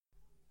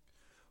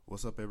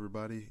What's up,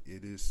 everybody?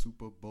 It is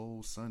Super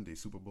Bowl Sunday,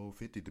 Super Bowl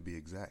 50 to be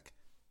exact.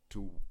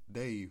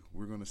 Today,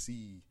 we're going to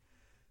see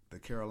the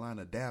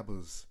Carolina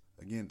Dabbers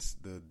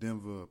against the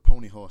Denver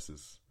Pony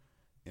Horses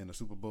in a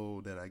Super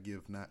Bowl that I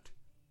give not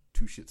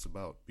two shits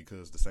about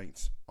because the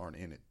Saints aren't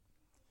in it.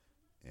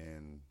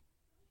 And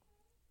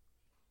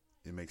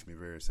it makes me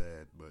very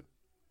sad, but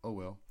oh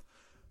well.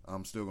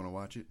 I'm still going to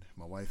watch it.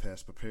 My wife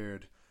has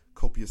prepared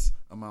copious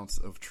amounts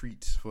of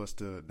treats for us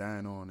to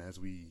dine on as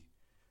we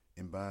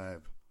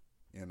imbibe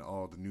in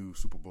all the new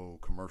Super Bowl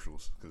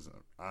commercials, because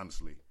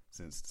honestly,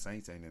 since the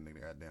Saints ain't in the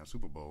goddamn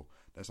Super Bowl,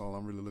 that's all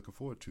I'm really looking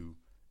forward to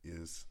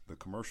is the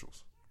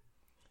commercials.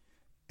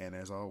 And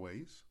as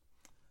always,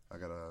 I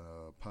got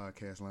a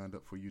podcast lined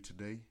up for you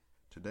today.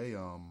 Today,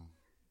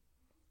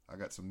 I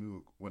got some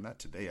new, well, not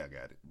today I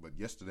got it, but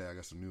yesterday I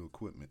got some new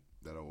equipment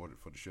that I ordered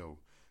for the show,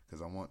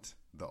 because I want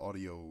the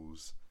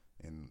audios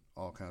and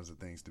all kinds of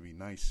things to be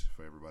nice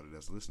for everybody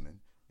that's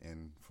listening.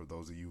 And for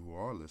those of you who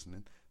are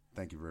listening,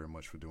 thank you very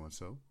much for doing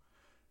so.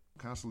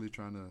 Constantly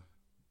trying to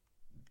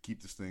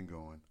keep this thing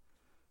going.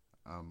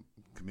 I'm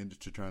committed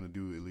to trying to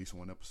do at least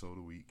one episode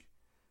a week,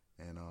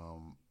 and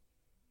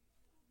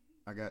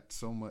I got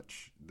so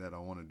much that I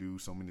want to do,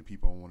 so many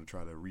people I want to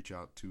try to reach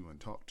out to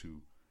and talk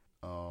to.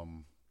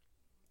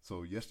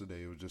 So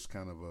yesterday it was just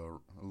kind of a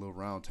little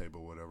round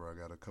table, whatever. I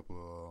got a couple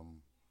of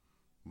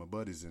my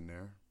buddies in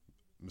there,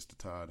 Mr.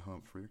 Todd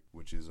Humphrey,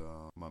 which is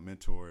my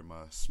mentor in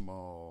my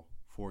small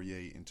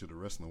foray into the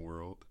wrestling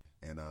world.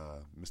 And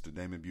Mr.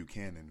 Damon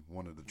Buchanan,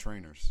 one of the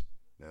trainers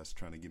that's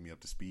trying to get me up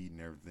to speed and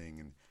everything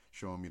and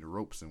showing me the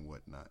ropes and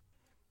whatnot.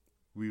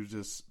 We were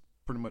just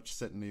pretty much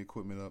setting the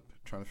equipment up,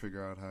 trying to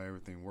figure out how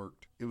everything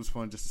worked. It was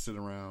fun just to sit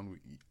around.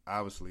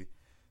 Obviously,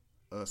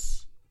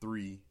 us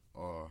three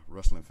are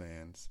wrestling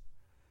fans,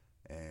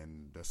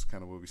 and that's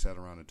kind of what we sat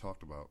around and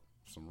talked about,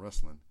 some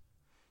wrestling.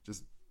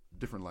 Just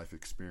different life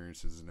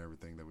experiences and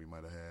everything that we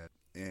might have had.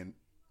 And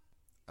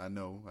I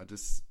know, I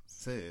just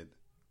said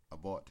I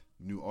bought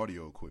new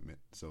audio equipment,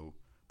 so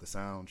the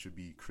sound should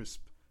be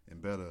crisp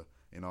and better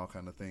and all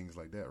kind of things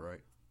like that,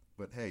 right?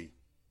 But hey,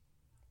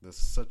 there's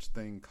such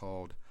thing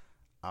called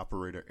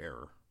operator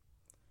error.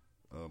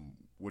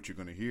 What you're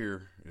going to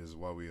hear is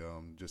while we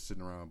just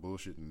sitting around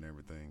bullshitting and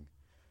everything,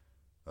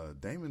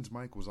 Damon's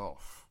mic was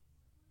off.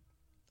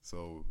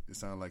 So it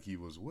sounded like he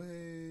was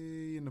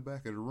way in the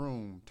back of the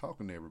room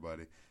talking to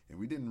everybody, and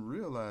we didn't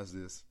realize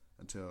this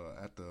until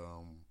after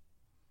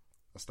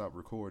I stopped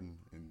recording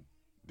and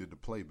did the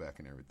playback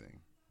and everything.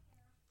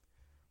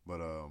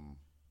 But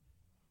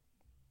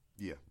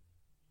yeah.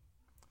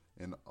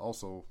 And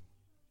also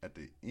at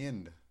the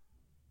end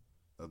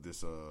of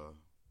this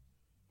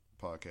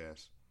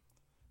podcast,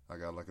 I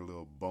got like a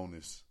little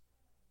bonus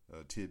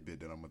tidbit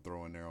that I'm gonna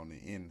throw in there on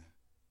the end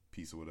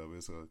piece or whatever.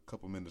 It's a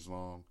couple minutes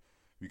long.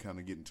 We kind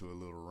of get into a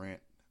little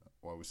rant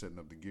while we're setting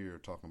up the gear,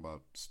 talking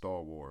about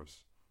Star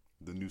Wars,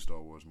 the new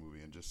Star Wars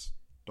movie, and just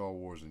Star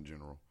Wars in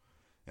general.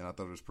 And I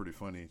thought it was pretty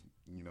funny,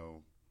 you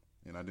know,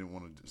 and I didn't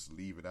want to just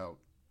leave it out,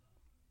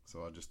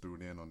 so I just threw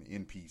it in on the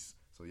end piece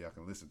so y'all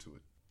can listen to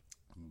it.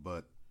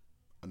 But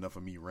enough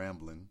of me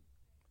rambling,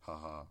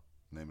 haha,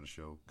 name of the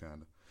show,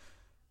 kind of.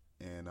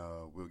 And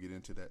we'll get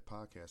into that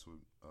podcast with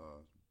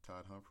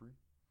Todd Humphrey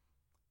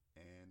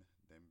and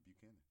Damon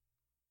Buchanan.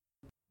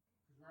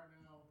 Right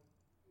now,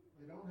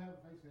 they don't have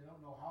a face. They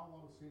don't know how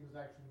long Cena's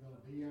actually going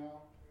to be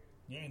out.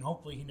 Yeah, and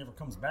hopefully he never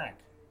comes back.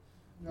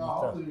 No,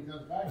 hopefully he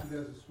comes back. He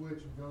does a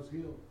switch and goes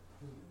heel.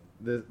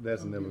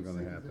 That's never going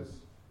to happen.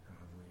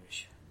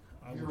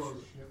 I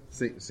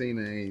wish.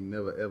 Cena ain't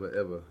never,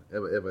 ever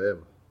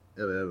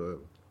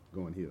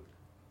going heel.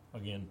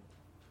 Again.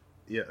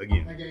 Yeah,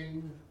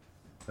 again.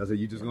 I said,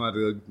 you just going to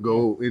have to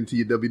go into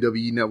your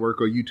WWE network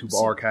or YouTube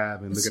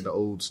archive and look at the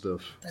old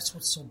stuff. That's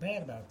what's so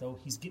bad about it, though.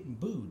 He's getting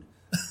booed.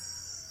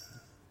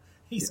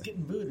 He's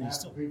getting booed. And he's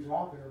still... people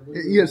out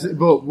there. Yes,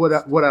 but what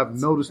I've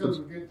noticed... We're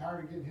getting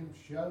tired of getting him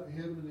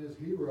and his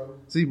hero.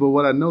 See, but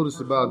what I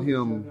noticed about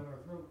him...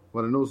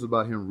 What I noticed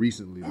about him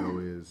recently, though,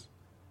 is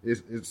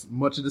it's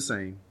much of the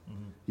same.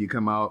 Mm-hmm. He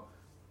come out,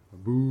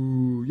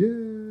 boo,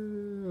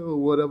 yeah, or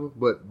whatever.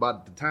 But by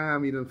the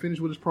time he done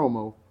finished with his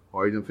promo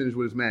or he done finished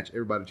with his match,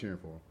 everybody cheering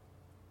for him.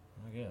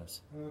 I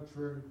guess.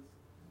 True.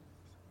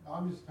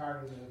 I'm just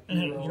tired of that. And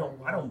hey,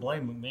 I don't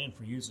blame McMahon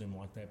for using him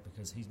like that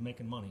because he's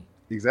making money.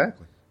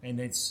 Exactly. And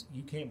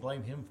you can't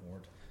blame him for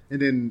it.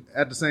 And then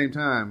at the same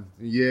time,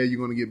 yeah,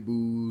 you're going to get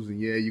boos, and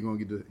yeah, you're going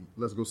to get the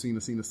let's go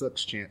Cena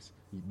sucks chance.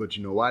 But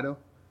you know why, though?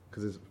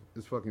 Because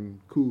it's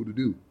fucking cool to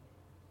do.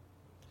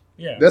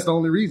 Yeah. That's the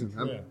only reason.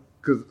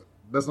 Because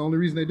that's the only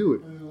reason they do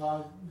it.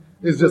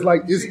 It's just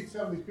like... see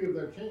some of these people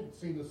that chanting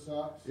Cena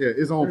sucks. Yeah,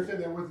 it's on... They're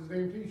sitting there with his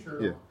damn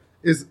t-shirt on.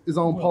 It's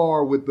on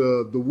par with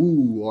the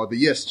woo or the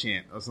yes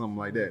chant or something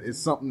like that. It's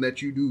something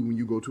that you do when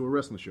you go to a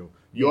wrestling show.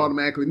 You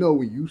automatically know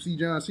when you see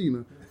John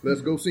Cena,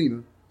 let's go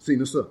Cena.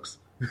 Cena sucks.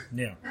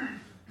 Yeah.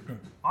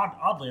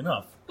 Oddly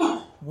enough,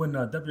 when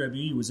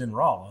WWE was in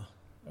Raw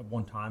at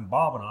one time,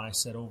 Bob and I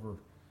sat over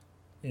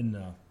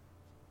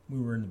we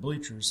were in the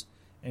bleachers,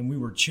 and we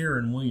were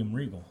cheering William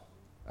Regal.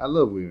 I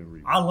love William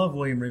Regal. I love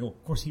William Regal.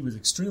 Of course, he was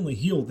extremely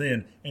healed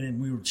then, and then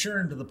we were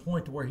cheering to the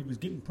point to where he was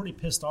getting pretty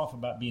pissed off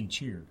about being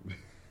cheered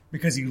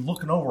because he was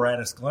looking over at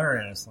us,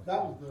 glaring at us. Like,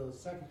 That was the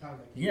second time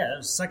they came. yeah, that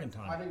was the second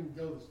I time. didn't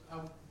go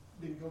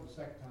the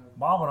second time.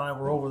 Bob and I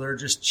were over there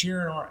just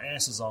cheering our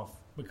asses off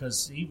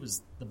because he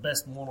was the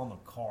best one on the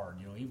card.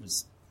 You know, he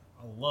was.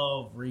 I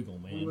love Regal,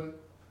 man. We went,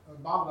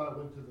 Bob and I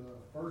went to the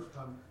first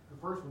one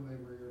they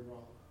were here in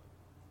Raleigh.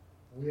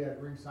 We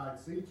had ringside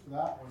seats for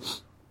that one.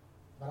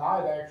 But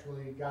I had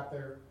actually got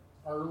there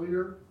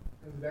earlier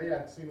in the day.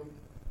 I'd seen them,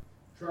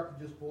 truck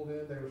had just pulled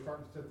in. They were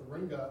starting to set the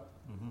ring up.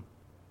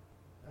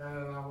 Mm-hmm.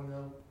 And I went,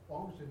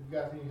 well, I said, you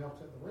guys need help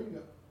setting the ring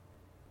up?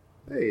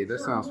 Hey, that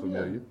Sure, sounds yeah.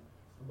 familiar. And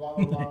blah,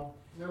 blah, blah. And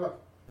they're like,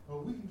 well,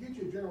 we can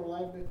get you a general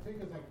admit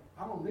ticket. Like,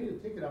 I don't need a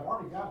ticket. I've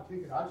already got a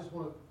ticket. I just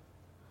want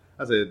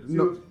I said, to see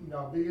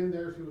no, be in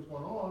there, see what's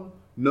going on.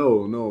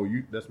 no,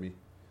 that's me.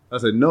 I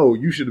said, no,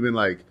 you should have been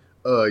like,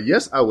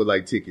 yes, I would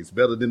like tickets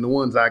better than the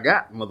ones I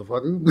got,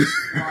 motherfucker. Well,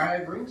 I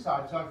had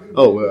ringside, so I couldn't.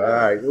 Oh, well, all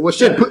right. Well,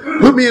 shit,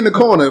 put me in the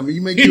corner.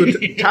 You make you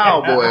a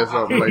towel boy or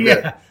something like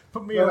that.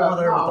 Put me over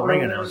there with the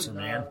ring announcer,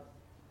 man.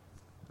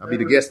 I'll be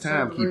the guest Set the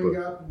ring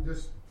timekeeper. up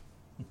and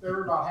they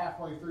were about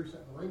halfway through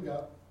setting the ring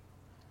up.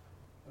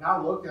 And I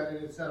looked at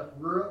it, it's set up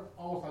real,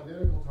 almost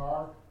identical to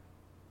our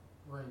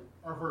ring,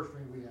 our first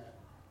ring we had.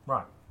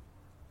 Right.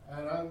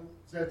 And I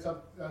said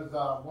something, as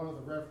one of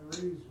the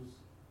referees was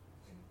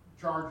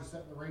charged of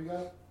setting the ring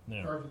up,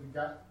 Yeah. charged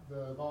of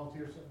the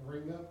volunteer setting the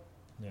ring up.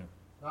 Yeah.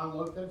 And I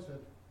looked at it and said,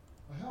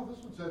 well, hell,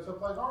 this one sets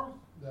up like ours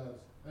does.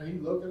 And he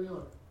looked at me like,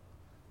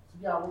 I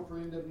said, yeah, I work for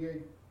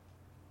NWA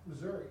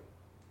Missouri.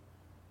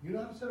 You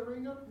know how to set a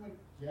ring up? I'm like,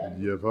 yeah. I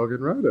do." You're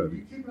fucking right of You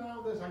it. keep an eye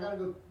on this. I gotta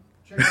go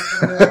check out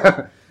something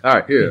else. All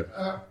right,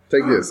 here.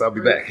 Take this. I'll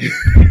be back.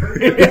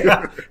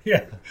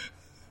 Yeah.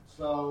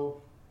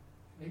 So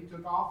he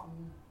took off,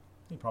 and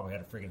He probably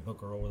had a freaking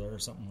hooker over there or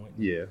something. Waiting.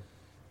 Yeah.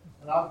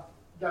 I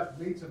got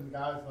to meet some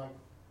guys like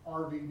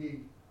RVD.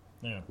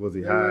 Yeah. Was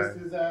he They high? list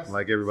his ass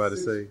Like everybody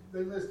say?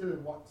 They listed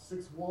him what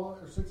 6'1"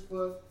 or 6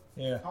 foot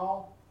Yeah.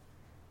 tall,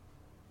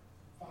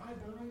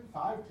 5'9",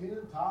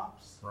 5'10"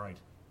 tops. Right.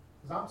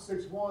 Because I'm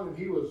 6'1" and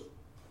he was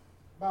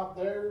about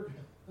there.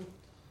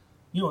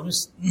 You know,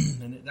 this,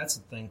 and that's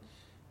the thing.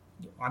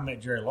 I met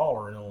Jerry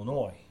Lawler in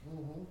Illinois.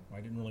 Mm-hmm. I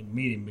didn't really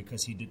meet him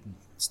because he didn't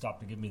stop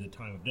to give me the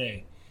time of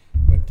day.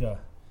 But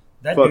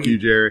that Fuck dude, you,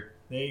 Jerry.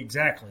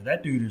 Exactly.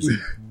 That dude is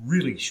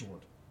really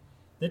short.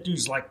 That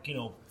dude's like,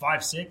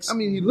 5'6". I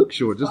mean, he looks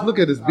short. Just look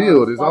at his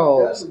build. It's Spike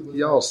all Dudley was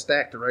y'all there.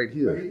 stacked right But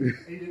here.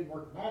 he didn't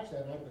work the match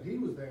that night, but he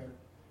was there.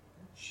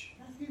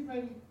 He's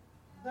maybe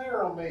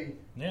there on me.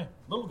 Yeah,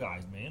 little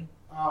guys, man.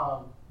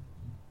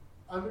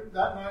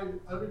 That night,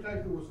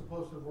 Undertaker was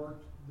supposed to have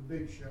worked the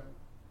Big Show.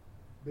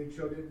 Big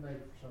Show didn't make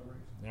it for some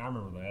reason. Yeah, I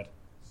remember that.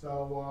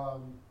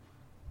 So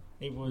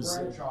It was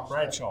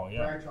Bradshaw.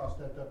 yeah. Bradshaw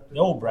stepped up. To The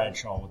old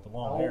Bradshaw with the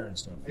long hair and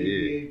stuff.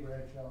 88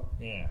 Bradshaw.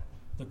 Yeah,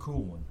 the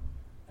cool one.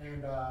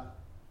 And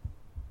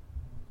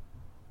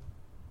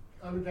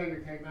Undertaker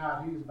came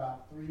out. He was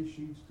about 3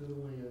 sheets to the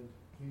wind.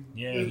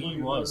 Yeah, this he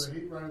when was.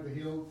 running the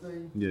hill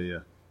thing. Yeah.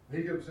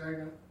 He kept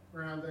saying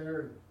around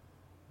there,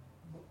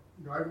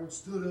 and everyone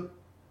stood up.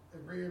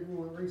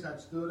 Everyone at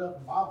ringside stood up,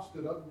 and Bob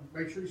stood up and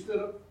made sure he stood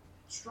up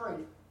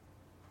straight.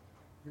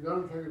 The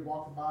Undertaker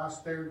walking by,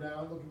 staring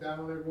down, looking down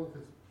on everyone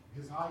because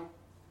his height.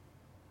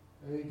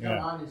 And he came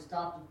out and he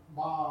stopped at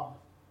Bob,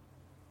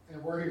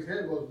 and where his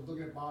head was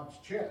looking at Bob's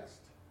chest.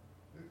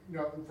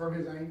 From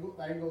his angle,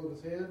 the angle of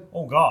his head.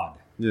 Oh God.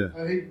 Yeah.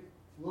 And he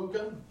looked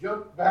up,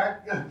 jumped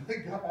back, got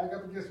back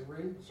up against the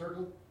ring,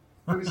 circled,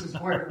 finished his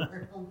way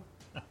around.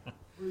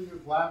 We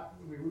just laughed.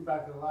 We went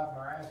back to laughing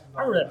our asses off.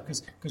 I remember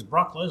that because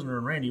Brock Lesnar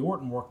and Randy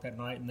Orton worked that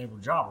night and they were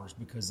jobbers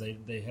because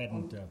they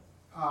hadn't.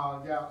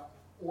 Yeah,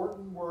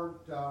 Orton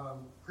worked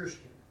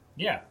Christian.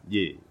 Yeah.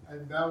 Yeah.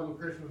 And that was what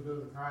Christian was doing,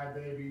 the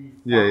crybaby.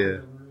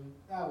 Yeah.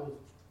 That was,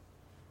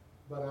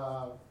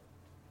 but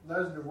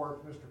Lesnar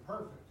worked Mr.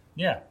 Perfect.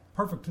 Yeah.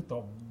 Perfect took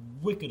the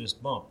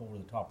wickedest bump over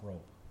the top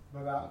rope.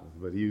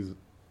 But he was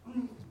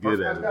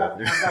good at I've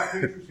got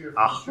pictures here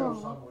from the show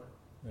somewhere.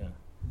 Yeah.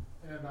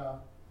 And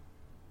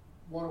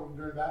one of them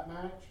during that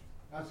match,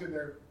 I was sitting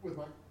there with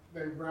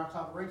they were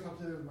outside the ring, so I'm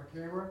sitting there with my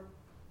camera,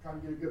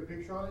 trying to get a good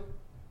picture on it.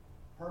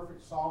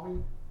 Perfect saw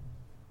me,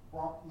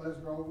 brought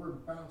Lesnar over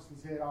and bounced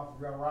his head off the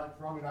ground right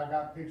from me, and I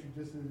got a picture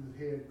just as his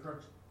head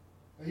crunched.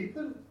 And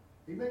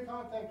he made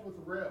contact with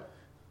the rail.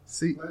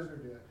 See,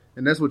 Lesnar did.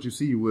 and that's what you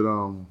see with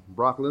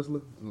Brock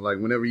Lesnar. Like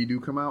whenever you do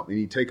come out and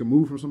he take a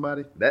move from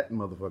somebody, that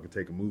motherfucker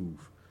take a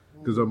move.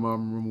 Because I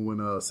remember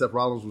when Seth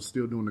Rollins was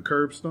still doing the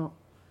curb stomp.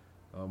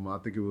 I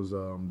think it was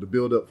the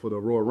build up for the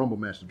Royal Rumble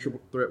match, the triple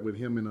threat with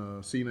him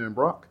and Cena and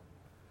Brock.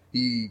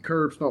 He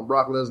curb stomped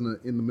Brock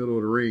Lesnar in the middle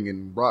of the ring,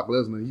 and Brock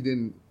Lesnar, he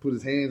didn't put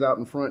his hands out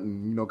in front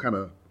and kind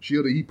of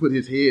shielded. He put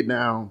his head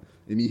down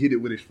and he hit it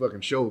with his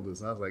fucking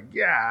shoulders. I was like,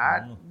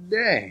 God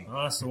dang!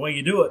 Well, that's the way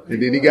you do it.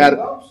 And then he got it.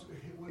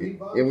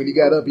 And When he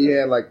got up, he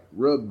had like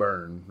rug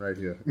burn right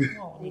here.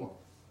 Well, I mean,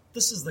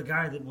 this is the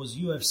guy that was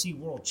UFC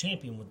world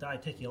champion with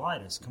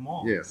diverticulitis. Come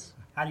on. Yes.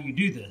 How do you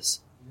do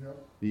this? Yep.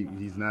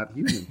 He's not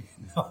human.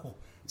 No.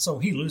 So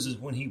he loses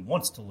when he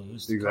wants to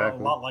lose.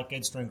 Exactly. A lot like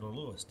Ed Strangler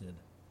Lewis did.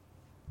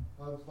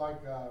 Well, it's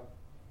like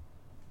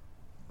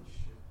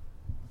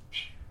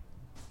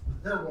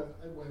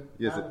it went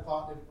Yes, out of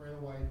thought, it ran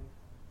away.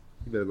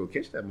 You better go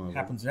catch that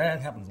motherfucker.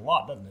 Happens a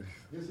lot, doesn't it?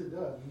 Yes, it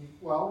does.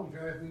 Well, you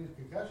try to think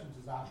concussions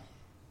is out.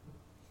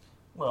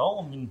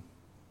 Well, I mean,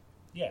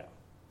 yeah.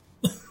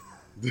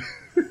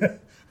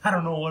 I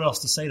don't know what else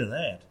to say to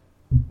that.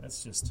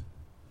 That's just.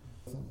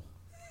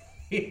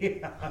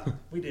 Yeah,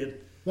 we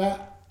did.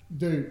 That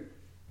dude,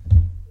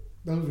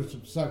 those are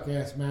some suck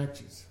ass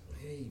matches.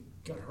 Hey, you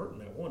got hurt in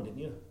that one, didn't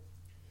you?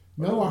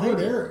 No, I heard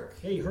Eric.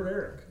 Hey, you hurt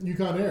Eric.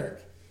 Yukon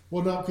Eric.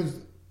 Well, no,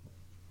 because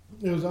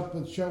it was up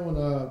at showing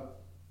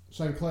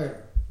St.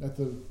 Clair at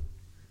the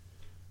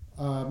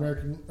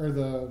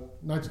the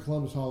Knights of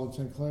Columbus Hall in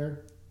St.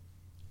 Clair,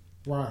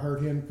 where I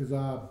heard him because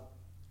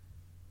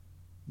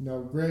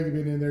Greg had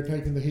been in there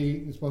taking the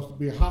heat. It's supposed to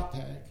be a hot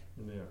tag.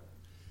 Yeah.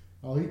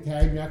 Oh, he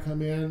tagged me. I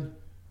come in.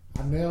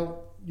 I nailed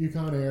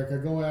Yukon Eric. I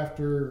go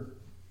after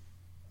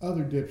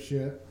other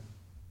dipshit,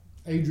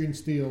 Adrian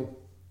Steele,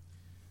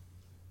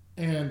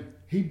 and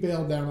he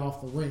bailed down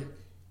off the ring.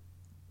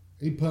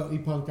 He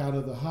punked out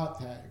of the hot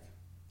tag.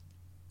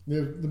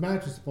 The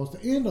match is supposed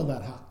to end on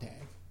that hot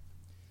tag.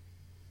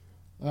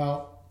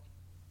 So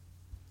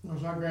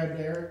I grabbed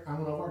Eric. I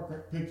went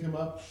over, picked him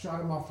up,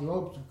 shot him off the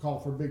ropes, and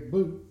called for a big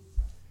boot.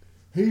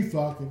 He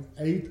fucking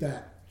ate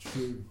that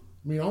shoe.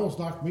 I mean, almost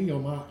knocked me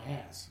on my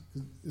ass.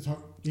 It's hard.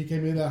 He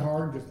came in that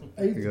hard, just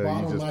ate the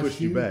bottom of my shoe. He just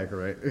pushed you back,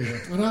 right?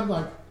 And I'm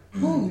like,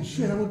 holy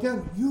shit! I went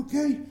down. You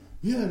okay?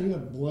 Yeah. And he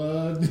got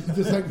blood.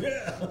 Just like,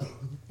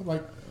 I'm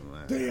like,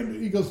 damn.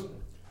 He goes,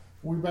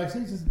 we're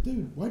backstage. He says,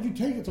 dude, why'd you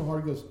take it so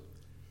hard? He goes,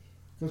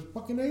 because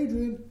fucking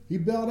Adrian, he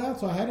bailed out,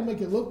 so I had to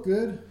make it look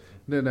good.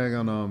 Then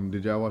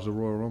did y'all watch the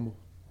Royal Rumble?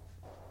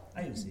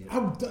 I didn't see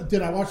it.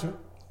 Did I watch it?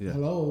 Yeah.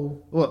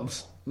 Hello. Well,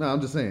 no, I'm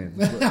just saying.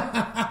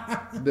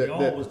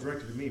 Y'all was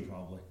directed to me,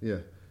 probably. Yeah,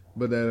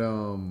 but that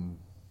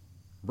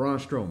Braun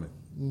Strowman,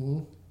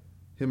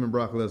 him and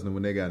Brock Lesnar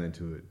when they got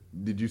into it,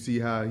 did you see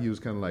how he was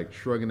kind of like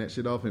shrugging that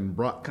shit off, and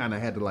Brock kind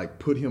of had to like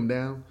put him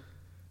down?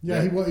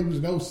 Yeah, he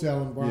was no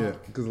selling Brock. Yeah,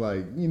 because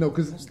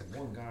That's the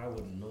one guy I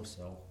wouldn't no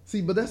sell.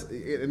 See, but that's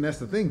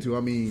the thing too.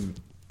 I mean,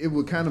 it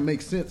would kind of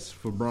make sense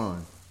for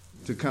Braun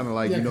to kind of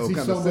like kind of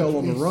sell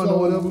on the run or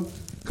whatever,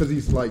 because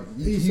he's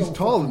so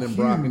taller than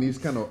Brock, and he's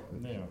kind of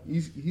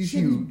he's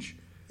huge.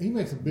 He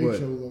makes a Big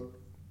Show look.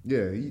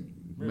 Yeah,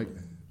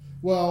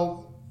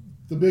 well,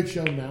 the Big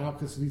Show now,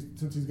 because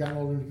since he's gotten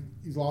older,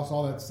 he's lost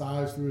all that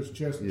size through his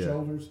chest and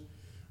shoulders.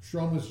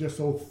 Strowman's just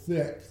so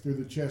thick through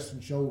the chest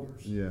and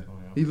shoulders. Yeah, oh,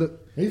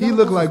 yeah. he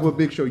looked like what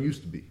Big Show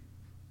used to be.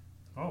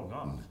 Oh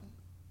God.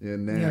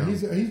 And now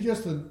he's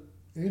just an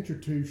inch or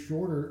two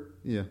shorter.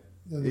 Yeah,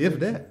 than if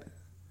that.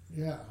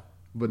 Yeah.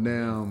 But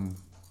now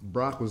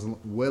Brock was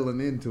welling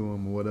into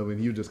him or whatever, and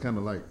he was just kind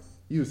of like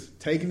he was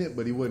taking it,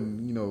 but he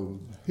wasn't,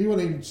 He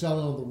wasn't even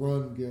selling on the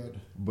run good.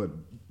 But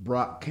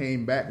Brock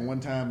came back one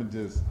time and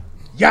just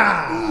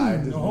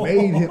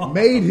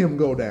made him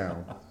go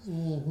down.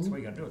 That's why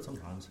you gotta do it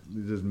sometimes.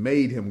 It just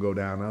made him go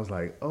down. I was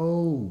like,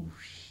 oh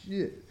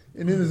shit.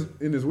 And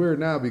then it's weird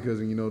now because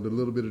the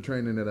little bit of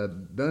training that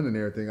I've done and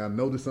everything, I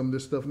noticed some of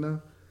this stuff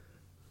now.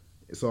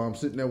 So I'm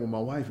sitting there with my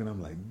wife and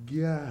I'm like,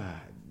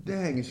 God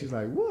dang, and she's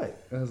like,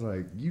 what? I was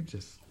like, you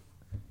just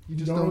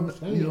don't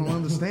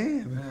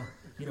understand.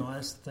 Well,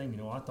 that's the thing.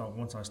 I thought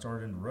once I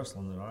started into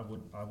wrestling that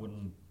I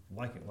wouldn't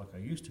like it like I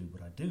used to,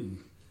 but I do.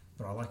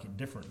 But I like it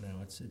different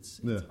now. It's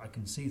I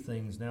can see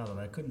things now that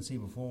I couldn't see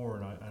before,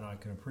 and I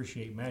can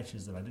appreciate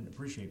matches that I didn't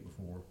appreciate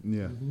before.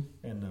 Yeah.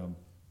 And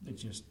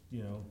it's just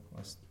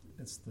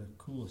it's the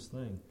coolest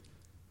thing.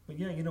 But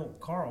yeah,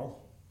 Carl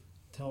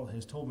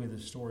has told me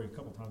this story a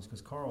couple times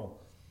because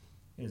Carl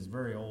is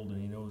very old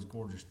and he knows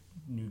Gorgeous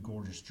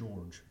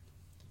George,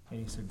 and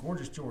he said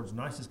Gorgeous George,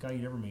 nicest guy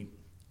you'd ever meet.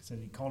 He said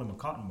he called him a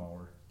cotton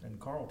baller, and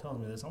Carl tells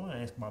me this. I want to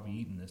ask Bobby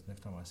Eaton this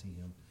next time I see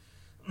him.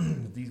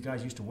 These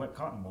guys used to wet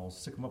cotton balls,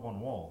 stick them up on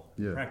the wall,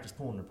 practice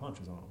pulling their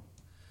punches on them.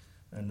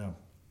 And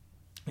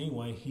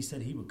anyway, he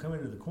said he would come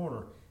into the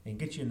corner and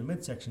get you in the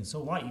midsection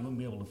so light you wouldn't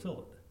be able to feel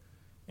it.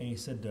 And he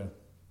said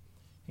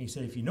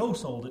if you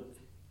no-sold it,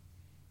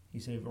 he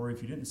said, or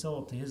if you didn't sell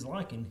it to his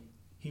liking,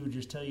 he would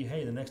just tell you,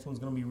 hey, the next one's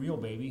going to be real,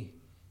 baby.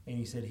 And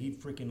he said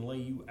he'd freaking lay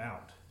you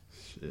out.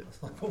 Shit. I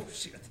was like, oh,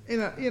 shit.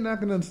 And I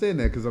can understand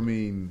that because,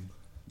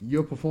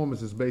 your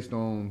performance is based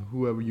on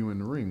whoever you're in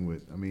the ring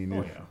with.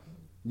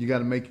 You got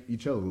to make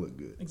each other look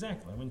good.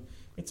 Exactly.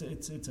 It's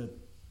a.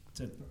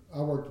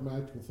 I worked a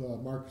match with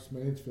Marcus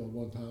Mansfield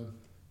one time,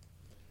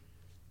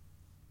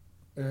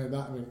 and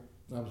that was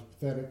a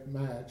pathetic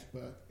match.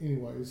 But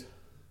anyways,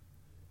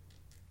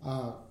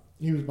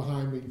 he was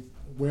behind me,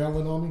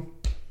 wailing on me,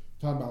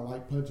 talking about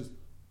light punches.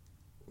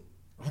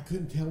 I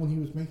couldn't tell when he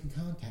was making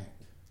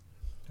contact.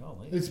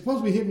 Golly. It's supposed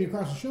to be hitting me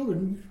across the shoulder.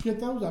 And you get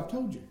those, I've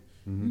told you.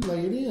 You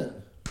lay it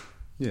in.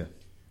 Yeah.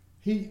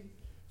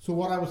 So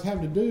what I was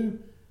having to do,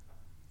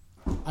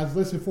 I was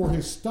listening for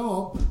his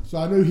stomp, so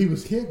I knew he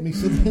was hitting me,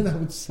 so then I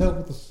would sell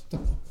with the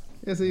stomp.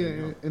 Yeah, see,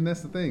 and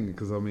that's the thing,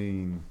 because I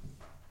mean,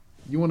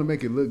 you want to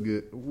make it look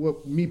good.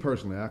 Well, me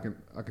personally,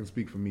 I can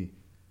speak for me.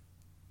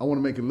 I want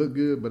to make it look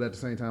good, but at the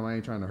same time, I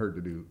ain't trying to hurt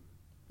the dude.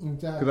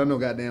 Exactly. Because I know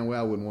goddamn well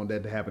I wouldn't want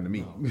that to happen to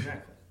me. No,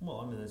 exactly.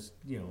 Well, I mean, it's,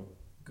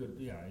 good.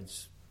 Yeah,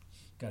 it's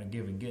got to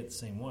give and get the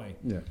same way.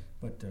 Yeah.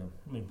 But,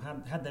 I mean,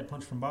 how'd that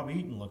punch from Bobby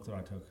Eaton look that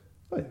I took?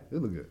 Oh, yeah,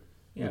 it looked good.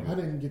 Yeah. I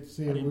didn't get to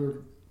see it.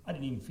 I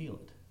didn't even feel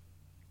it.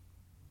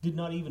 Did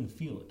not even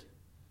feel it.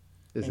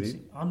 It's And easy.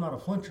 see, I'm not a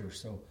puncher,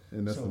 so.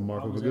 And that's so the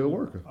mark I of a was good able-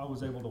 worker. I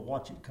was able to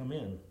watch it come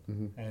in,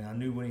 and I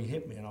knew when he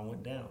hit me, and I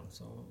went down,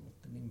 so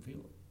I didn't even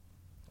feel it.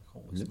 Like,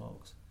 holy Yep.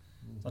 smokes.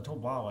 So I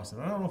told Bob, I said,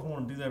 I don't know if I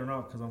want to do that or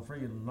not, because I'm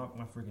afraid it'll knock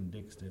my freaking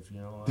dick stiff,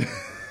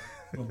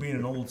 Well, being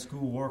an old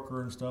school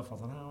worker and stuff, I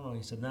thought, I don't know.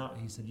 He said, no.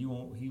 He said, you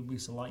won't. He'll be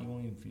so light you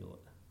won't even feel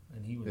it.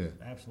 And he was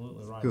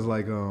absolutely right. Because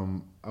like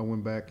I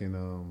went back and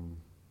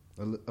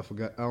I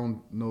forgot. I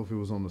don't know if it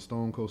was on the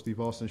Stone Cold Steve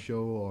Austin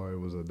show or it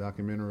was a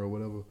documentary or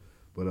whatever.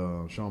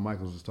 But Shawn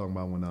Michaels was talking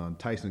about when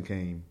Tyson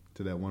came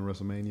to that one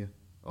WrestleMania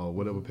or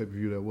whatever pay per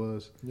view that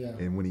was. Yeah.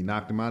 And when he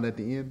knocked him out at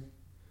the end,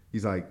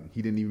 he's like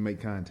he didn't even make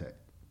contact.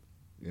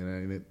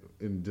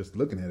 And just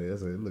looking at it, I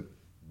said it looked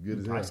good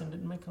as hell. Tyson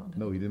didn't make contact?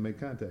 No, he didn't make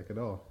contact at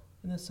all.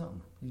 And that's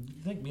something.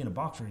 You'd think being a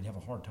boxer, he'd have a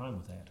hard time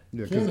with that.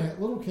 Yeah, 'cause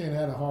Little Ken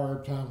had a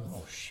hard time with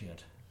Oh,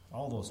 shit.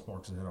 All those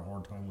Sparks had a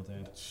hard time with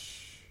that.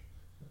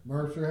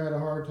 Mercer had a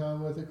hard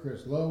time with it.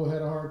 Chris Lowe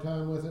had a hard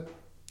time with it.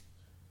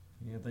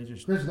 Yeah, they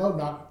just... Chris Lowe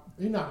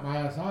knocked my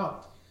ass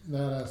out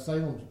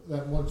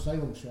that one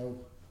Salem show.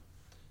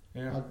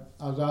 Yeah.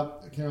 I was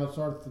out, came out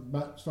start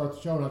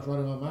the show, and I was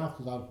running my mouth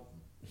because I was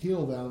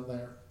healed down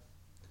there.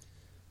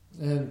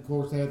 And of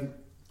course, they had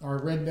our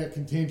redneck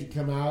contingent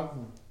come out,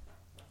 and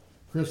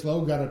Chris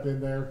Lowe got up in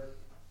there.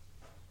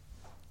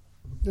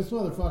 This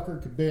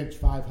motherfucker could bench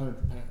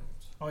 500 pounds.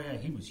 Oh, yeah,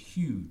 he was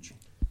huge.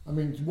 I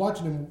mean,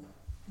 watching him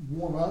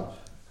warm up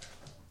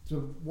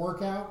to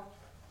work out,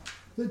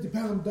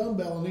 50-pound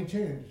dumbbell and he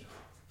changed.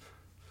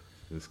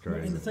 it's And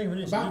crazy. the thing of it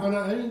is...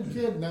 I ain't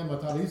kidding him. I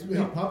thought he's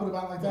Yeah. pumping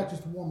about like that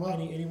just to warm up.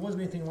 And he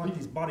wasn't anything like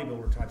these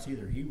bodybuilder types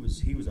either. He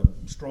was a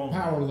strong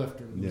Power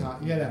lifter. Yeah.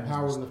 He had that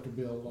power lifter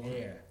build on him.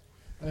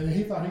 Yeah. And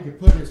he thought he could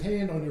put his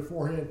hand on your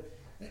forehead,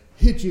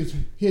 hit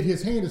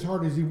his hand as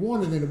hard as he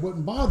wanted, and it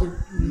wouldn't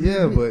bother.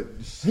 Yeah, but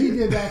He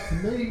did that to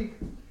me.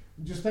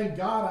 Just thank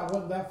God I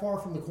wasn't that far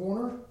from the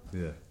corner.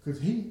 yeah. Because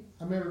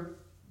I remember,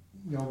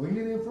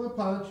 leaning in for the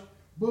punch,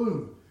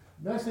 boom.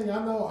 Next thing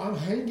I know, I'm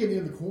hanging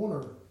in the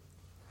corner.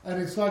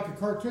 And it's like a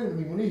cartoon to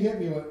me. When he hit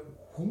me, it went,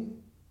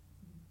 whoom,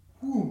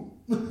 whoom.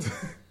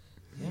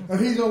 And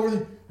he's over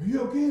there, are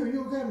you okay? Are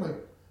you okay? I'm like,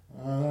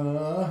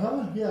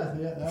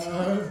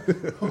 yeah.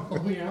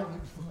 Pull me out.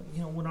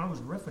 When I was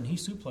riffing, he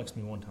suplexed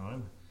me one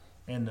time,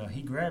 and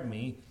he grabbed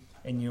me.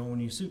 And when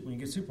you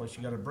get suplexed,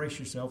 you got to brace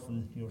yourself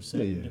and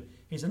sit. Yeah.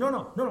 He said,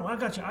 "No, I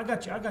got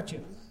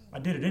you." I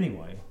did it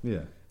anyway.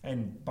 Yeah.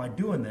 And by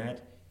doing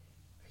that,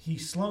 he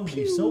slung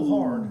me so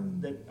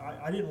hard that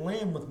I didn't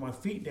land with my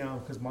feet down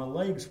because my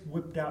legs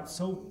whipped out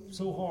so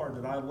hard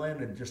that I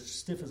landed just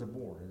stiff as a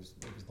board.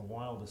 It was the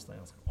wildest thing.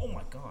 I was like, "Oh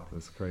my God!"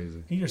 That's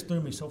crazy. He just threw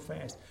me so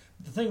fast.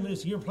 But the thing of it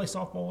is, you ever play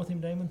softball with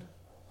him, Damon?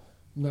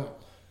 No.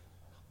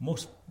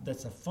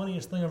 That's the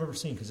funniest thing I've ever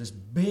seen because this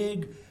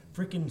big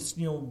freaking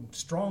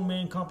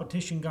strongman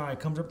competition guy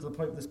comes up to the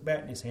plate with this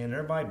bat in his hand and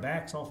everybody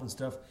backs off and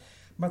stuff.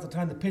 About the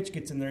time the pitch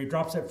gets in there, he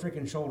drops that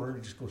freaking shoulder and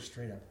it just goes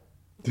straight up.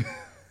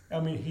 I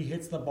mean, he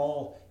hit the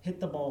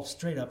ball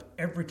straight up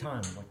every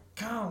time. I'm like,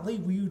 golly,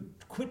 will you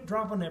quit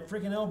dropping that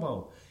freaking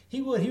elbow?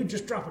 He would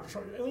just drop it.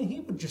 I mean, he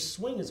would just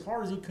swing as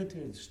hard as he could to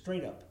it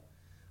straight up.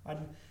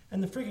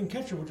 And the freaking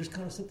catcher would just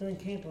kind of sit there and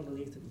camp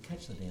underneath it and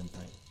catch the damn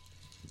thing.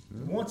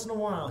 Once in a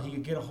while, he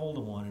could get a hold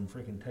of one and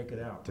freaking take it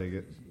out. Take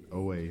it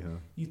away, huh?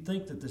 You'd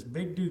think that this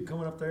big dude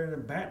coming up there and the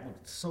bat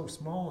looked so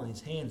small in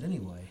his hands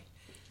anyway.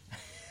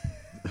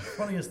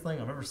 Funniest thing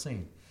I've ever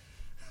seen.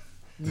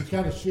 It's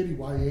kind of shitty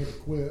why he had to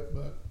quit,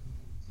 but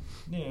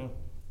Yeah.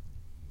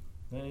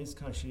 It's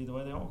kind of shitty the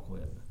way they all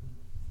quit.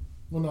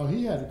 well, no,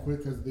 he had to quit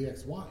because of the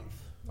ex-wife.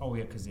 Oh,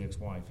 yeah, because the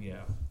ex-wife,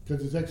 yeah.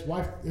 Because his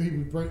ex-wife, he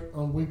would bring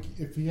on week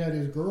if he had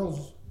his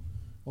girls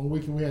on the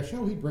weekend we had a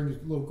show, he'd bring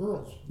his little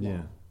girls.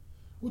 Yeah.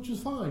 Which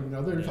is fine,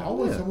 there's Yeah.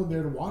 always Yeah. someone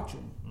there to watch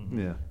them.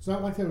 Yeah. It's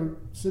not like they were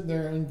sitting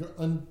there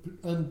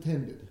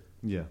untended.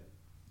 Yeah.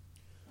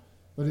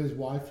 But his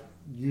wife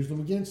used them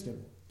against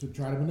him to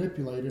try to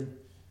manipulate him.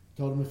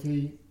 Told him if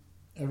he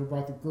ever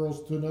brought the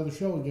girls to another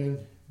show again,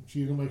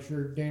 she was gonna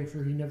make damn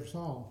sure he never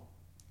saw them.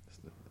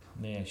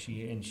 Yeah,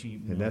 she. And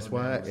that's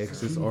why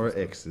exes are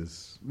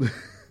exes.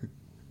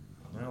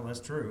 Well, that's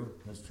true.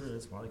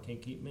 That's why they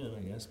can't keep men,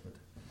 I guess. But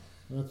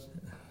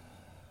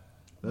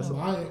That's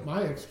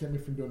my ex kept me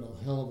from doing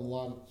a hell of a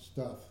lot of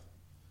stuff.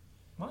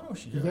 I know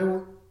she Because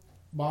did.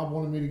 Bob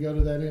wanted me to go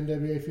to that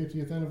NWA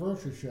 50th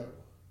anniversary show.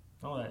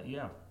 Oh, that,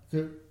 yeah.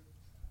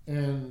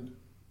 And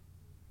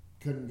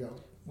couldn't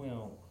go.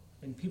 Well,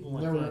 and people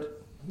like that.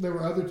 There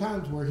were other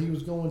times where he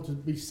was going to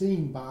be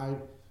seen by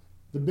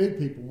the big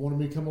people, wanted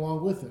me to come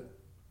along with it.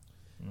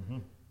 Mm-hmm.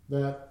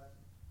 That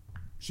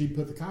she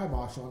put the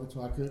kibosh on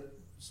it,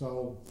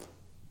 So,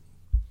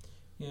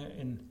 Yeah,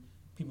 and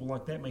people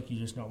like that make you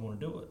just not want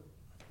to do it.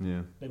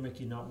 Yeah. They make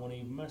you not want to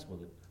even mess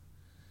with it.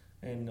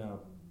 And the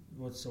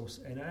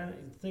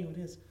thing of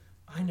it is,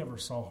 I never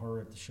saw her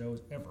at the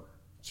shows ever.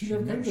 She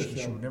never came to the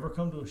She show. would never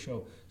come to a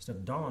show. Instead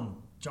of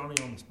Johnny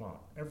on the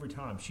spot every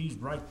time. She's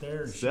right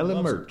there. And she Selling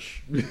loves it.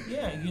 merch.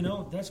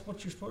 Yeah, that's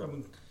what you're supposed to. I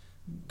mean,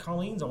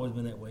 Colleen's always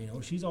been that way.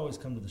 She's always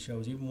come to the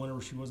shows, even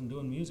whenever she wasn't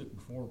doing music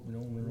before.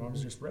 When I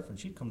was just referencing,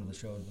 she'd come to the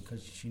shows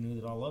because she knew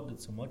that I loved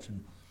it so much,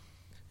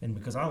 and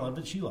because I loved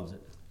it, she loves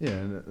it. Yeah,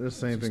 and that's the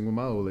same thing with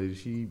my old lady.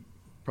 She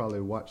probably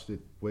watched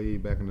it way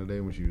back in the day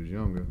when she was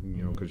younger,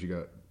 because she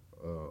got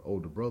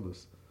older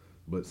brothers.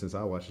 But since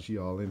I watched it, she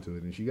all into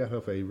it, and she got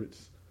her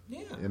favorites.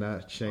 Yeah. And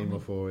I shame her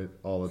for it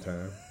all the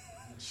time.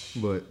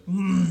 But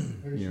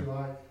who's she Yeah.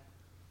 like?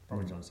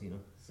 Probably John Cena.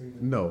 Cena.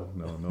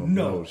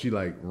 no. She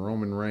like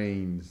Roman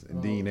Reigns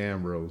and Dean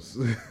Ambrose.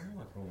 I don't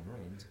like Roman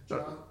Reigns.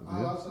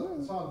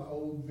 I saw the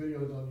old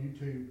videos on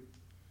YouTube.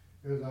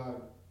 It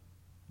was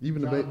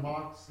Even the John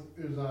Mox.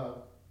 It was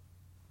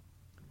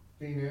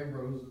Dean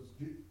Ambrose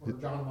or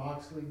John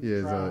Moxley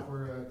Yeah, trial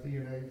for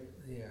TNA.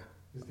 Yeah.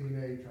 His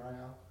TNA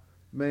tryout.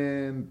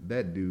 man,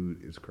 that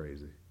dude is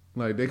crazy.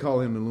 Like they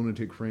call him the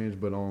lunatic fringe,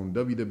 but on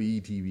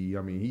WWE TV,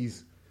 I mean,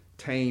 he's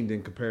tamed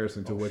in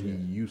comparison to what he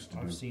used to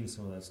do. I've seen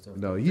some of that stuff.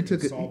 No, he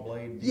took it. Saw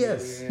blade.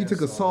 Yes, Yeah, he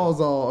took a saw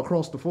sawzall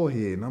across the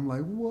forehead, and I'm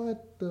like,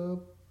 what the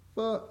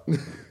fuck? that.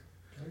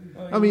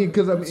 I mean,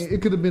 because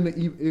it could have been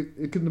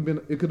it could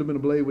have been a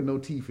blade with no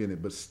teeth in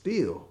it, but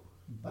still,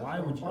 why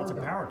would you? It's a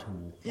power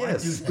tool. Why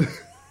yes, do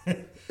that?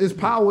 it's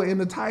power in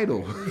the title.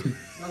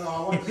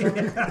 No,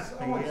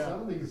 I watched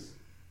some of these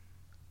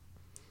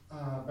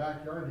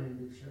backyard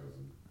indie shows.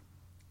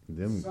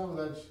 Them, Some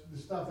of the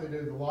stuff they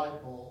do, the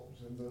light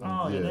bulbs and the.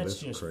 Oh yeah, Yeah, that's that's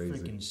just crazy.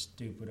 freaking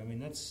stupid. I mean,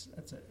 that's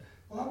a.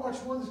 Well, I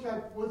watched one. This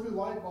guy went through the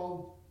light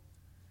bulb,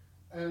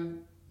 and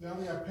the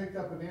other guy picked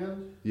up an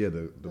end. yeah,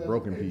 the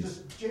broken it piece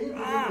Just jammed it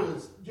Ah! into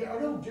his. I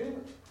know, jammed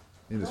it.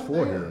 in his right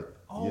forehead. there.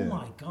 Oh yeah.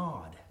 my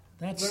god,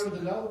 that's.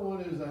 Remember the other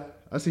one is that.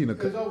 I seen a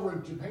It's over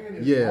in Japan.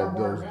 It's yeah, barbed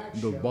wire those match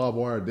the show. barbed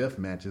wire death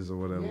matches or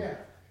whatever. Yeah.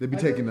 They be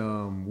And taking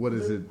then what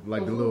is it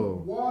like the those little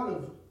wad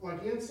of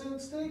like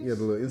incense sticks. yeah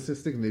the little incense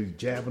stick and they be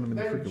jabbing them in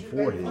the freaking They put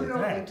forehead. it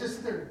on, and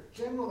just they're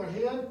jamming on their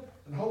head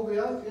and hold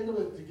the other end of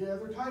it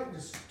together tight and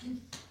just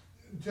keep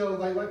until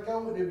they let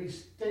go and they'd be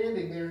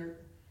standing there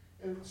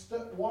and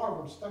water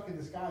them stuck in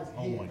this guy's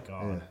Oh head. my Yeah,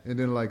 god. and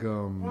then like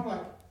And I'm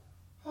like,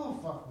 oh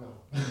fuck no.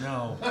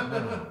 No.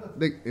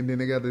 and then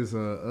they got this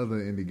other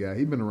indie guy.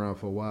 He been around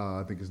for a while.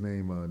 I think his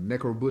name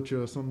Necro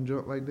Butcher or some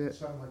junk like that.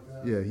 Something like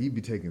that. Yeah, he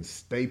be taking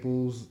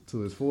staples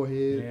to his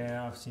forehead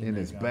Yeah, I've seen and that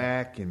his guy.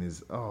 back and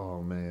his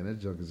man, that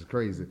junk is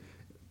crazy.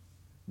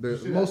 The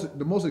see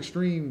most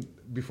extreme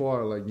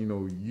before like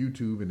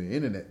YouTube and the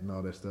internet and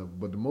all that stuff.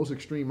 But the most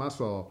extreme I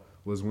saw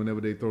was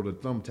whenever they throw the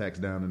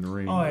thumbtacks down in the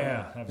ring. Oh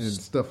yeah, that and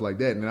was stuff like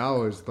that. And I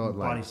always thought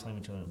body like, slam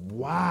each other.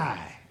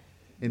 why?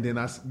 And then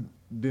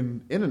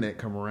internet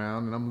come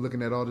around and I'm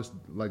looking at all this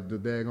like the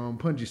daggone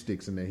punji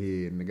sticks in their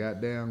head and the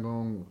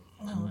goddamn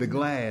the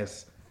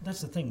glass.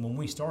 That's the thing. When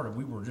we started,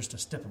 we were just a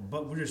step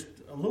above. We're just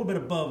a little bit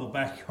above a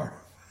backyard.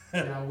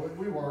 Yeah,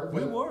 we were.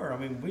 We but were. I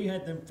mean, we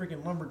had them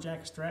freaking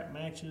lumberjack strap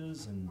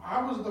matches, and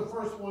I was the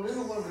first one in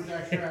a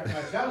lumberjack strap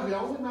match. That was the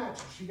only match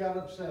she got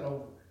upset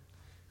over.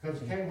 Because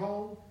she came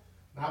home,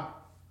 and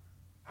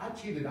I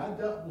cheated. I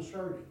double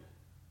shirted.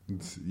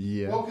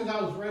 Yeah. Well, because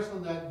I was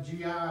wrestling that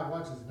GI,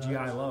 what's his name?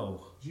 GI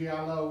Low. GI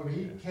Low, and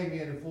he came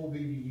in full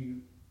BDU.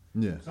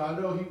 Yeah. So I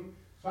know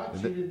so I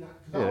cheated. 'cause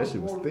I Yeah, that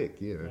shit was more- thick,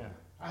 yeah. Yeah.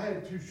 I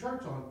had 2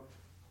 shirts on,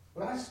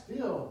 but I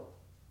still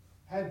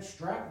had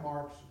strap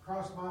marks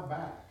across my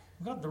back.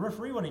 God, the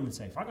referee wasn't even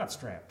safe. I got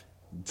strapped.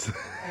 And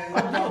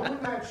that was the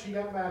only match she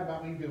got mad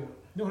about me doing. You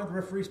know how the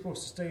referee's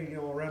supposed to stay,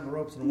 around the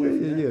ropes and Yeah, away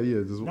from that?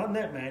 yeah. Just, Not in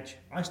that match.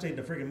 I stayed in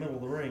the freaking middle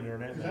of the ring or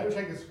in that Because they match.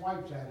 were taking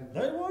swipes at him.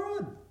 They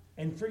would.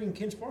 And freaking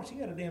Ken Sparks, he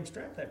got a damn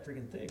strap that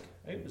freaking thick.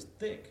 It was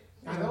thick.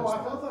 I know,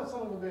 I felt that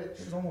son of a bitch.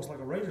 It was almost like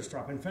a razor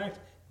strap. In fact,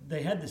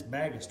 they had this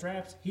bag of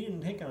straps. He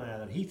didn't take none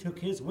out of it. He took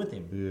his with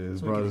him. yeah, his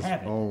so he could brother's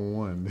have it. own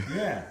one.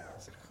 Yeah. I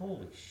was like,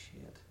 holy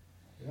shit.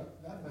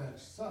 Yep, that match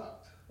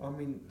sucked. I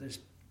mean,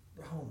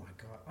 oh my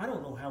God. I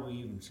don't know how we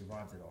even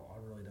survived it all.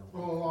 I really don't.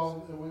 Well,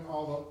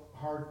 all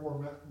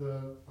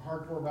the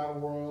hardcore battle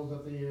royals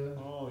at the end.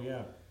 Oh,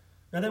 yeah.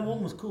 Now, that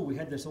one was cool. We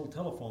had this old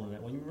telephone in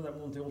that one. You remember that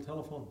one with the old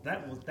telephone?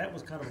 That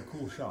was kind of a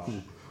cool shot.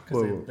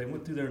 Because Whoa. they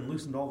went through there and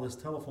loosened all this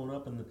telephone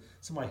up, and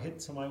somebody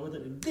hit somebody with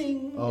it, and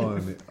ding! Oh,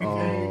 and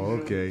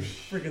okay.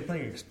 freaking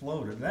thing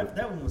exploded. That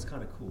one was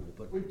kind of cool.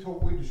 But We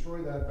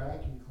destroyed that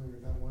vacuum cleaner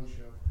that one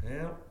show.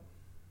 yeah,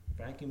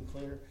 vacuum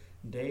cleaner.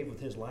 Dave with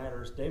his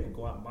ladders. Dave would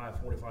go out and buy a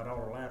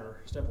 $45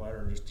 ladder, step ladder,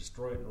 and just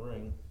destroy it in the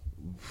ring.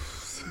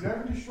 You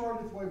never destroyed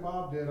it the way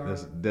Bob did.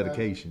 That's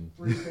dedication.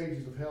 3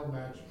 stages of hell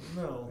match.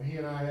 No, He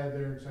and I had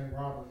there in St.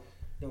 Robert.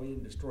 no, he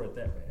didn't destroy it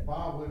that bad.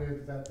 Bob went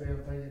into that damn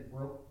thing and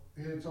broke.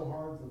 Hit it so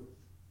hard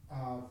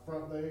the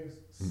front legs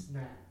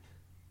snapped.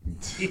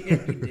 Yeah,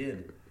 he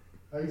did.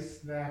 They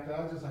snapped.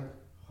 I was just like,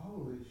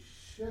 holy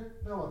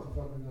shit! Now what the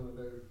fuck are we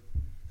gonna do?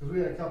 because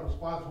we had a couple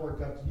spots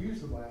worked up to use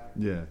the ladder.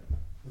 Yeah.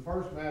 The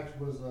first match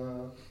was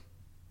a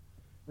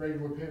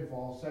regular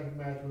pinfall. Second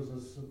match was a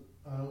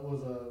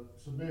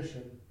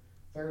submission.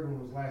 Third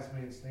one was last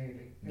man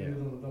standing. Ended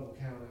on a double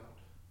count out.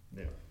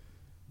 Yeah.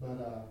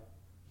 But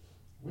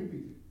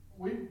we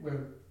went,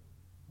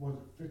 was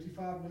it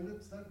 55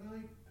 minutes that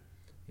night?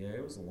 Yeah,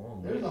 it was a long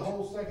It match. was the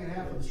whole second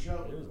half of the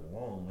show. It was a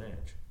long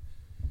match.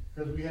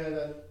 Because we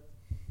had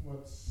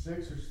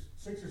six or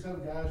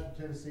seven guys from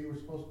Tennessee were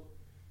supposed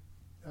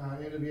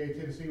NWA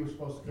Tennessee was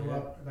supposed to come Yeah.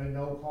 up, and they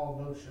no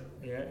show.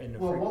 Yeah, and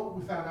Well, what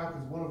we found out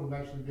is one of them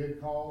actually did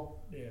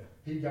call. yeah.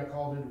 He got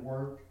called into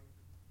work,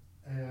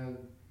 and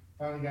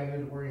finally got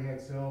into where he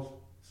had cell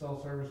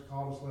service.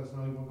 Called us, let us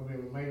know he wasn't going to be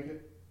able to make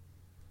it.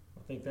 I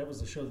think that was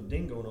the show that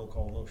Dingo no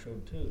call no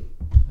showed too.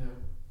 Yeah.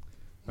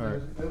 All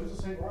right. It was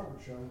the St. Robert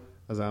show.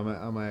 I'm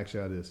gonna ask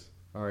y'all this.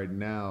 All right,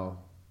 now,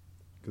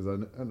 because I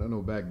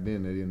know back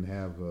then they didn't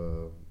have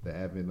the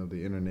advent of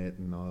the internet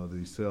and all of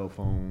these cell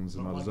phones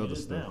and Not all like this it other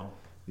is stuff. now.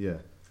 Yeah.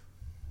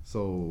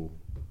 So,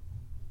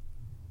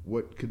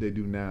 what could they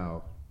do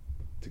now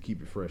to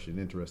keep it fresh and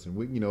interesting?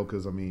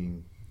 Because I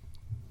mean,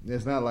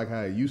 it's not like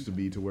how it used to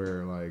be, to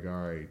where like, all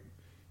right,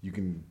 you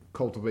can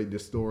cultivate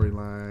this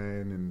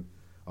storyline and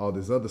all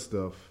this other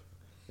stuff,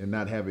 and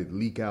not have it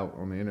leak out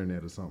on the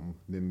internet or something.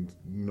 Then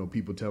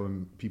people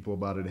telling people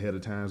about it ahead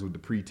of times with the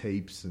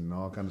pre-tapes and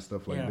all kind of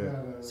stuff like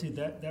that. See,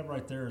 that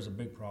right there is a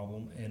big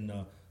problem. And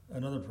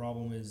another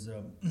problem is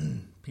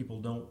people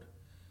don't,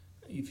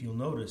 if you'll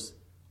notice,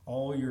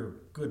 all your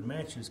good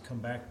matches come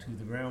back to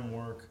the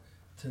groundwork,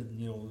 to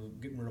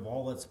getting rid of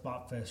all that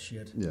spot fest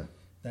shit. Yeah.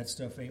 That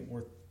stuff ain't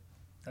worth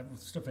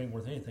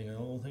anything. The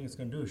only thing it's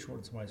going to do is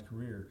shorten somebody's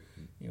career.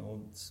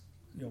 It's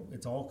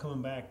all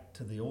coming back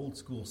to the old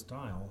school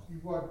style.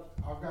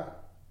 I've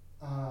got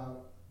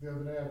the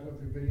other day I was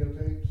looking through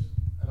videotapes,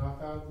 and I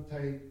found the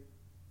tape,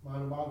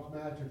 mine and Bob's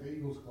match at the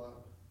Eagles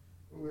Club.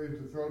 We were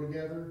to throw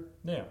together.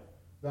 Yeah.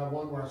 That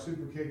one where I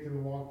super kicked him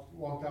and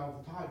walked out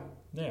with the title.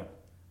 Yeah.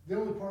 The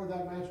only part of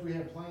that match we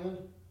had planned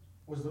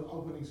was the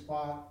opening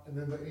spot and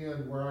then the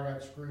end where I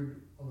got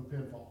screwed on the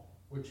pinfall,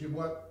 which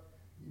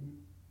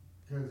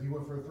because he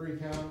went for a 3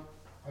 count.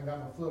 I got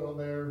my foot on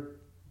there.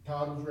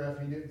 Todd was ref.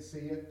 He didn't see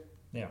it.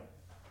 Yeah.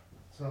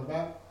 So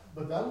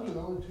but those are the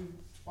only 2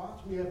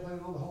 spots we had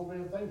planned on the whole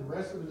damn thing. The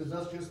rest of it is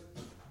us just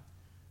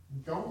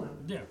going.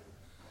 Yeah.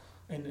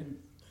 And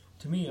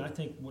to me, I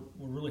think what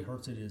really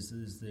hurts it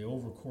is the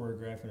over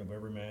choreographing of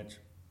every match.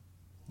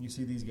 You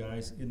see these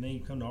guys, and they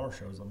come to our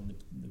shows. I mean,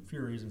 the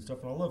Furies and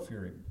stuff, and I love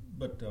Fury,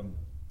 but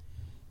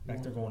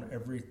back there going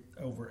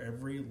over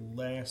every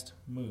last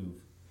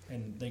move,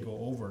 and they go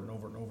over and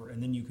over and over,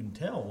 and then you can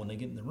tell when they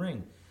get in the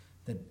ring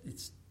that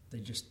they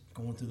just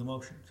going through the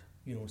motions,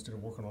 instead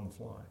of working on the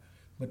fly.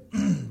 But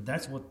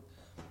that's what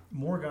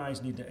more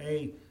guys need to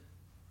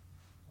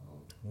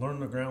learn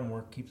the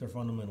groundwork, keep their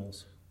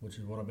fundamentals, which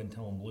is what I've been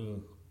telling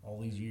Blue all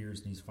these years,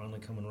 and he's finally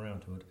coming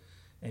around to it,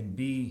 and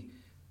B,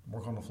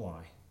 work on the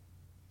fly.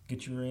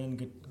 Get your in,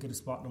 get a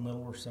spot in the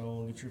middle or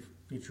so, and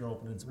get your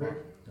opening spot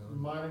done.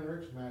 Mine and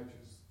Rick's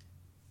matches.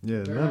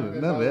 Yeah,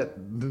 none of that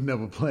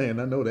never planned.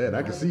 I know that.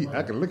 I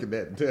can look at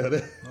that and tell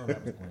that. Oh,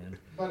 that was planned.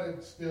 But it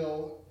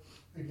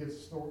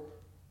gets stored.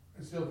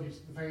 It still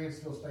keeps the fans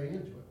still stay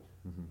into it.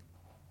 Mm-hmm.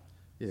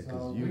 Yeah,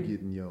 because So you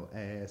getting your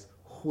ass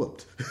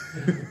whooped.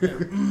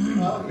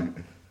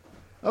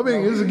 I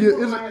mean, it's a give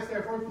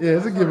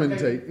and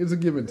take. It's a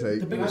give and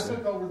take. And I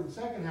took over the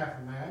second half of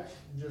the match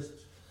and just.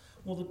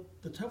 Well,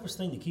 the toughest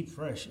thing to keep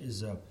fresh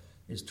is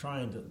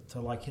trying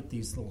to like hit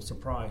these little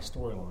surprise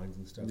storylines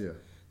and stuff. Yeah.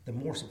 The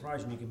more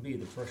surprising you can be,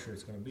 the fresher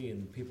it's going to be,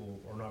 and people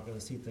are not going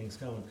to see things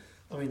coming.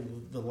 I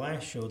mean, the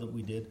last show that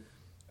we did,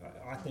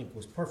 I think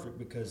was perfect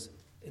because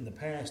in the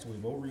past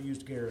we've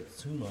overused Garrett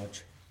too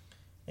much,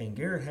 and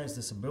Garrett has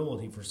this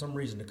ability for some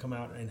reason to come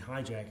out and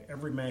hijack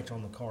every match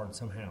on the card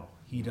somehow.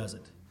 He does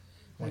it.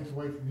 Takes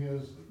away from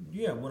his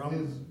the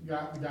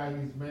guy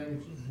he's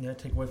managing. Yeah,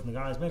 take away from the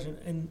guys mentioned.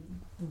 And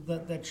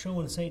that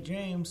show in St.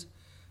 James,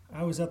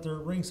 I was out there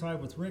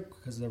ringside with Rick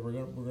because we're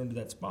going to do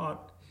that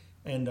spot,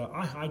 and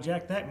I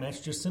hijacked that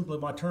match just simply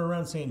by turning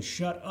around and saying,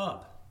 "Shut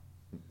up."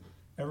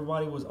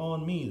 Everybody was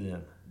on me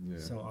then. Yeah.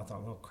 So I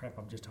thought, well, crap,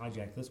 I've just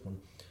hijacked this one.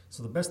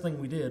 So the best thing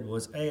we did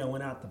was, I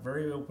went out the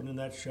very opening of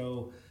that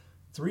show,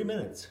 3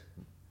 minutes.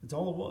 That's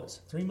all it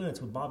was. 3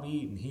 minutes with Bobby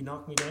Eaton. He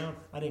knocked me down.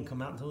 I didn't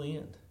come out until the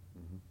end.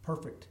 Mm-hmm.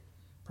 Perfect.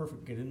 I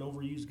didn't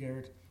overuse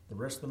Garrett. The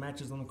rest of the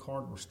matches on the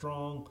card were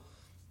strong.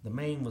 The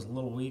main was a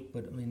little weak,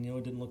 but I mean,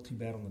 it didn't look too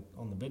bad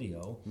on the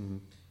video. Mm-hmm.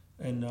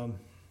 And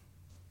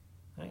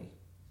hey,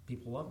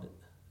 people loved it.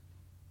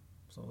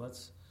 So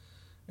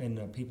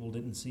people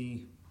didn't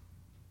see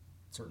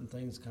certain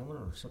things coming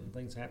or certain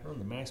things happening.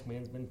 The Masked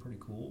Man's been pretty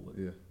cool, but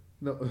yeah,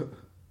 no,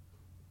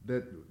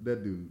 that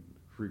dude,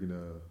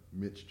 freaking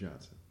Mitch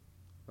Johnson.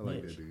 I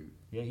like that dude.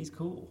 Yeah, he's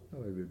cool. I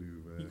like that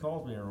dude, man. He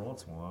calls me every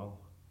once in a while.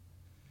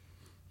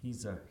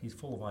 He's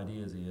full of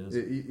ideas. He is.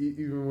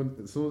 Even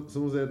when soon as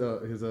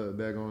that his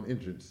daggone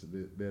entrance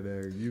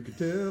that you could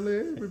tell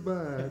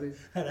everybody.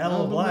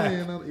 Alan Black.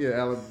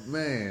 Alan,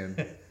 man.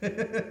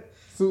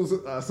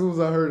 As soon as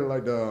I heard it,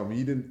 like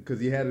he didn't, because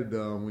he had it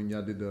when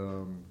y'all did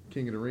the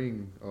King of the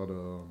Ring or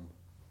the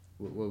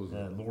what was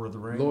it? Lord of the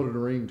Rings. Lord of the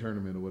Ring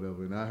tournament or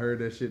whatever, and I heard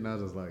that shit, and I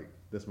was just like,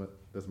 that's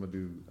my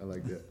dude. I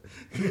like that.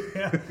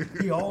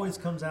 Yeah, he always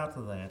comes out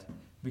to that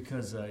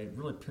because it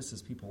really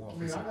pisses people off. I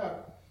mean, I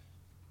got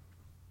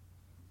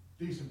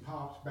decent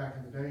pops back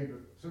in the day,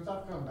 but since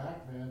I've come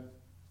back, man,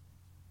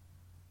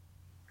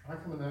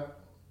 coming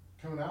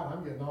out,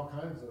 I'm getting all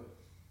kinds of.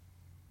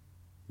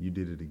 You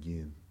did it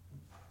again.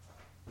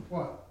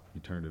 What?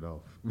 You turned it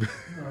off. No,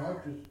 I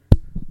just.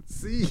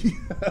 See?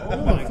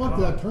 Oh my fuck! God.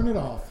 Did I turn it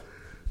off?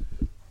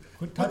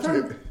 Quit I touching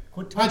turned, it.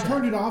 Quit I touching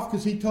turned it off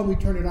because he told me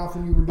to turn it off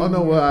when you were doing.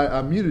 Oh no! it. Well,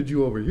 I muted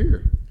you over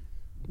here.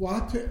 Well,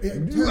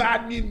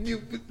 I muted you.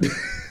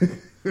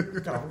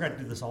 God, we're going to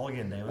do this all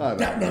again, David.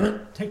 Damn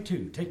it! Take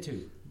two.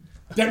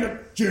 Damn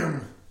it,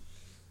 Jim!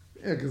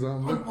 Yeah, because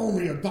I'm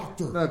only a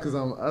doctor. No, because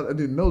I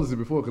didn't notice it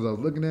before because I was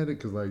looking at it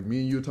because like me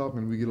and you were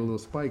talking, we get a little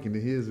spike, and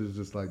then his is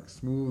just like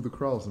smooth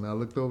across, and I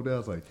looked over there, I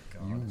was like,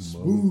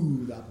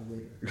 Smooth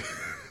operator.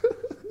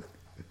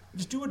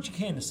 Just do what you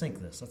can to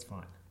sync this. That's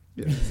fine.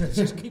 Yeah,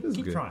 Just keep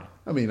good. trying.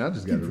 I mean, I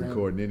just got it trying.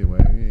 recording anyway.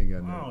 We ain't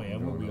got nothing. Oh yeah,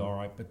 we'll be all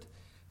right. But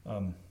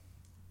No,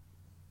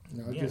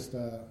 Yeah. just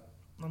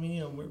I mean,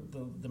 you know,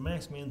 the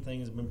masked man thing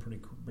has been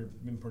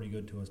pretty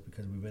good to us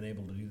because we've been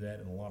able to do that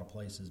in a lot of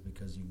places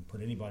because you can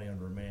put anybody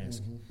under a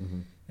mask.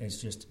 And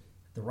it's just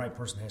the right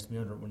person has to be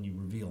under it when you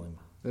reveal him.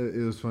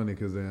 It was funny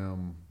because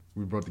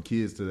we brought the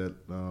kids to that,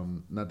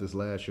 not this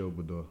last show,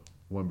 but the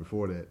one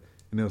before that.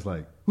 And it was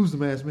like, who's the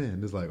masked man?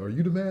 And it's like, are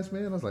you the masked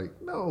man? I was like,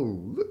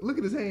 no, look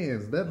at his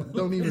hands. That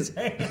don't even. His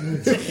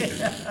hands.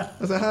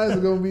 I said, how is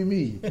it going to be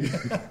me?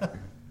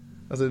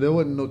 I said, there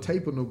wasn't no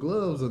tape or no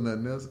gloves or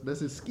nothing.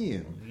 That's his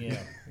skin. Yeah,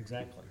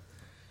 exactly.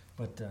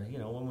 But you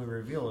know, when we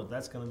reveal it,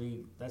 that's going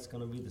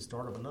to be the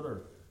start of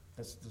another.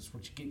 That's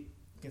what you get.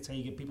 That's how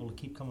you get people to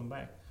keep coming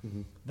back.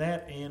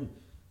 That and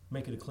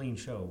make it a clean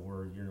show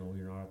where you're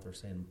not out there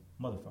saying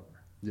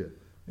motherfucker. Yeah.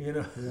 You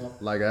know.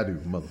 Like I do,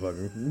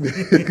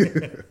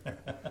 motherfucker.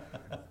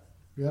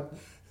 Yep.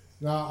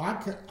 Now,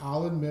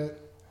 I'll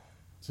admit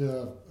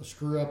to a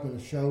screw up in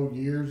a show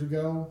years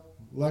ago.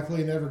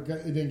 Luckily, it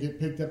didn't get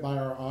picked up by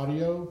our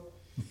audio,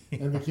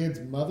 and the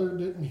kid's mother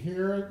didn't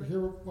hear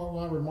what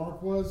my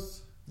remark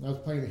was. I was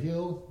playing the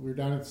hill. We were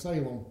down at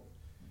Salem.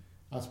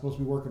 I was supposed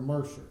to be working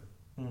Mercer.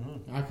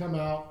 I come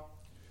out.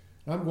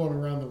 I'm going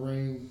around the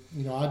ring.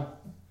 You know, I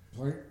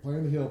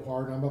playing the hill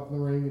part, and I'm up in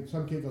the ring, and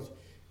some kid goes,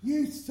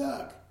 "You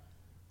suck."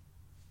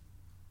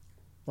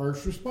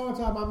 First response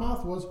out of my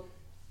mouth was,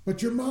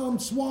 "But your mom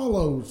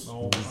swallows."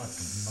 Oh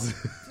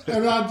my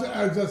God. And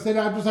as I said,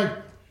 I'm just like,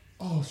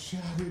 oh shit,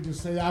 I didn't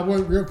just say that. I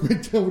went real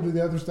quick over to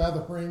the other side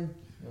of the ring.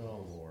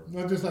 Oh Lord. And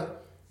I just like,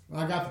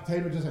 I got the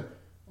tape and just like,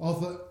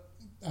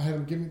 I had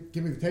him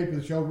give me the tape of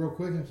the show real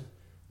quick. And I said,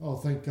 oh,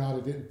 thank God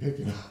it didn't pick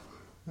it up.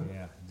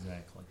 Yeah,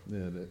 exactly.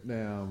 Yeah.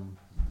 Now,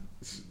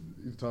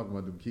 you're talking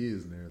about them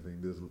kids and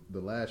everything.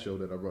 The last show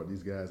that I brought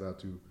these guys out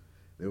to,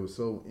 they were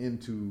so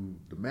into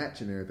the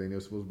match and everything. They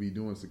were supposed to be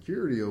doing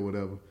security or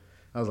whatever.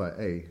 I was like,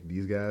 hey,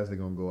 these guys, they're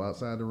going to go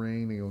outside the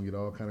ring. They're going to get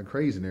all kind of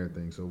crazy and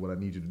everything. So what I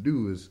need you to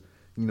do is,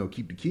 you know,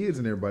 keep the kids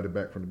and everybody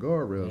back from the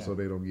guardrail so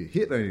they don't get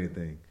hit or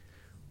anything.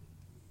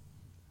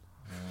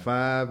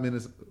 5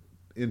 minutes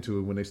into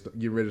it, when they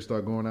get ready to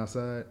start going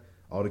outside,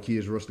 all the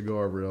kids rush the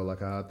guardrail like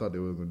how I thought they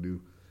were going to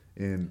do.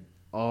 And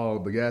all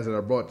the guys that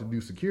I brought to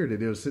do security,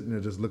 they were sitting there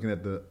just looking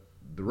at the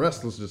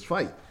wrestlers just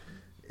fight.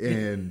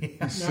 And he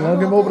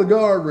slung him over the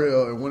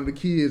guardrail, and one of the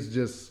kids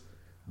just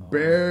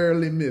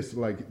barely missed.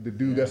 Like, the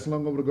dude got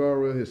slung over the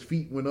guardrail, his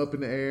feet went up in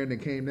the air and then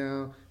came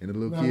down, and the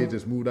little kid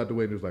just moved out the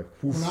way and it was like,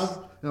 whoosh. And I was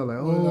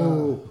like,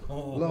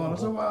 Lord. I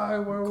said, why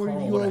were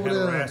Carl you would have over had a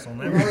there? rass on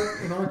When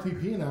that.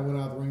 RTP and I went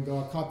out of the ring, though,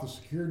 I caught the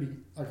security.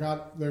 I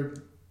got their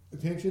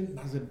attention, and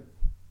I said,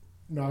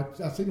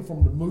 I signaled for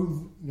them to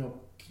move,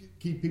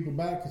 keep people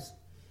back, because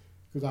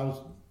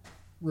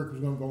Rick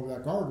was going to go over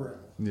that guardrail.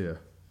 Yeah.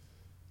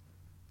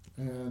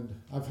 And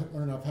I've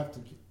learned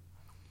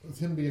with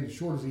him being as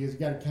short as he is, you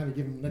got to kind of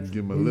give him an extra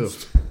Give him a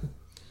boost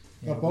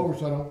lift. up over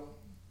so I don't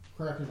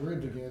crack his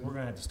ribs again. We're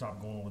gonna have to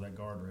stop going over that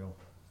guardrail.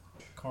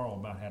 Carl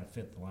about had a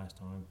fit the last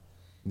time.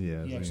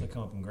 Yeah. He actually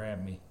come up and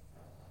grabbed me,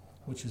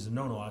 which is a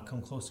no-no. I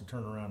come close to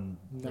turn around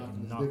and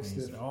freaking knock me. He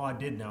said, oh, I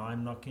did now.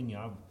 I'm not kidding you.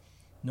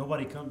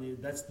 Nobody come.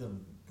 That's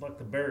like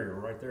the barrier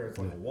right there. It's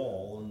like a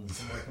wall, and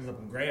somebody comes up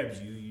and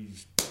grabs you. You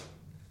just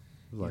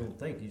you don't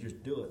think. You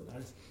just do it.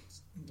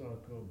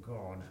 Oh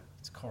God,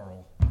 it's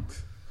Carl.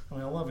 I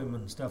mean, I love him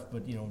and stuff,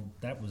 but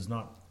that was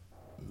not.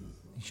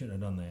 He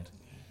shouldn't have done that.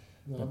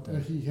 No,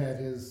 But, he had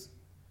his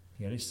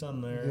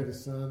son there. He had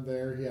his son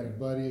there. He had a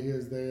buddy of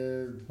his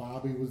there.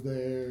 Bobby was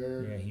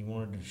there. Yeah, he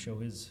wanted to show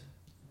his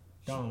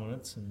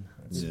dominance, and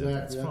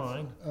That's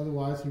fine.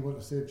 Otherwise, he wouldn't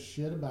have said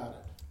shit about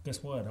it.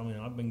 Guess what? I mean,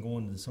 I've been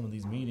going to some of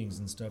these meetings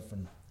and stuff,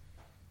 and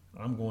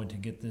I'm going to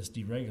get this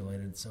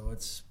deregulated. So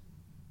it's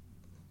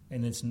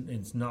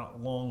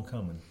not long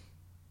coming.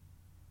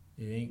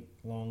 It ain't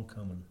long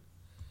coming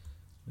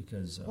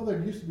because Well,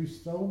 there used to be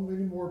so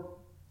many more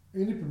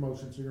indie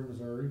promotions here in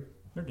Missouri.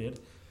 They did.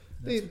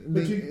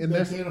 But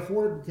they can't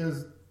afford it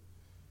because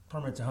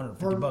Permit's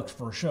 $150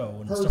 for a show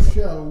and per stuff.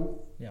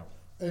 show. Yeah,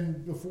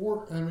 And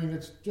before, I mean,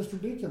 it's just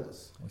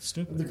ridiculous. it's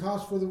stupid. The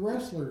cost for the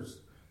wrestlers.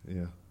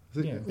 Yeah.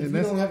 Yeah. If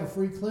you don't have a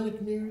free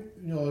clinic near,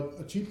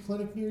 a cheap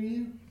clinic near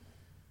you,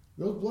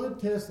 those blood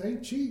tests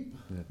ain't cheap.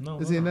 Yeah.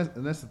 No, See, no.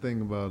 and that's the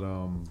thing about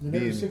And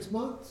every 6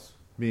 months.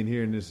 being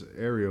here in this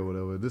area or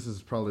whatever. This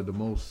is probably the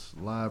most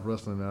live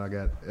wrestling that I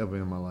got ever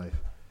in my life.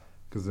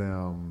 Because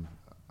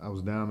I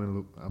was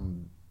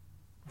I'm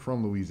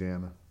from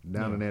Louisiana.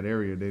 Down in that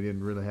area, they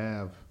didn't really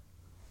have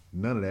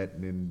none of that.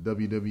 And then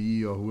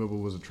WWE or whoever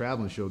was a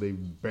traveling show, they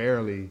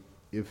barely,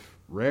 if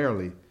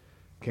rarely,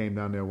 came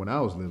down there when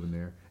I was living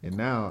there. And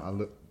now I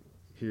look,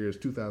 here is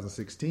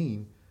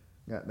 2016.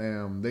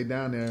 Goddamn, they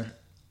down there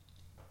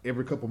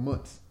every couple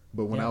months.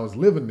 But when I was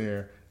living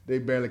there, they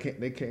barely came.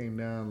 They came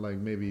down like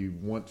maybe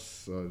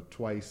once or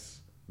twice,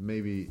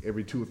 maybe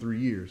every 2 or 3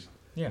 years.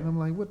 Yeah. And I'm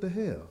like, what the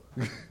hell?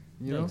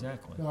 You know?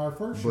 Exactly. Now, our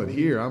first But show,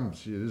 here,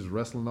 there's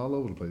wrestling all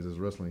over the place. There's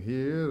wrestling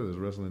here. There's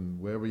wrestling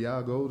wherever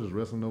y'all go. There's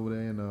wrestling over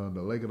there in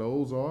the Lake of the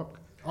Ozark.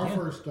 our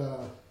first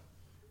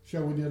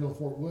show we did on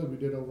Fort Wood, we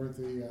did over at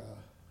the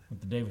With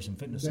the Davison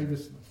Fitness Center.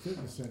 Davis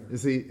Fitness Center. You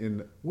see,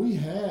 and We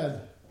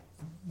had,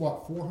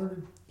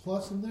 400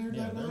 plus in there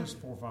Yeah, that there night? was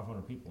 400 or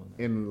 500 people in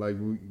there. and like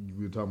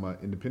we were talking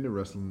about independent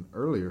wrestling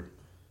earlier.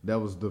 That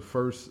was the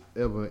first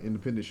ever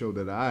independent show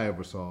that I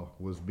ever saw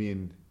was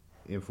being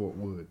in Fort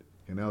Wood,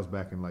 and that was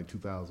back in like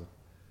 2000.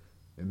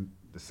 And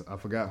I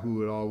forgot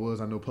who it all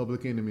was. I know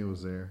Public Enemy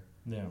was there,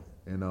 Yeah.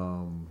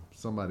 and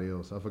somebody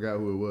else. I forgot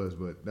who it was,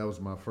 but that was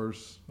my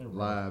first They were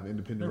live They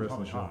independent were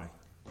wrestling probably show. high.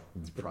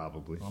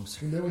 Probably. I'm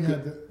And then we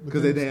had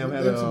Because they damn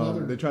had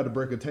other, they tried to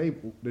break a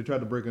table. They tried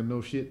to break a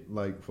no shit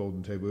like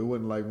folding table. It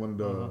wasn't like one of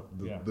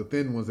the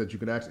thin ones that you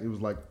could actually. It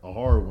was like a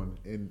hard one,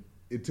 and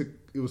it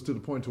was to the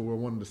point to where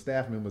one of the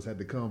staff members had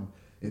to come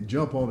and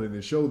jump on it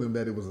and show them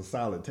that it was a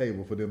solid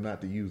table for them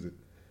not to use it.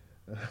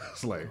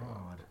 It's like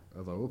God. I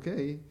was like,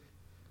 okay,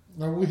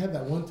 now we had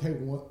that one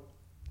table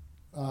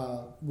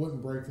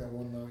wouldn't break that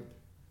one night.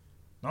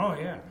 Oh,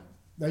 yeah.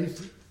 They used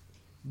to,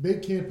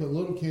 Big Ken put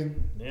Little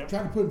Ken, Yeah.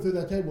 tried to put him through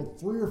that table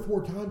 3 or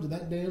 4 times, and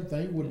that damn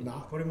thing would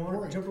not Put him on it,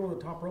 break. jumped over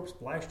the top rope,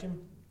 splashed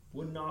him,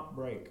 would not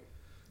break.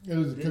 It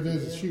was because it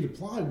was a sheet of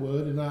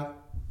plywood and not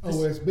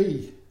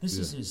OSB. This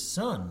is his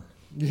son.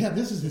 Yeah,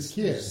 this is his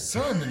kid. His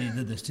son that he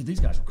did this to. These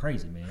guys were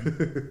crazy, man.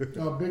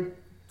 Big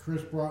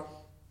Chris brought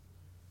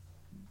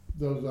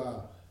those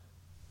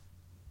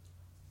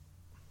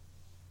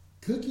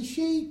cookie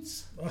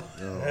sheets.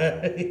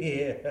 Yeah.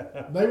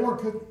 They weren't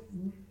cookie.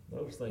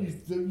 Those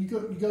things. You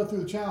go through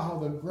the chow hall,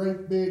 the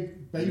great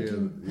big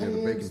baking Yeah, pans,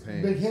 the baking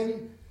pans. big heavy.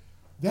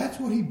 That's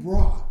what he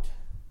brought,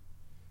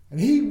 and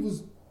he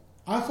was.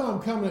 I saw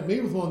him coming at me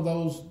with one of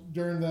those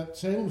during that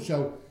Salem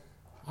show.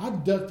 I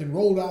ducked and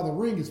rolled out of the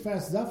ring as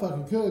fast as I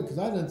fucking could because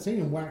I didn't see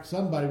him whack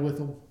somebody with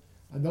them.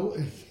 I know.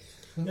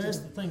 That's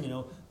the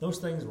thing, those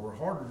things were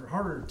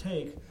harder to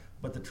take,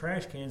 but the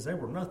trash cans, they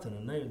were nothing,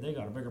 and they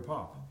got a bigger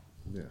pop.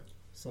 yeah.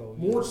 So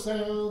More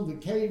sound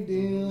that caved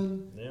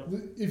in. Yeah.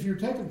 If you're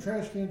taking a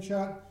trash can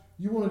shot,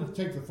 you wanted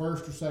to take the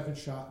first or second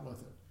shot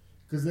with it,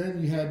 because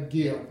then you had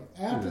give.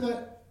 After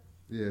that,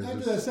 Yeah, after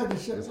that second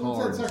shot, it's once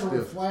hard that and second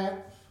was stiff.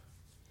 flat,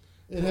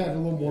 it had a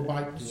little more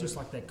bite It's to just it.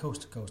 like that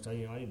coast to coast. I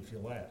didn't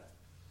feel that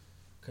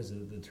because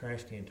the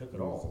trash can took it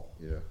all,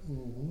 Yeah.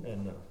 Mhm.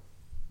 and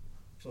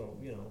so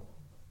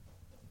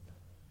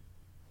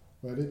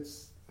But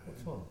it's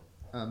it's fun.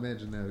 I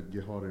imagine that would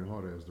get harder and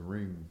harder as the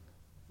ring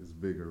is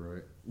bigger,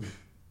 right?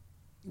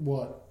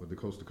 what. With the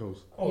coast to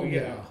coast. Oh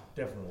yeah. yeah,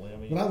 definitely. I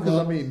mean, But I Because I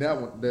love. mean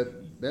that one,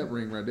 that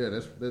ring right there,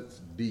 that's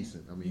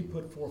decent. I you mean,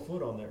 put 4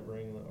 foot on that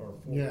ring, or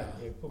 4. Yeah,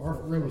 put our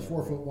 4 rim was on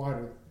 4 that foot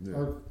wider.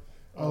 Yeah.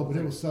 But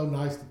it was so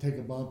nice to take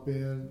a bump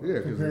in.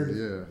 yeah, compared because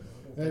to,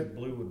 I don't think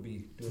Blue would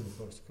be doing the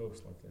coast to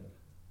coast like that.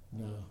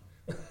 No.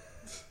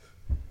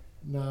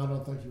 No, I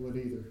don't think you would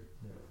either.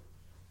 Yeah.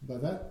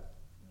 But that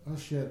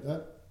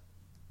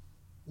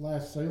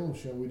last Salem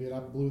show we did, I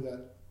blew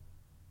that.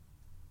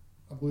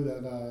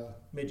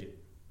 Midget.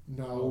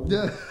 No.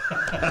 yeah,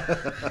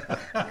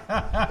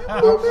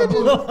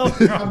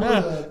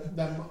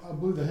 I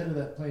blew the head of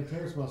that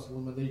plantaris muscle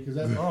in my knee because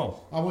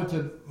Oh, I went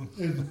to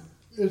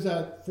it was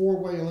that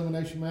 4-way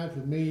elimination match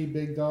with me,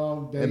 Big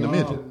Dog, Dave, And the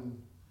midget.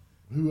 and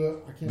who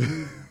I can't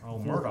remember. oh,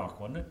 Murdoch,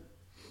 wasn't it?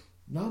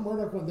 No,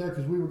 Murdoch wasn't there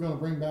because we were going to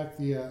bring back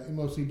the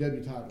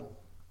MOCW title.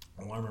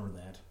 Oh, I remember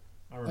that.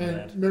 I remember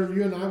that. And remember,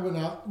 you and I went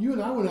out. You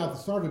and I went out to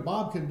start it.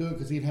 Bob couldn't do it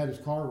because he'd had his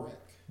car wreck.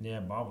 Yeah,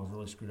 Bob was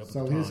really screwed up.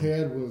 So at the his time.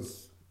 head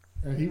was,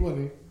 and he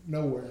wasn't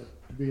nowhere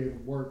to be able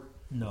to work.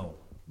 No.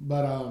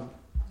 But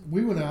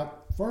we went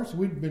out first.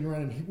 We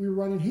were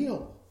running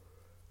heel.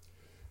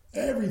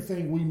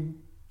 Everything we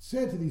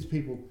said to these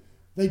people,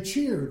 they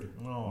cheered.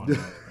 Oh, I know. That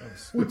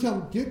was- We tell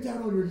them, get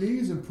down on your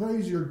knees and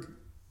praise your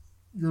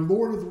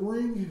Lord of the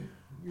Ring,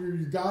 your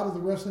God of the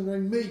wrestling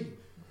ring, me.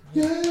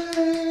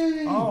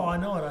 Yay! oh, I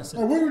know it. I said,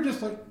 And we were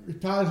just like,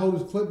 Todd hold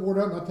his clipboard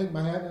up, and I take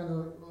my hat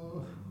down.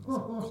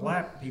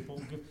 Clap,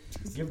 people.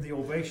 Give the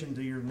ovation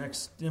to your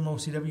next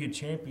MOCW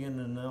champion,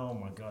 and oh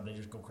my God, they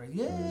just go crazy.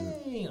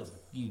 Yay! I was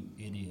like, you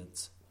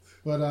idiots.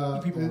 But You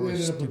it people were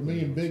ended up with stupid. me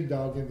and Big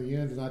Dog in the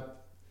end, and I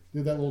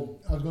was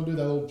going to do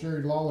that little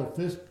Jerry Lawler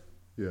fist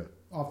Yeah.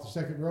 off the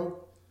second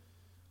rope.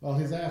 Well,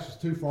 his ass was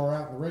too far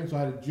out in the ring, so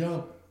I had to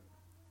jump.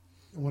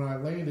 And when I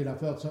landed, I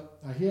felt something.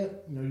 I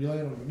hit. You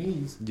land on your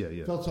knees. Yeah,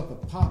 yeah. Felt something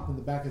pop in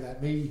the back of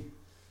that knee.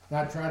 And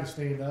I tried to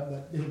stand up,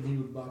 but that knee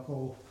would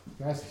buckle.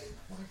 Guys,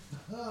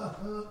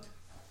 but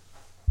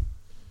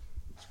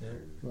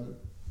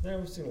Yeah,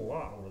 we've seen a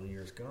lot over the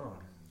years. God,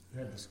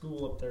 had the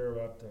school up there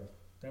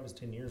that was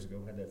 10 years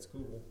ago. Had that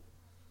school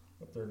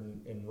up there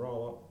in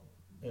Raw,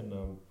 and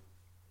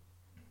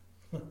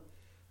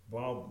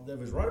Bob. That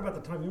was right about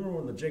the time. You remember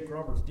when the Jake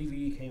Roberts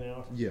DVD came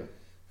out? Yeah.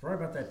 Right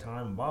about that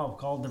time, Bob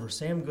called over.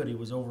 Sam Goody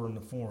was over in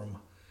the forum,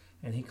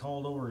 and he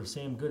called over to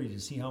Sam Goody to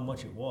see how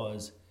much it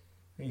was.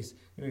 And he's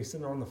sitting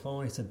there on the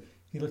phone.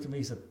 He looked at me.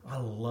 He said, "I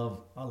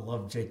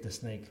love Jake the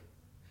Snake."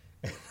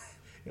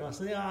 I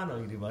said, "Yeah, I know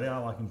you do, buddy. I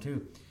like him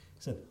too."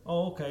 He said,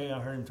 "Oh, okay." I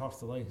heard him talk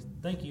to the lady. He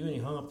said, "Thank you," and he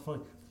hung up the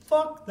phone.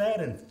 Fuck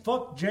that and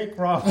fuck Jake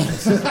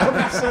Roberts. Just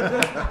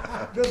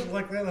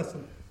like that. I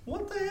said,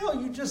 "What the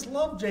hell? You just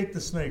love Jake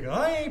the Snake.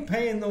 I ain't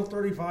paying no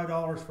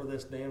 $35 for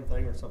this damn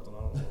thing or something." I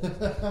don't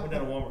know. Went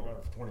down to Walmart, got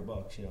it for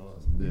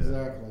 $20. Yeah.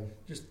 exactly.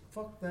 Just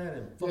fuck that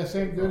and fuck Yeah,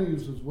 Sam Jake Goody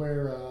Roberts. was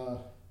where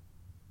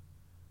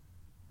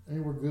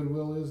ain't where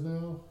Goodwill is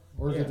now,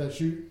 or is Yeah. it that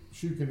shoe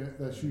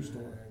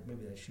store?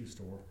 Maybe that shoe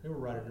store. They were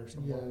right in there Yeah,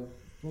 somewhere.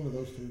 it's one of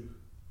those two.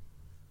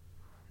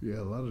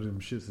 Yeah, a lot of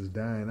them shits is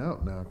dying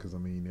out now because, I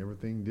mean,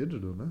 everything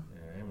digital now.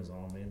 Yeah,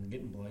 Amazon, man,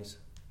 getting place.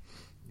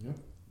 Yep.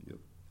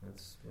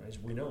 That's as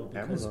we know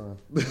because Amazon.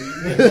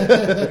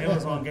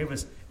 Amazon gave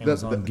us.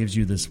 Amazon gives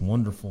you this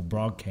wonderful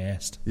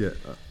broadcast. Yeah,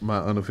 my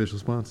unofficial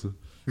sponsor.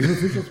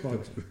 Official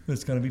sponsor.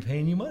 That's going to be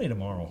paying you money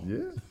tomorrow.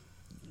 Yeah,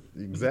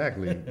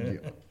 exactly. You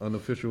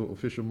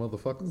official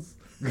motherfuckers.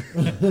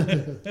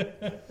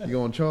 You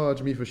gonna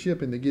charge me for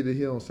shipping to get it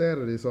here on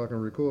Saturday so I can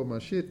record my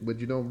shit, but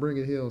you don't bring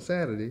it here on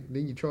Saturday.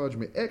 Then you charge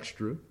me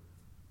extra.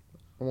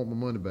 I want my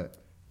money back.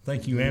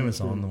 Thank you,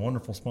 Amazon, the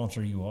wonderful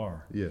sponsor you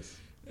are. Yes.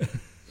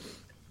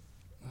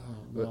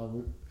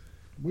 No,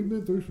 we've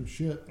been through some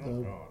shit.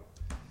 Oh God,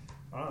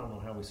 I don't know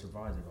how we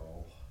survived it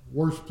all.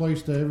 Worst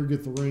place to ever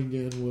get the ring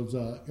in was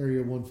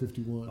Area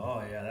 151.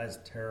 Oh yeah, that's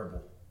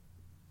terrible.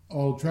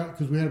 Oh,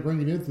 because we had to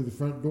bring it in through the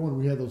front door, and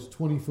we had those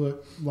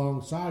 20-foot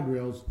long side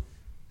rails.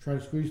 Try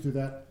to squeeze through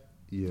that.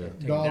 Yeah.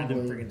 Take Dog down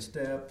them leg. freaking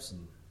steps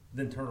and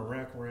then turn a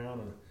rack around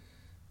and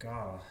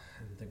God,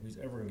 I didn't think we was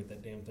ever gonna get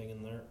that damn thing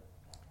in there.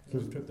 We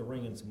took the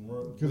ring in some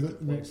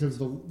Because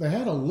they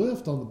had a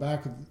lift on the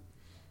back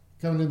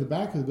coming in the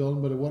back of the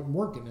building, but it wasn't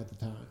working at the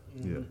time.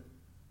 Yeah.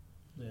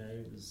 Yeah,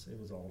 it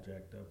was all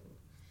jacked up.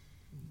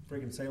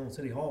 Freaking Salem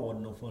City Hall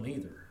wasn't no fun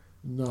either.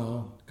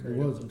 No, it Carried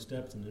up wasn't. some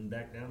steps and then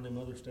back down them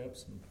other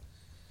steps. And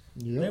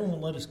They Yep.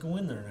 won't let us go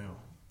in there now.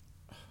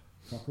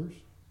 Fuckers.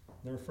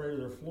 They're afraid of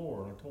their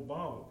floor. And I told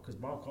Bob, because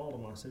Bob called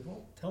him, I said,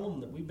 well, tell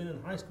them that we've been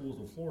in high schools,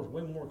 the floor is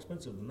way more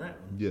expensive than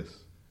that one.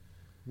 Yes.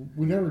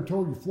 We never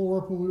tore your floor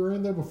up when we were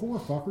in there before,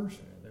 fuckers.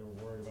 Yeah, they were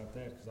worried about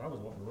that because I was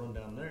wanting to run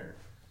down there.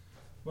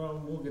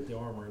 Well, we'll get the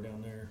armory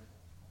down there.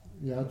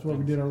 Yeah, that's where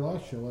we did our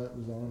last show at,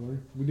 was the Armory.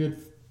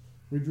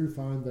 We drew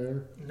fine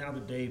there. Now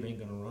that Dave ain't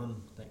going to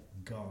run, thank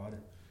God.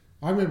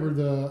 I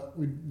remember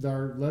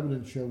our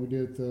Lebanon show we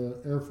did at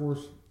the Air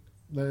Force,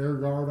 the Air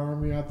Guard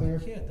Army out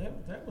there. Yeah,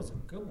 that was a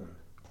good one.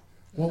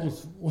 What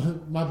was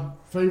my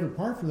favorite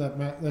part for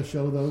that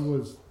show though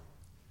was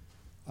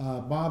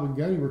Bob and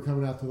Gunny were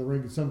coming out to the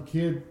ring, and some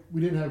kid,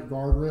 we didn't have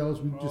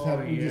guardrails, we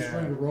just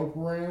string a rope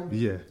around.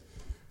 Yeah.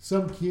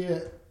 Some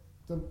kid,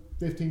 some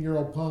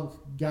 15-year-old punk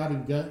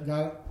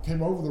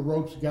came over the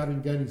ropes, got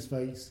in Gunny's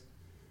face.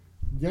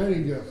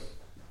 Gunny just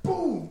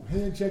boom,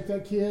 hand checked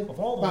that kid Of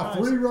all the about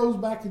guys- 3 rows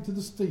back into the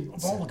Of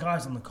seats. all the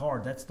guys on the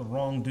card, that's the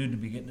wrong dude to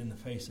be getting in the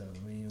face of. I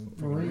mean,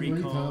 Marine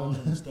recon recon.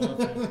 and stuff.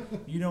 And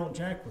you don't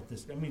jack with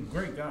this. I mean,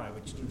 great guy,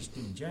 but you just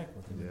didn't jack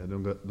with him.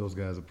 Yeah, those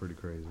guys are pretty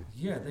crazy.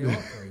 Yeah, they are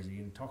crazy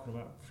and talking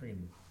about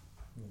freaking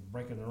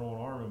breaking their own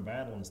arm in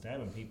battle and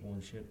stabbing people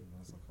and shit. And I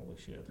was like, holy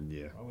shit.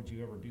 Yeah. Why would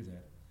you ever do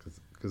that?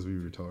 Because we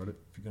retarded.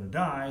 If you're gonna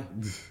die,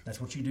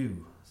 that's what you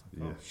do. It's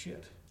like, oh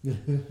shit.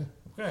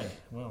 Okay,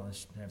 well,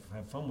 let's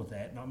have fun with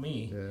that. Not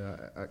me.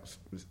 Yeah,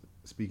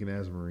 speaking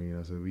as a Marine,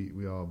 I said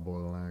we all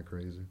borderline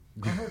crazy.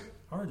 I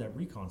heard that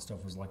recon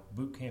stuff was like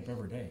boot camp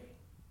every day.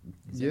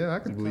 Yeah, I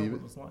can Is that believe what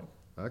it. was like?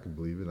 I can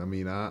believe it. I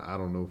mean, I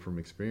don't know from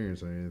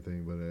experience or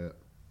anything, but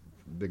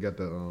they got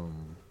the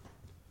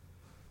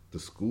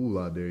school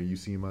out there. You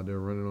see them out there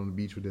running on the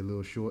beach with their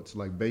little shorts,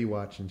 like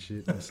Baywatch and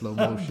shit, in slow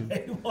motion.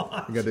 They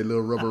got their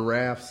little rubber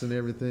rafts and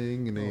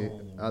everything, and they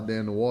out there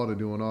in the water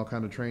doing all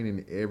kind of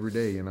training every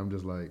day. And I'm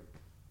just like,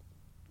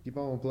 keep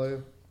on,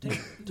 player. Tell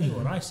you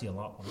what I see a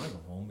lot when I go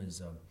home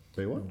is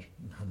Baywatch?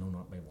 No,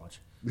 not Baywatch.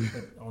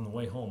 But on the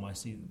way home, I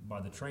see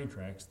by the train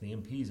tracks the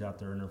MPs out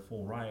there in their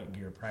full riot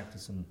gear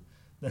practicing.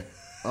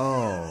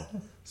 Oh,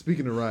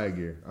 speaking of riot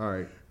gear, all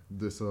right.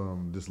 This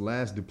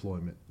last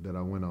deployment that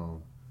I went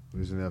on, We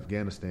was in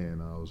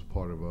Afghanistan. I was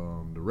part of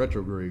the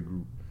retrograde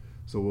group.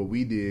 So what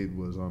we did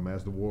was,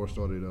 as the war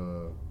started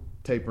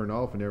tapering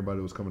off and everybody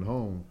was coming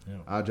home,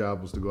 our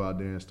job was to go out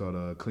there and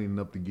start cleaning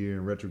up the gear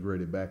and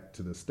retrograde it back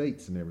to the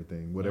States and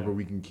everything. Whatever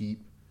we can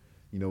keep,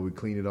 we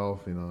clean it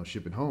off and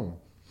ship it home.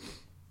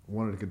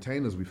 One of the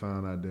containers we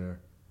found out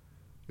there,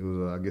 it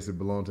was, I guess it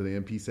belonged to the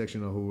MP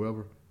section or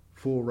whoever,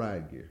 full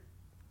ride gear.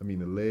 I mean,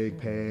 the leg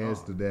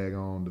pads, the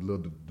daggone,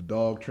 the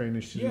dog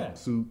training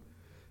suit.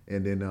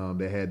 And then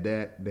they had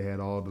that. They had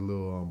all the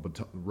little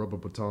rubber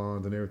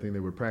batons and everything they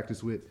would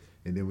practice with.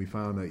 And then we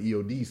found an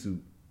EOD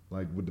suit,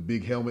 like with the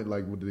big helmet,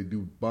 like what they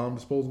do bomb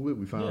disposal with.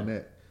 We found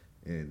that.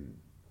 And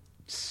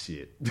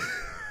shit.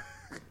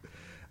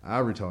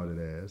 Our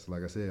retarded ass,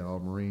 like I said, all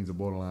Marines are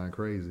borderline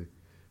crazy.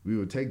 We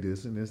would take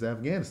this, and it's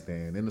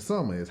Afghanistan. In the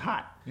summer, it's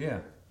hot. Yeah.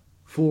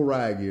 Full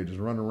ride gear, just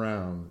running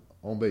around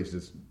on base,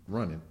 just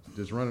running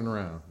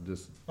around,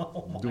 just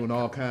doing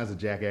all kinds of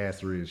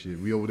jackassery and shit.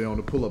 We over there on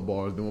the pull-up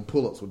bars doing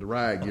pull-ups with the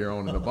riot gear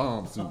on and the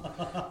bomb suit,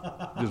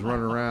 just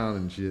running around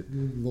and shit.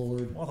 Good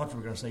Lord. Well, I thought you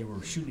were going to say we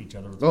were shooting each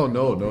other. With Oh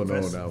no. We don't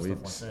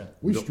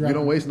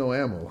waste no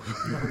ammo.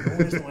 Don't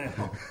waste no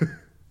ammo.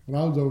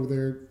 When I was over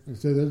there, I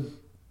said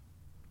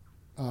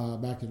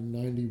back in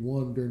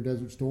 '91 during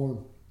Desert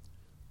Storm,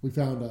 we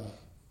found a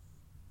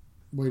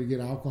way to get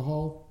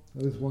alcohol.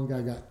 This one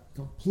guy got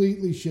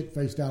completely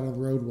shit-faced out on the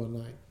road one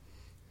night.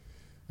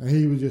 And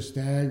he was just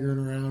staggering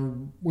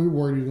around. We were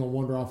worried he was going to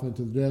wander off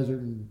into the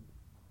desert, and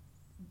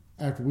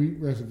after the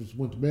rest of us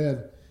went to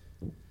bed.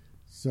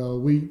 So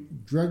we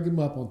dragged him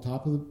up on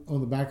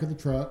the back of the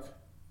truck,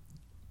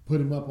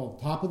 put him up on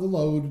top of the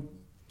load,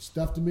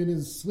 stuffed him in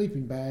his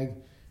sleeping bag,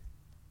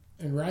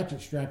 and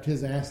ratchet strapped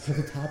his ass to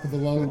the top of the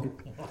load.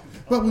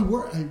 But we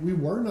were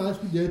nice.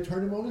 We did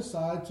turn him on his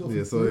side. So if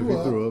he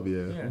threw up,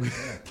 Yeah.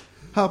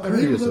 How and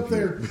he was curious up of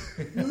there, you.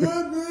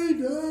 let me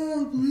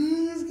down,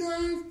 please,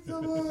 guys,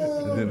 come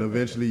on. And then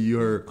eventually you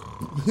heard.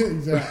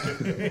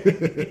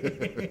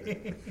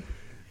 Exactly.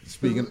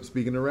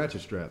 Speaking of ratchet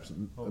straps,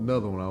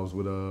 another one. I was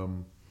with a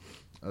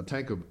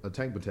tank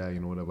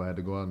battalion or whatever. I had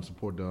to go out and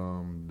support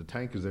the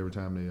tankers every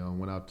time they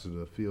went out to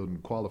the field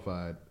and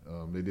qualified.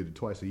 They did it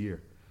twice a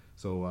year.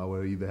 So I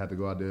would either have to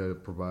go out there to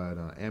provide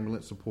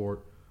ambulance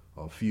support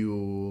or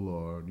fuel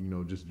or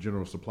just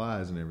general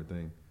supplies and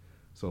everything.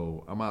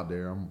 So I'm out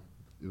there.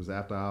 It was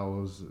after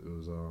hours.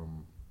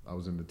 I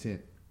was in the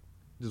tent,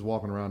 just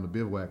walking around the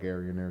bivouac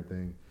area and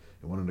everything.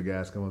 And one of the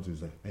guys come up to me,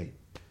 he's like, "Hey,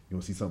 you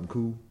want to see something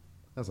cool?"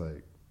 I was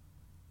like,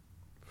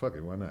 "Fuck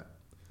it, why not?"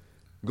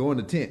 Go in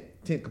the tent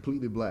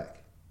completely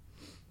black,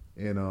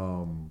 and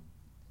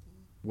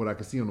what I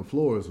could see on the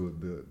floors was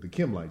the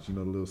chem lights.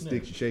 The little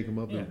sticks, you shake them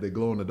up, they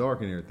glow in the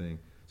dark and everything.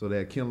 So they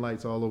had chem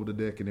lights all over the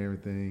deck and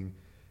everything,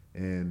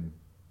 and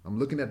I'm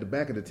looking at the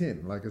back of the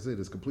tent. Like I said,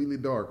 it's completely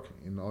dark,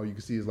 and all you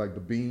can see is like the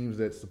beams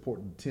that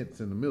support the tents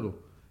in the middle.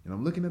 And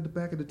I'm looking at the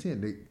back of the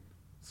tent. They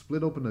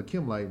split open the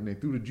chem light, and they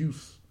threw the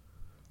juice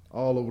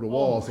all over the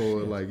wall. So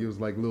it was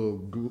like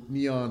little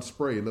neon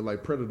spray. It looked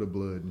like predator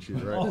blood and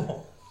shit, right?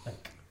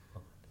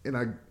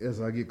 And as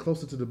I get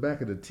closer to the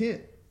back of the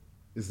tent,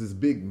 it's this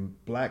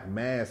big black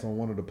mass on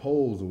one of the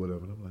poles or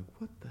whatever. And I'm like,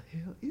 what the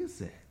hell is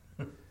that?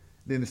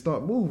 Then it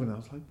started moving. I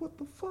was like, what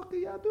the fuck are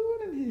y'all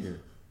doing in here?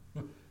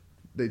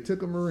 They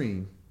took a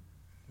Marine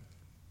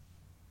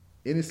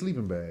in his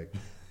sleeping bag.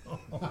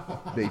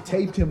 They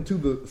taped him to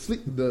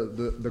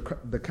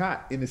the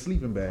cot in his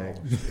sleeping bag.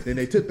 Then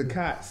they took the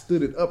cot,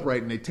 stood it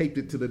upright, and they taped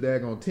it to the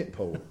daggone tent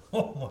pole.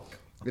 Oh my God.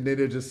 And then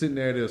they're just sitting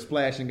there, they're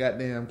splashing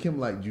goddamn chem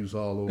light juice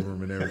all over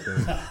him and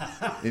everything.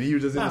 And he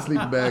was just in the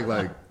sleeping bag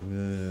like,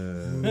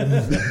 and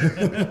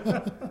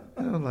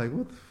I'm like,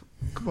 what the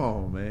come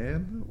on,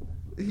 man.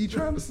 He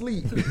trying to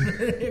sleep.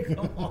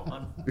 Come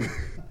on.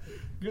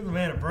 Give the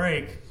man a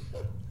break.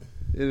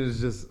 It is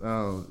just,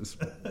 like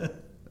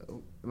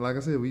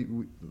I said, we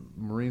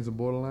Marines are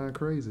borderline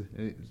crazy.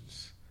 And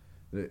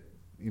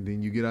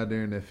then you get out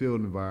there in that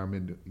field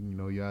environment,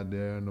 you're out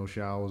there, no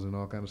showers and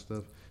all kind of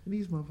stuff. And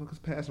these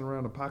motherfuckers passing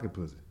around a pocket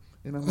pussy.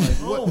 And I'm like,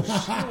 what? Oh, shit.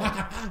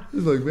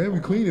 It's like, man,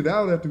 we cleaned it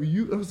out after we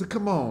used it. I was like,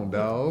 come on,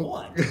 dog.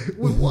 What?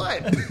 With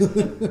what? I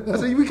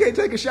said, we can't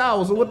take a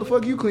shower, so what the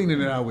fuck you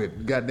cleaning it out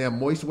with? Goddamn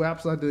moist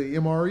wipes out the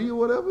MRE or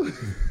whatever?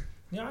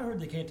 Yeah, I heard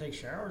they can't take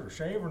showers or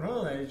shave or none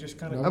of that. It's just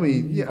kind of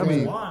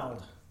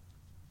wild.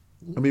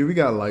 I mean, we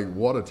got like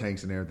water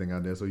tanks and everything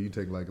out there, so you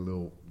take like a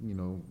little,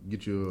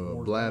 get you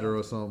a bladder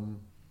or something,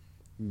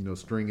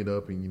 string it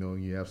up,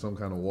 and you have some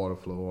kind of water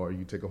flow, or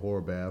you take a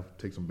horror bath,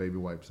 take some baby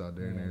wipes out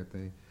there and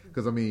everything.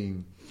 Because I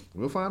mean,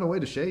 we'll find a way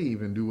to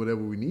shave and do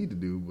whatever we need to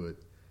do, but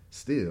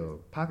still,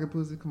 pocket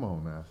pussy, come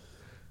on now.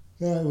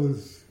 That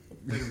was.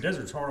 The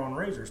desert's hard on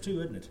razors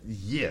too, isn't it?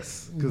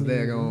 Yes, because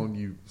daggone,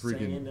 you Sand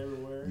freaking,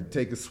 everywhere. you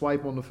take a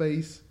swipe on the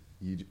face.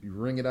 You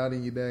wring it out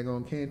in your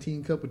daggone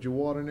canteen cup with your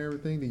water and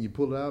everything. Then you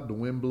pull it out. The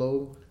wind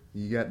blow.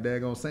 You got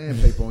daggone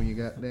sandpaper on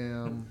your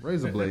goddamn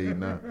razor blade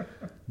now.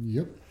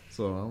 Yep.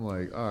 So I'm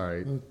like, all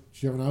right.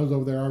 Shit, when I was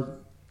over there,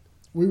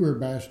 we were a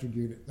bastard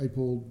unit. They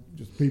pulled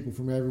just people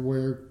from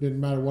everywhere. Didn't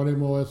matter what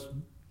MOS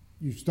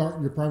you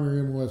start your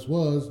primary MOS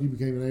was you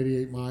became an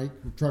 88 Mike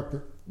truck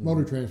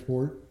motor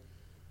transport,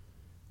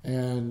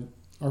 and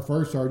our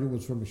first sergeant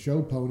was from a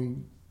show pony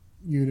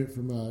unit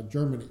from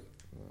Germany.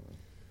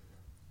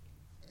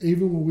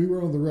 Even when we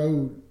were on the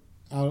road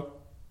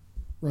out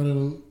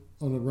running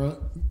on a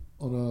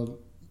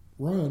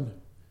run,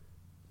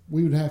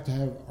 we would have to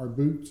have our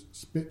boots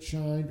spit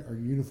shined, our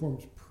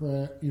uniforms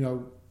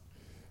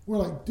we're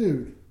like,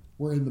 dude,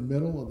 we're in the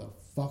middle of the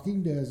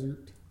fucking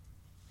desert.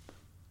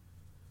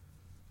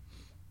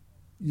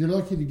 You're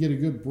lucky to get a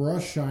good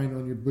brush shine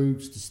on your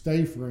boots to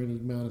stay for any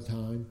amount of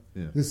time.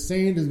 Yeah. The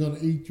sand is going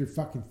to eat your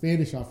fucking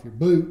finish off your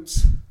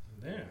boots.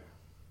 Yeah.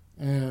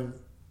 And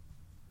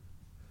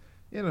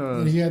You know,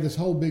 and he had this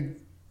whole big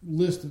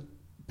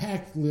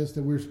pack list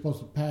that we were supposed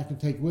to pack and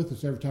take with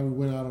us every time we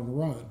went out on a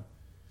run.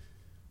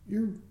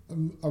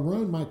 A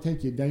run might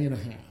take you a day and a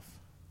half,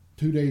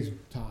 2 days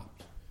tops.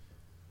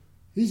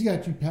 He's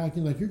got you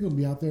packing like you're going to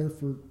be out there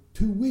for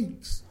 2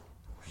 weeks.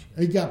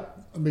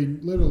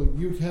 Literally,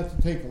 you'd have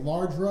to take a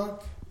large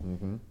ruck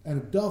and a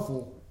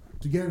duffel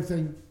to get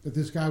everything that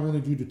this guy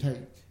wanted you to take.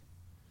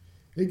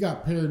 It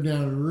got pared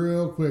down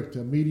real quick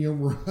to a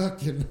medium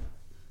ruck, and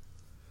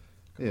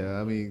yeah,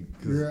 I mean,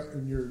 'cause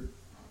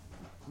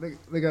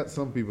they got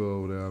some people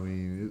over there. I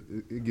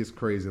mean, it gets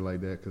crazy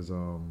like that because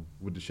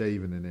with the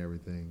shaving and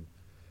everything.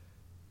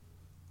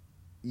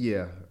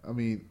 Yeah, I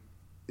mean,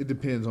 it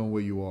depends on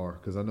where you are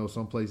because I know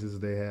some places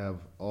they have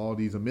all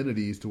these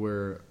amenities to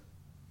where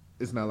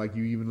it's not like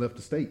you even left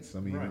the States. I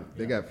mean,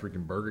 they got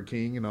freaking Burger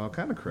King and all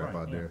kind of crap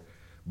out there.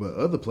 But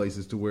other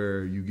places to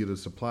where you get a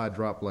supply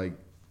drop like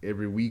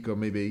every week or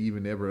maybe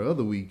even every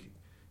other week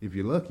if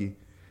you're lucky.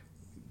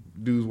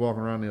 Dudes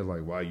walking around there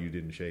like, why you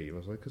didn't shave? I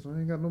was like, because I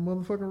ain't got no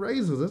motherfucking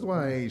razors. That's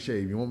why I ain't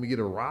shave. You want me to get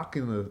a rock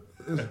and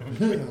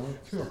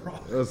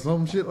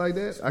some shit like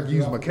that? I can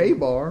use my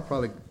K-bar,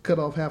 probably cut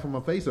off half of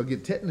my face or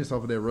get tetanus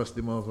off of that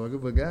rusty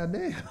motherfucker, but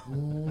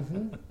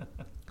goddamn.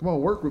 Come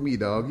on, work with me,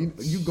 dog.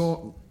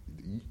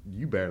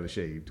 You barely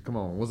shaved. Come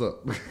on, what's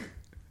up?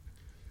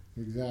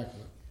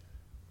 Exactly.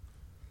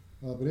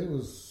 But it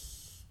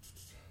was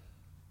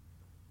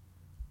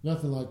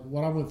nothing like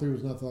what I went through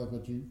was nothing like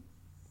what you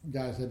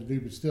guys had to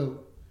do, but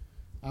still,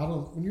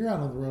 when you're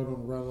out on the road on a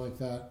run like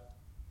that,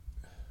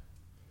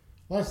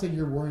 last thing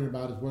you're worrying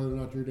about is whether or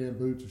not your damn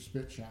boots are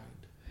spit shined.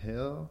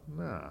 Hell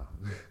nah.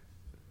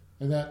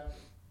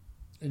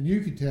 And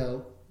you could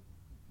tell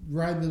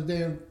riding a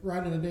damn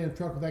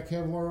truck with that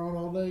Kevlar on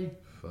all day.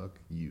 Fuck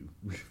you.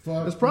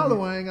 That's probably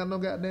why I ain't got no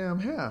goddamn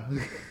hair.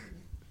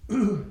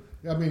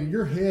 I mean,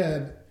 your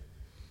head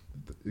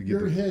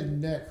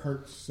and neck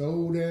hurts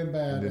so damn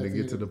bad. And then it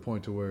get to the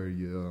point to where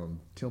your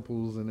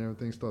temples and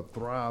everything start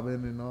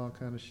throbbing and all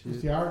kind of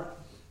shit. See, our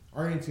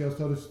NCOs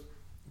told us,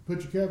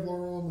 put your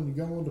Kevlar on when you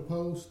go into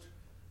post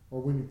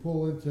or when you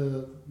pull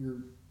into your,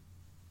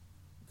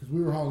 because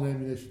we were hauling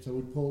ammunition, so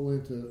we'd pull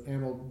into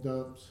ammo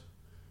dumps,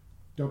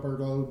 dump our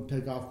load, and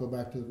take off, go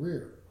back to the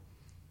rear.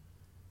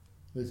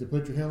 They said,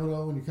 put your helmet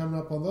on when you're coming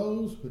up on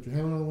those, put your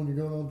helmet on when you're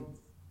going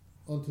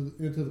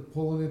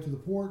pulling into the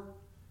port.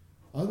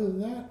 Other than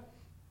that,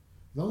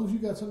 as long as you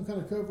got some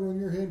kind of cover on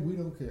your head, we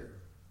don't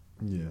care.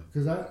 Yeah.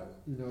 Because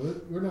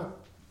we're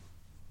not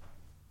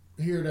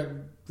here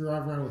to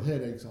drive around with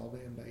headaches all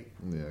damn day.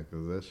 Yeah,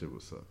 because that shit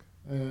would suck.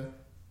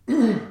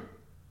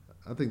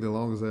 I I think the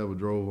longest I ever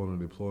drove on a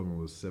deployment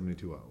was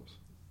 72 hours.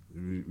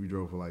 We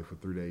drove for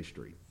 3 days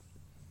straight.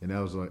 And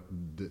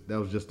that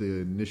was just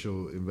the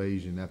initial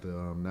invasion after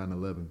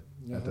 9/11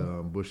 at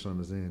the Bush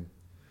Summers Inn,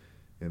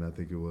 and I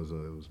think it was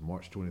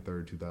March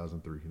 23rd,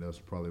 2003. That's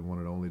probably one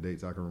of the only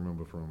dates I can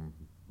remember from,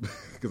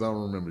 because I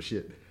don't remember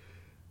shit.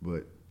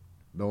 But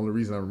the only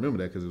reason I remember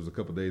that because it was a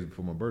couple days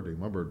before my birthday.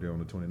 My birthday on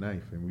the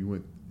 29th, and we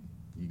went.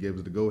 You gave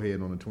us the go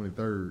ahead on the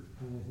 23rd,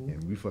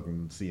 and we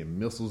fucking seeing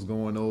missiles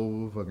going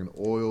over, fucking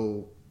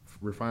oil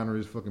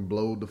refineries fucking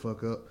blowed the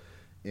fuck up.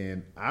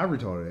 And I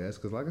retarded ass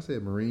because, like I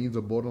said, Marines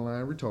are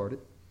borderline retarded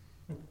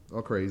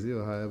or crazy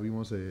or however you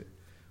want to say it.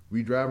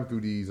 We driving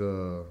through these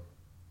oil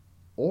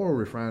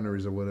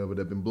refineries or whatever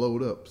that been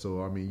blowed up.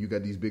 So I mean, you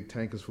got these big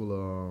tankers full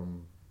of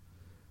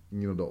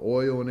the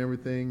oil and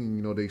everything,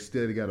 and they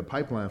steady got a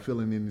pipeline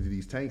filling into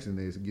these tanks, and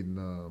they're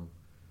getting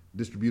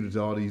distributed to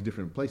all these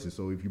different places.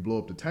 So if you blow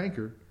up the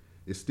tanker,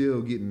 it's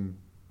still getting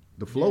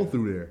the flow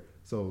through there.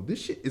 So this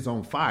shit is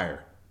on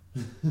fire.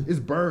 It's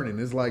burning.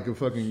 It's like a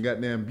fucking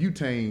goddamn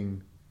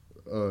butane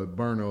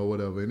burner or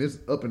whatever, and it's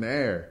up in the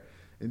air.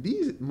 And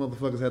these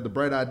motherfuckers had the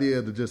bright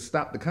idea to just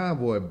stop the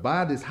convoy,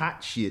 buy this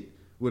hot shit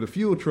with a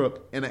fuel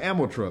truck and an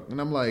ammo truck. And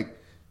I'm like,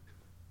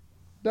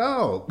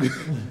 dog,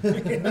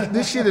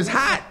 this shit is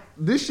hot.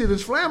 This shit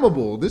is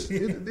flammable.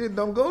 It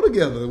don't go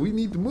together. We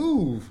need to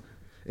move.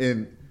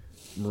 And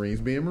Marines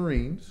being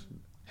Marines,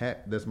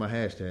 that's my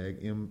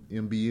hashtag,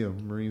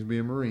 MBM, Marines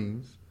being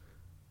Marines.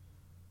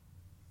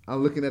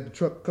 I'm looking at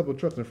the couple of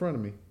trucks in front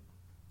of me.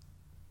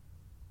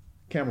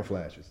 Camera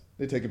flashes.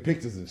 They're taking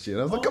pictures and shit.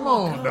 I was like, come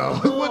on,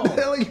 dog. No. What the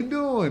hell are you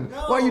doing?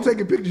 No. Why are you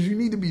taking pictures? You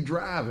need to be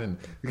driving.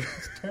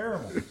 It's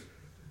terrible.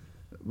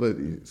 But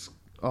it's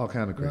all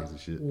kind of crazy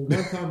shit. Well,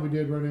 one time we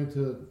did run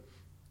into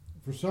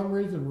for some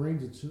reason,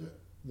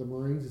 the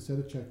Marines had set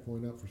a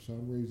checkpoint up for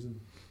some reason.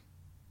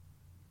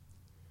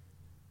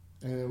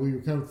 And we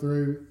would come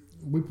through.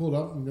 We pulled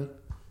up and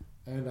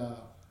I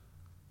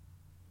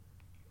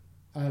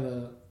had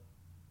a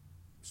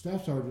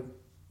staff sergeant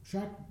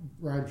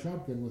riding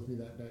shotgun with me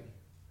that day.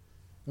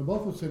 And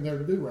both of us sitting there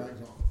with do-rags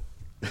on.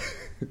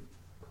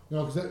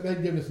 Because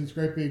they'd given us these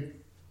great big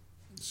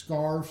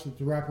scarves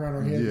to wrap around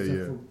our heads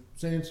for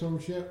sandstorm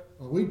shit.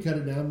 Well, we'd cut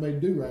it down and made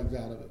do-rags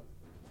out of it.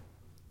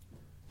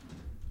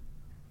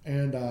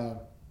 And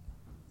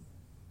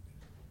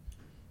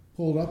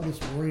pulled up, this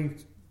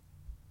Marine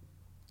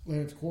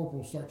Lance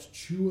Corporal starts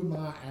chewing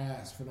my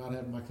ass for not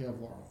having my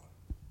Kevlar on.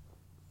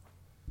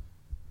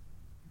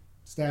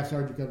 Staff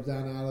sergeant comes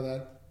down out of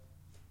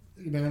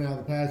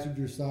the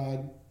passenger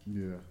side.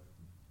 Yeah.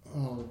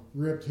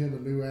 Ripped him a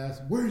new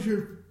ass. Where's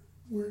your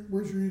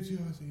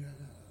NCO? I said,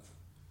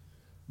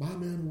 my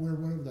man will wear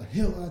whatever the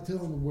hell I tell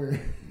him to wear.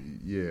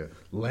 Yeah.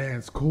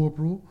 Lance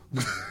Corporal.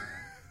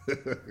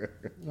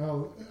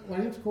 No,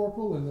 Lance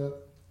Corporal and the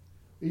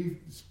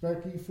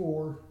Spec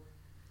E4,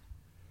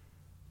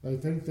 they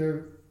think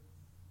they're,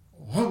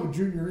 I'm a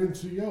junior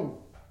NCO,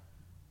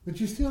 but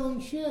you still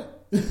ain't shit.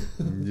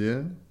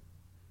 Yeah.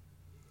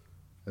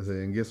 I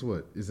say, and guess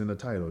what? It's in the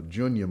title,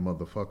 Junior,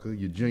 motherfucker.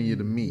 You're junior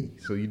to me,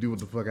 so you do what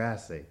the fuck I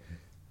say.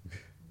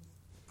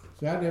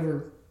 See, I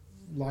never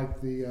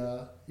liked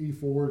the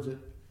E4s that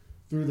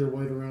threw their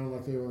weight around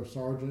like they were a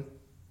sergeant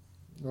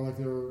or like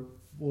they were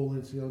full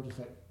NCO. Just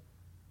like,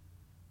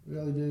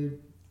 really,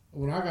 dude?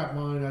 When I got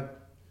mine, I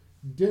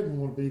didn't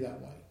want to be that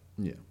way.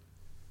 Yeah.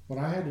 But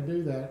I had to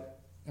do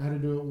that. I had to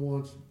do it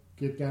once,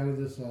 get down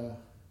to this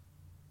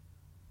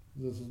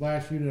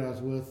last unit I was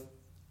with.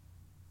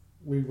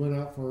 We went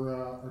out for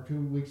our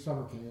 2-week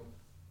summer camp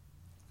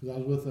because I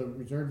was with a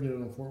reserve unit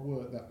on Fort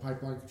Wood, that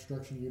pipeline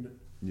construction unit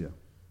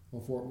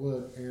on Fort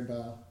Wood. And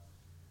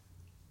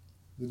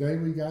the day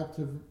we got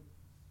to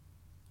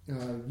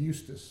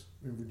Eustis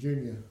in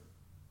Virginia,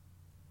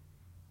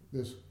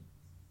 this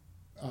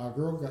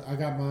girl I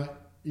got my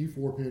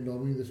E4 pinned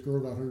on me. This girl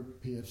got her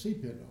PFC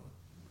pinned on.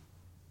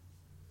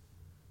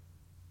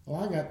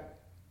 Well,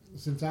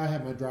 since I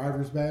had my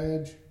driver's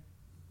badge,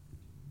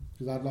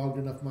 because I'd logged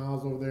enough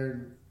miles over there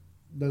in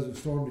Desert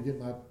Storm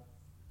to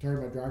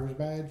turn my driver's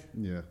badge.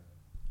 Yeah.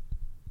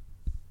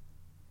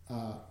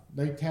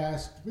 They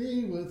tasked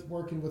me with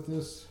working with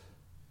this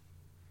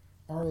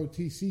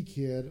ROTC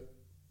kid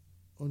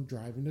on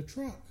driving a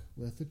truck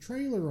with a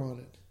trailer on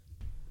it.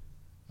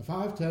 A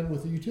 5-ton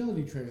with a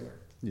utility trailer.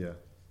 Yeah.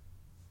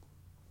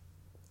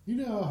 You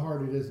know how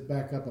hard it is to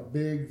back up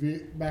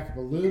a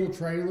little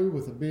trailer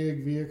with a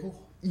big vehicle?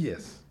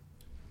 Yes.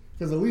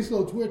 Because the least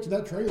little twitch,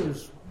 that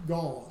trailer's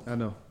gone. I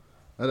know.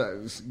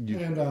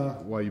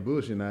 While you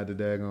bullshitting, I had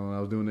I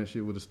was doing that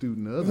shit with a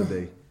student the other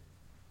day.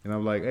 And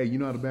I'm like, hey, you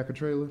know how to back a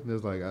trailer?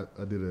 There's like,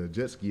 I did a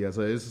jet ski. I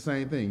said, it's the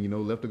same thing,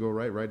 left to go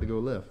right, right to go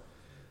left.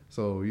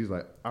 So he's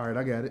like, all right,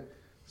 I got it.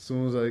 As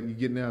soon as you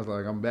get in there, I was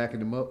like, I'm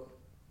backing him up.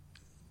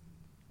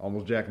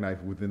 Almost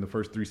jackknife within the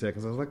first 3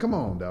 seconds. I was like, come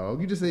on, dog.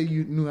 You just say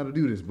you knew how to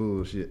do this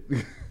bullshit.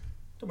 Talk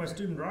about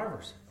student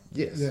drivers.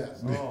 Yes.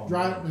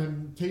 Driving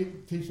and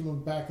teaching them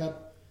to back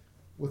up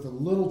with a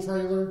little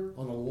trailer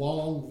on a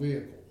long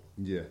vehicle.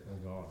 Yeah. Oh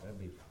God, that'd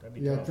be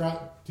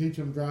tough. Teach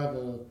them to drive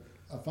a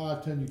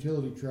 5-ton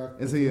utility truck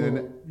with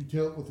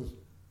a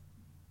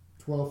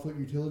 12-foot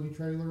utility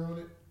trailer on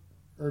it,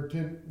 or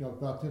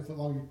about 10 foot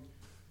long.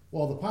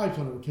 Well, the pipes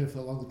on it were 10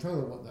 foot long. The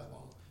trailer wasn't that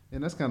long.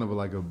 And that's kind of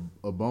like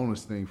a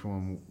bonus thing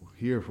from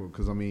here,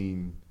 because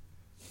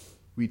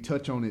we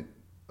touch on it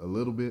a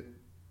little bit,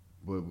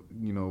 but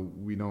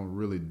we don't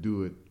really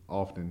do it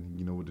often.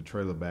 With the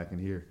trailer back in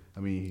here.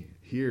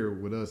 Here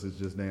with us, it's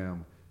just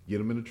get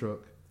them in the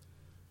truck.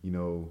 Get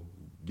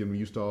them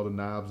used to all the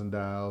knobs and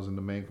dials and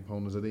the main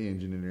components of the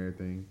engine and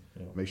everything.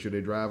 Yeah. Make sure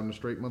they're driving the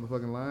straight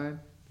motherfucking line.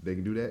 They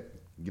can do that.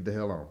 Get the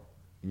hell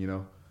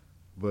on,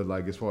 But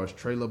like as far as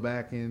trailer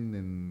backing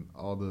and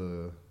all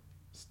the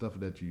stuff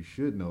that you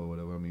should know,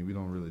 whatever. We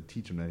don't really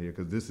teach them that here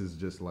because this is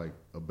just like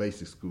a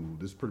basic school.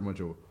 This is pretty much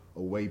a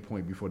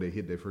waypoint before they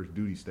hit their first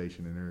duty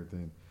station and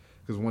everything.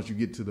 Because once you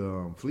get to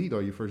the fleet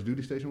or your first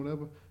duty station,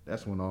 whatever,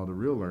 that's when all the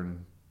real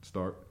learning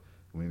start.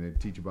 They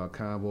teach about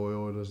convoy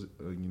orders,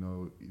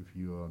 if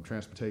you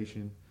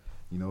transportation,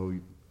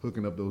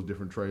 hooking up those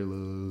different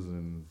trailers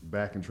and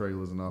backing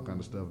trailers and all kind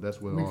of stuff. That's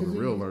where all the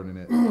real learning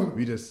at.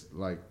 We just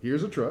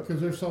here's a truck.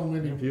 Because there's so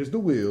many. Here's the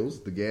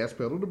wheels, the gas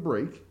pedal, the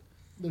brake.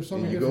 There's so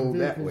many different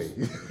vehicles.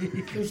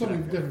 There's so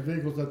many different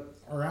vehicles that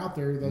are out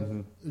there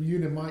that a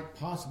unit might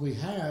possibly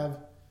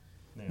have.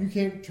 Yeah. You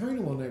can't train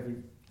them on every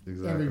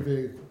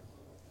vehicle.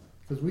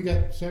 Because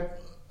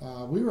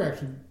we were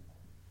actually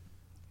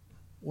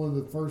one of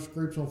the first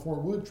groups on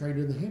Fort Wood trained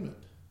in the Hemet.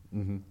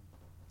 Mm-hmm.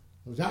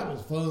 That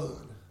was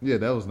fun. Yeah,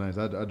 that was nice.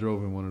 I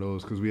drove in one of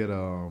those because we had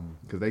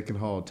because they can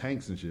haul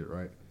tanks and shit,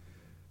 right?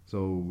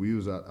 So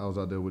I was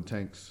out there with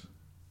tanks,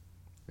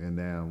 and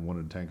then one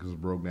of the tankers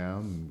broke down,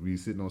 and we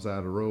sitting on the side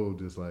of the road,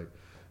 just like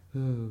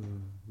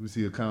we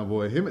see a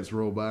convoy of Hemets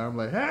roll by. I'm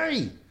like,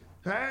 hey,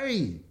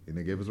 hey, and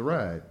they gave us a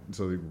ride.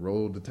 So they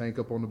rolled the tank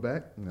up on the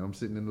back, and I'm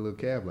sitting in the little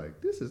cab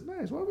like, this is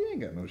nice. Why we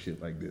ain't got no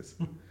shit like this?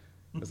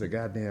 I said,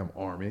 goddamn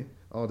Army,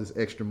 all this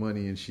extra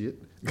money and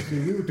shit. See,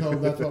 we were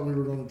told that's what we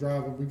were going to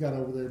drive when we got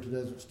over there to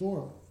Desert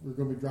Storm. We were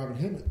going to be driving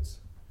Hemmets.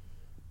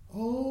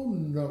 Oh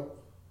no.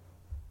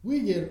 We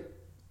get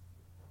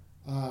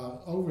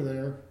over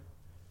there.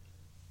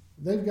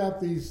 They've got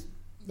the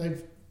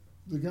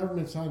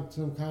government signed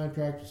some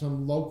contract with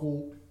some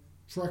local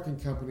trucking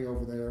company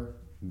over there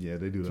Yeah,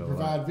 they do that to a lot.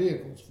 provide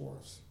vehicles for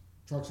us,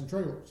 trucks and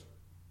trailers.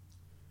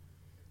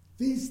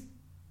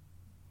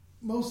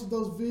 Most of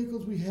those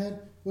vehicles we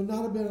had would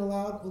not have been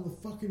allowed on the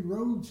fucking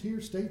roads here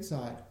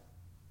stateside.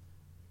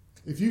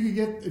 If you could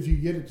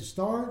get it to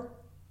start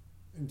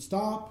and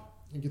stop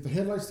and get the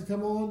headlights to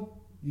come on,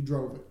 you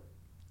drove it.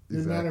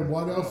 Didn't matter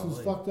what else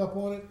was fucked up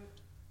on it.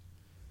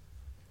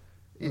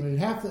 I mean,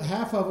 half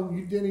of them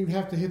you didn't even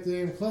have to hit the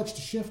damn clutch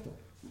to shift them.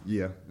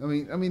 Yeah, I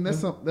mean that's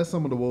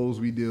some of the woes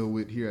we deal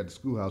with here at the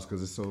schoolhouse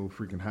because it's so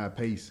freaking high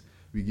pace.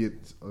 We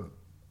get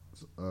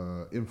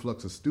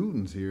influx of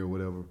students here or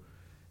whatever,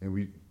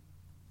 and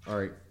all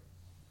right.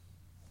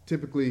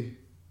 Typically,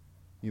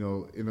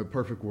 in a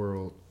perfect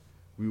world,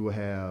 we will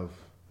have,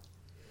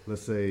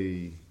 let's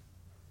say,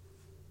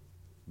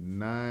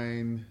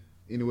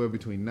 anywhere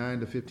between 9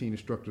 to 15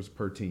 instructors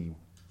per team,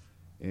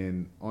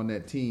 and on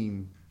that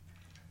team,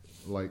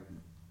 like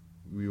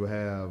we will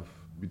have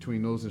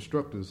between those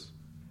instructors,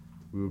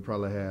 we would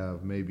probably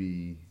have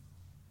maybe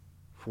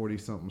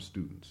 40-something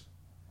students.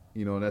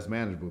 That's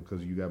manageable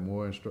because you got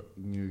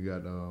you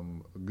got a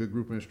good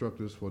group of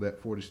instructors for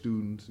that 40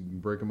 students. You can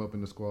break them up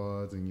into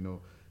squads, and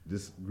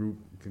this group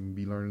can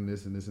be learning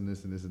this and this and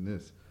this and this and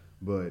this.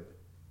 But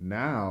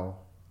now,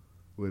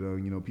 with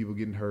people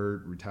getting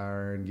hurt,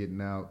 retiring,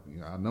 getting out,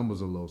 our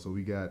numbers are low. So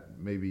we got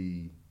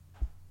maybe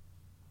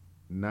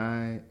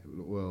 7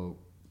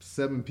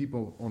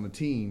 people on the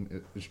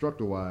team,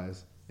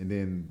 instructor-wise, and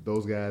then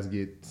those guys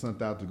get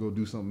sent out to go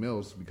do something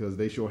else because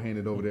they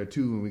short-handed over there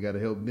too, and we got to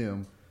help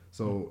them.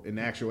 So in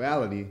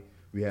actuality,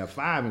 we have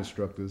 5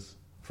 instructors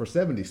for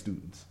 70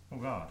 students. Oh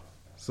God!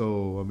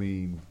 So I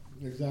mean,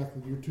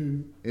 exactly. You're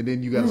two. And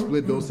then you got to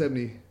split those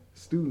 70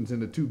 students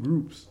into 2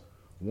 groups.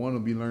 One will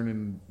be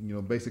learning,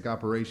 basic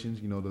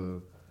operations,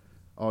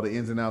 all the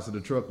ins and outs of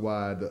the truck,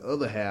 while the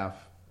other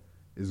half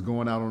is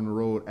going out on the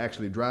road,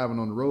 actually driving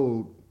on the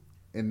road,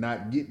 and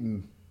not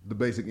getting the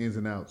basic ins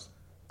and outs.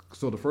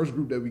 So the first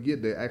group that we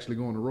get, they actually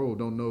go on the road,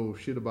 don't know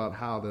shit about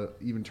how to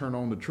even turn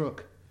on the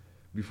truck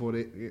before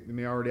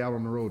they're already out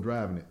on the road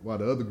driving it, while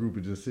the other group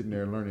is just sitting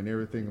there learning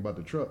everything about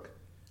the truck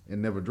and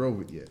never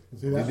drove it yet.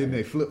 And then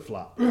they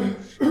flip-flop,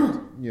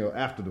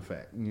 after the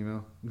fact,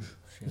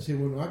 See,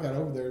 when I got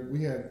over there,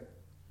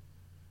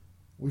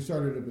 we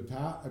started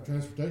a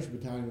transportation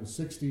battalion with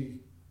 60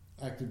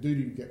 active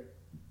duty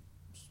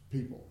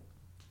people,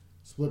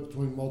 split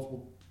between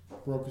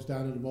broke us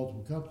down into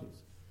multiple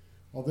companies.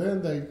 Well,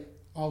 then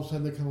all of a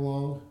sudden they come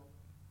along,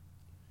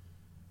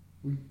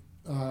 we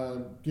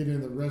get in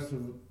the rest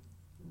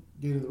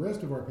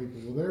of our people.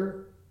 Well,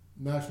 they're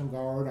National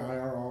Guard,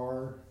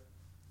 IRR,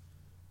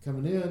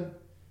 coming in.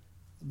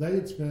 They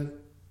had spent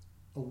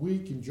a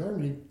week in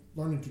Germany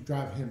learning to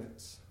drive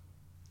Hemmets.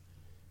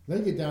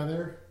 They get down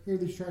there, here are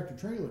these tractor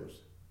trailers.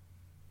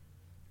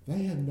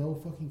 They had no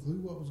fucking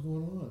clue what was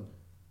going on.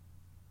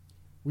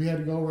 We had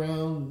to go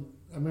around.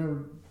 I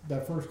remember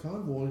that first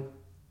convoy.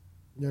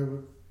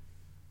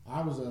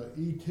 I was a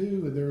E2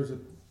 and there was a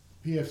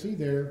PFC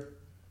there.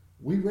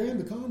 We ran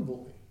the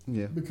convoy.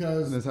 Yeah,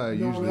 because that's how it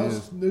no usually one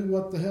else is. knew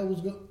what the hell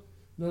was going.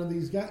 None of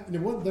these guys, and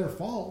it wasn't their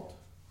fault.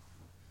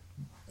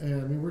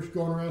 And we're just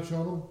going around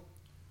showing them,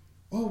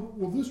 oh,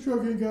 well, this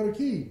truck ain't got a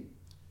key.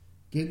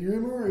 Get your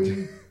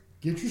MRE,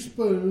 get your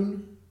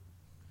spoon,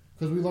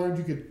 because we learned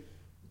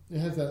it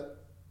has that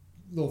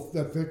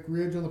thick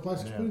ridge on the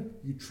plastic spoon.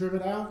 You trim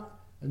it out,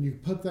 and you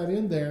put that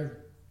in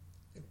there,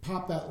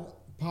 pop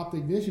the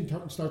ignition,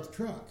 and start the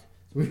truck.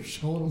 So we're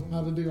showing them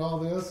how to do all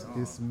this.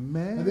 It's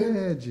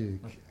magic.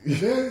 And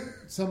then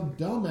some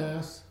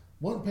dumbass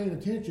wasn't paying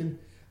attention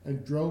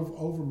and drove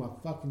over my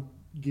fucking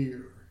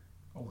gear.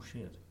 Oh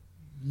shit!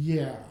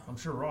 Yeah, I'm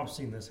sure Rob's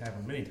seen this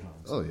happen many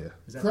times. Oh yeah.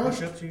 Is that Crushed.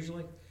 push-ups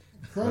usually?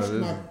 Crushed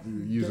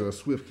use a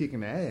swift kick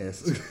in the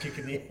ass.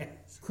 Kicking the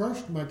ass.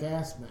 crushed my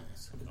gas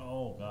mask.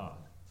 Oh God!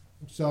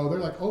 So they're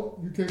like, "Oh,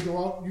 you can't go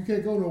out. You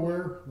can't go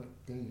nowhere." I'm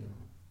like, damn.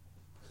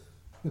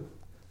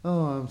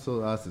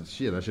 I said,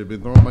 shit, I should have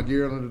been throwing my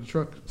gear under the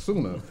truck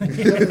sooner. and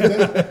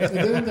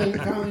then they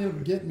finally ended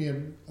up getting me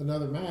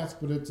another mask,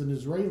 but it's an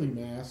Israeli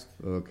mask.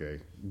 Okay.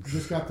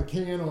 Just got the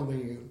can on the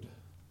end.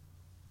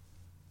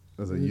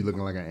 I was like, you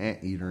looking like an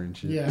anteater and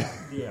shit. Yeah.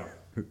 Yeah.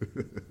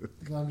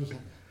 So I'm just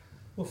like,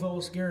 Well,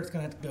 fellas, Garrett's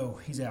gonna have to go.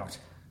 He's out.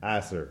 Aye,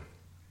 sir.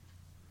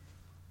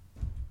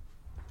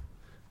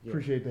 Yeah.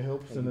 Appreciate the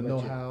helps and the You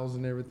betcha. know-hows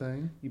and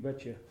everything. You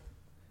betcha.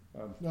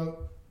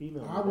 no,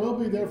 Email. I will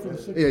be there for the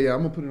 6th. Yeah,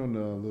 I'm gonna put it on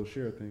the little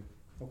share thing.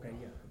 Okay,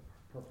 yeah,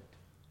 perfect.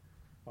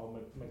 I'll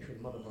make sure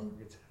the motherfucker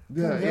gets.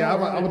 Yeah,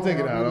 I'm gonna take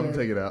it out. I'm gonna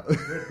take it out. We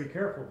have to be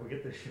careful if we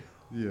get this shit.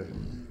 Yeah.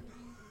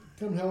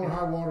 Come hell or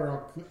high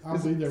water, I'll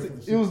be there for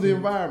the 16th. It was the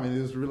environment.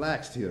 It was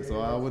relaxed here, so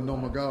I wasn't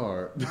on my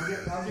guard.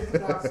 I'll get the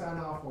doc sign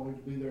off on me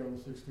to be there on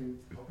the 16th.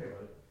 Okay,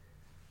 buddy.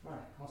 All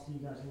right, I'll see you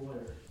guys a little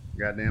later.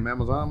 Goddamn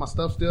Amazon, my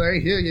stuff still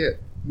ain't here yet.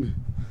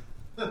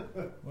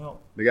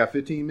 Well, They got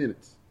 15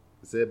 minutes.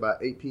 It said by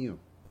 8 p.m.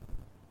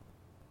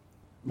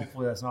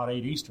 hopefully that's not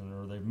 8 Eastern,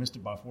 or they've missed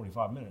it by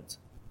 45 minutes.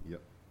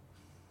 Yep.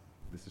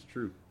 This is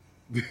true.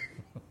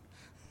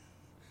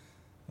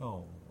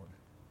 Oh, Lord.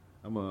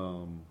 I'm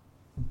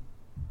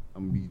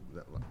gonna be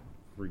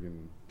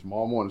freaking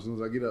tomorrow morning as soon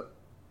as I get up.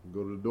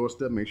 Go to the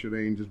doorstep, make sure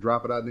they ain't just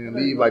drop it out there and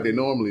leave like they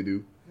normally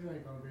do. It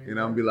ain't gonna be. And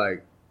I'm gonna be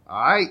like,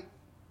 all right,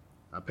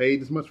 I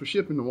paid this much for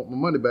shipping. I want my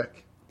money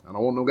back. I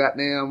don't want no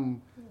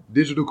goddamn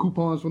digital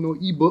coupons for no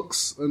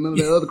ebooks or none of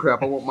that other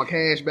crap. I want my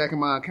cash back in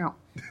my account.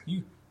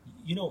 You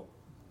know,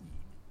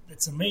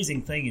 it's an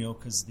amazing thing, you know,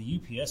 because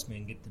the UPS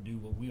men get to do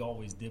what we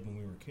always did when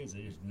we were kids.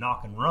 They just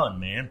knock and run,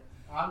 man.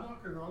 I'm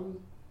not gonna run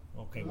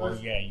Okay, well,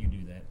 yeah, you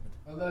do that.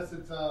 But unless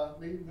it's that's a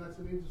needs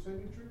a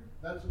signature.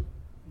 That's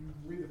you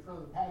read the front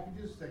of the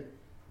packages. Say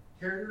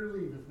carrier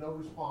leave if no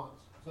response.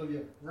 So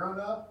you run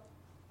up,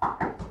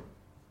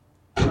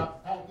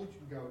 drop the package,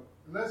 and go.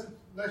 Unless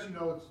you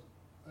know it's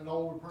an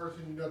older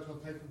person, you know it's gonna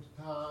take them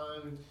some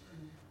time.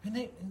 And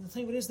the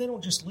thing of it is, they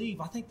don't just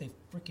leave. I think they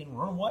freaking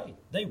run away.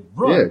 They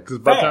run. Yeah, because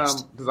by the fast.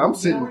 time, because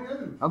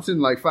I'm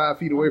sitting like 5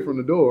 feet away from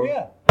the door,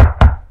 Yeah,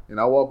 and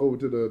I walk over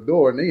to the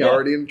door, and they Yeah.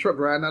 already in the truck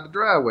riding out the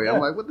driveway. Yeah. I'm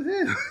like, what the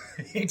hell?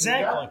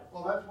 exactly.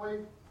 Well, that's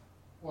why.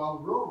 Well,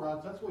 rural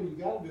routes. That's what you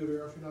got to do,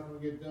 or else you're not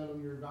going to get done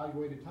on your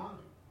evaluated time.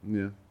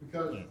 Yeah.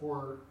 Because Yeah.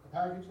 for a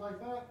package like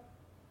that,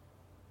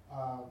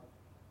 I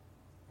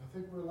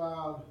think we're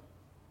allowed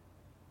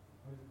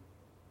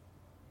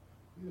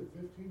either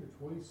 15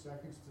 or 20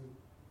 seconds to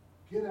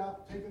get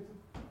out, take it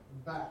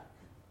and back.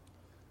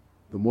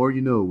 The more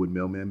you know with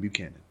Mailman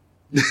Buchanan.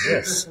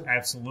 Yes,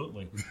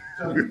 absolutely.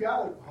 So you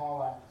got to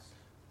haul ass.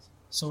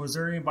 So, is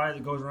there anybody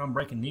that goes around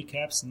breaking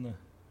kneecaps in the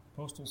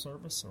postal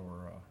service,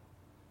 or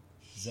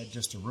is that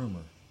just a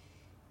rumor?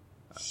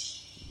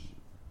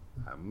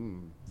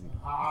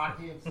 I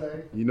can't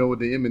say. You know what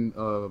the M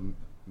in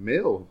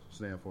mail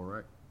stand for,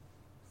 right?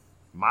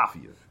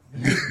 Mafia.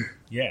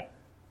 Yeah.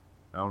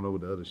 I don't know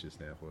what the other shit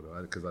stand for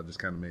though, because I just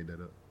kind of made that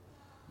up.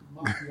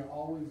 Mafia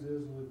always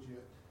is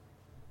legit.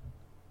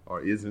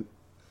 Or isn't?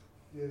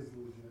 Is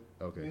legit.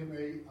 Okay.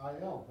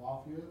 MAIL.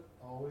 Mafia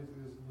always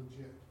is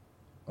legit.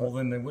 Well,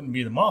 then they wouldn't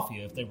be the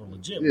mafia if they were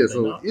legit. Yeah, would they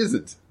so not?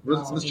 isn't.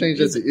 Let's No, change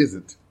that to isn't.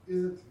 isn't.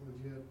 Isn't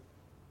legit.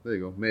 There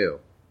you go. Mail.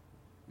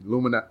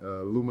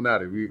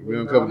 Illuminati. We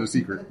uncovered the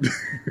secret.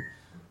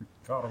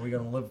 God, are we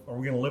gonna live? Are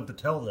we gonna live to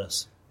tell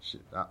this?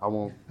 Shit. I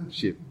won't.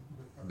 Shit.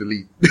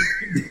 Delete.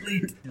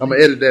 Delete. I'm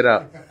gonna edit that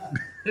out.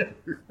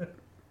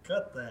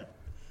 Cut that.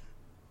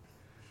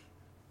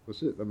 Well,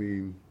 shit. I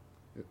mean,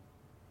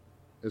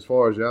 as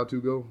far as y'all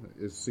two go,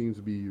 it seems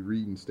to be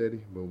reading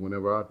steady. But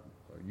whenever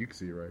you can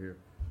see it right here.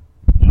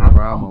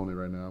 Whenever I'm on it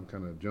right now, I'm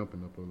kind of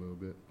jumping up a little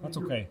bit. That's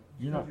okay.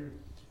 You're not. You're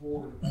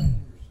forward and back in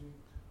your seat.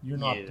 You're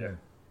not Yeah. there.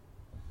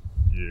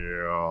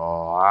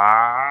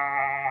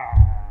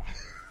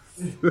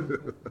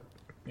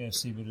 Yeah,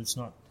 see, but it's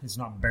not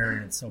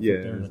burying itself Yeah,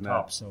 up there in the it's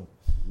top. not. So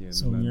Yeah,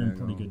 so you're in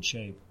pretty good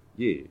shape.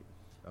 Yeah.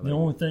 I The like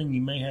only it. thing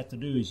you may have to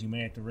do is you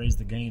may have to raise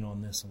the gain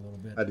on this a little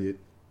bit. I did.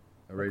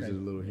 I raised Okay. it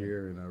a little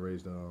here, and I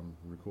raised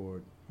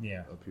record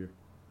Yeah, up here.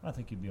 I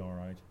think you'd be all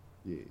right.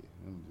 Yeah,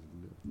 I'm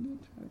just a little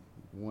tiny.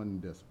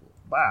 1 decibel.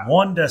 Wow.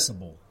 1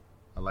 decibel.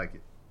 I like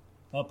it.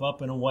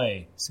 Up and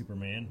away,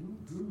 Superman.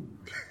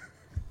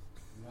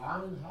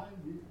 Lying high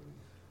deep.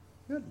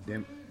 God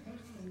damn it.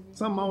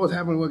 Something always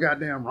happening with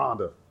goddamn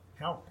Rhonda.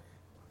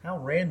 How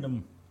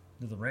random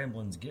do the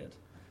ramblings get?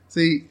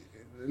 See,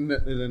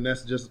 and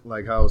that's just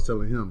like how I was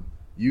telling him.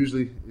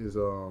 Usually is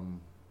I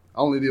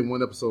only did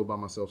 1 episode by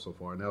myself so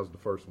far, and that was the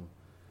first one.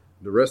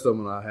 The rest of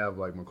them I have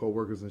like my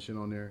coworkers and shit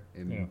on there,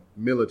 and Yeah.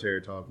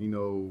 military talk. You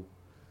know,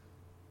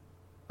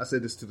 I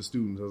said this to the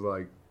students. I was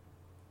like,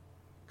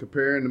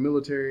 comparing the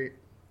military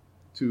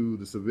to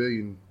the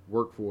civilian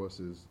workforce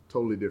is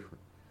totally different.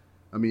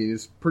 I mean,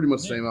 it's pretty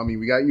much the Yeah. same. I mean,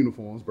 we got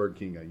uniforms. Burger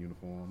King got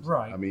uniforms.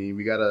 Right. I mean,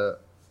 we got a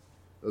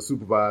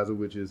supervisor,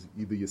 which is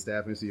either your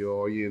staff NCO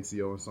or your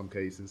NCO in some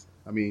cases.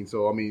 I mean,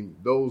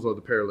 those are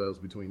the parallels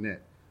between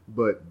that.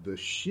 But the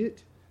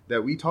shit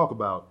that we talk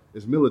about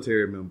as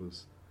military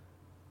members,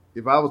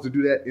 if I was to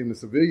do that in the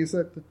civilian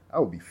sector, I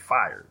would be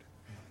fired.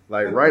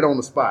 Like, right on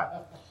the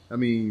spot. I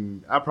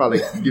mean, I'd probably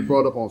get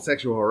brought up on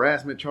sexual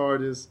harassment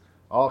charges,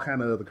 all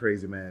kind of other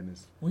crazy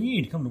madness. Well, you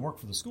need to come to work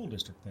for the school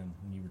district then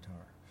when you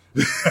retire.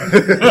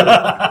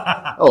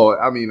 Oh,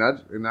 I mean, I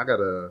got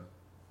a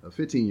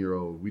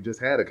 15-year-old. We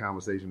just had a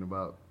conversation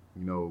about,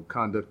 you know,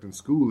 conduct in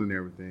school and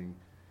everything.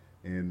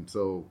 And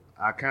so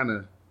I kind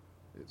of,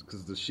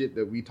 because the shit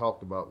that we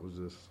talked about was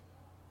just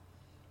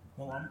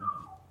Well,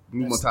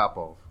 blew my top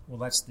off. Well,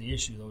 that's the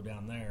issue though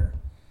down there.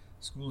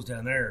 Schools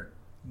down there,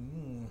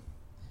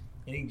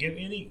 any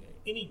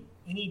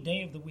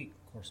day of the week.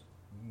 Of course,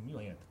 you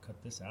ain't have to cut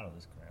this out of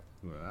this crap.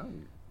 Well,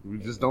 We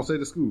just don't say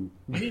the school.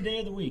 Any day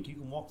of the week, you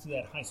can walk through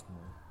that high school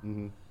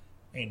Mm-hmm.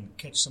 and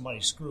catch somebody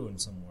screwing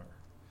somewhere.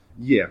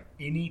 Yeah.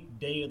 Any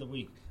day of the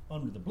week,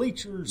 under the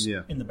bleachers,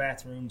 Yeah. in the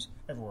bathrooms,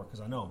 everywhere. Because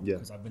I know, Yeah.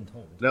 because I've been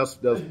told. You know,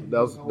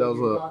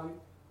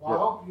 Well, I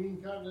hope you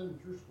didn't cut it in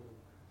your school.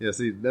 yeah.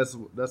 See, that's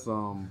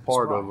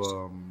part of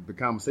Surprised. the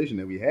conversation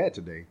that we had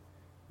today,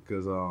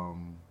 because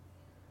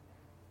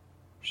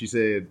she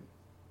said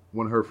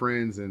one of her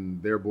friends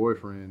and their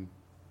boyfriend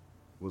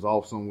was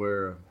off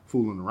somewhere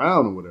fooling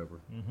around or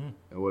whatever,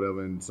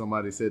 and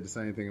somebody said the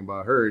same thing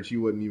about her, and she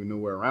wasn't even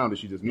nowhere around it.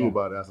 She just knew Yeah.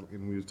 about it,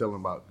 and we was telling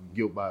about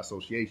guilt by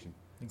association.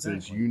 Since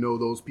Exactly. you know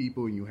those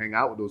people and you hang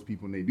out with those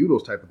people and they do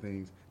those type of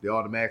things, they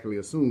automatically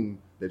assume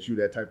that you're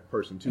that type of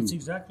person too. That's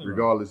exactly right.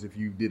 regardless if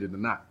you did it or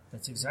not.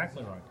 That's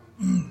exactly right.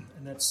 And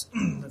that's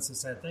the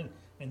sad thing.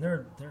 And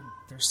they're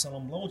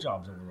selling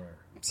blowjobs over there.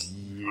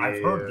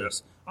 I've heard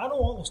this. I know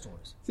all the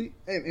stories. See,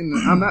 and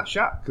I'm not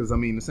shocked because I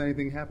mean the same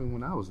thing happened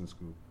when I was in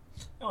school.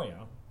 Oh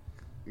yeah.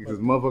 Because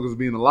motherfuckers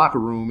be in the locker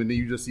room and then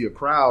you just see a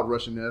crowd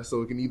rushing there,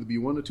 so it can either be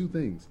one or two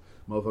things: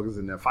 motherfuckers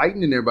in there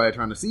fighting and everybody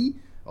trying to see,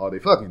 or they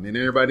fucking and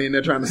everybody in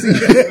there trying to see.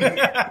 Depending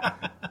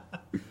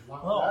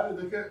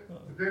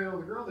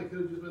on the girl, they could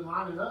have just been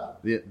lining up.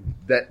 Yeah,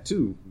 that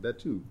too.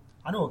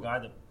 I know a guy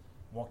that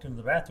walked into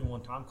the bathroom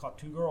one time, caught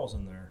two girls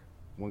in there.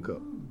 One cup.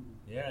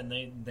 Yeah, and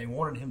they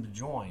wanted him to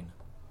join.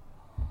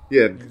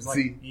 Yeah, He was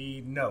see,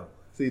 like, no.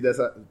 See, that's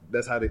how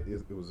it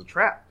was a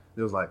trap.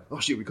 It was like, oh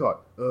shit, we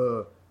caught.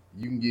 You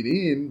can get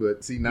in,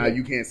 but see now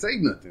you can't say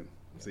nothing.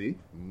 See,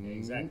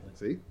 Exactly.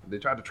 See, they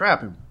tried to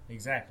trap him.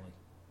 Exactly.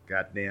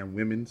 Goddamn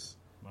women's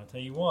I'll tell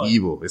you what.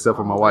 evil, except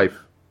for my wife.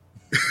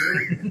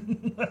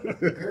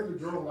 There's a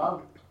girl that I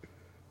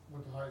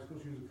went to high school.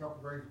 She was a couple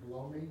grades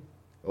below me.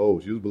 Oh,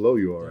 she was below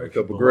you, all right. A Yeah,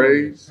 couple below you.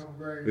 grades. Couple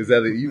grades. Is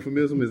that a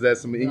euphemism? Is that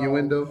some No,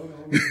 innuendo? no.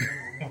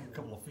 A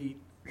couple of feet.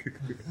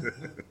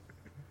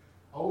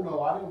 Oh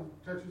no, I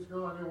didn't touch this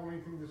girl. I didn't want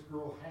anything this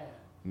girl had.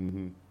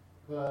 Mm-hmm.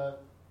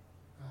 But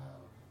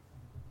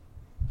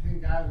 10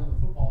 guys on the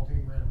football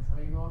team ran a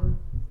train on her,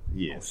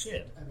 Yes. Oh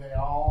shit. and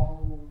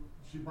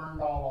she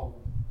burned all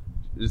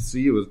of them.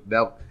 See,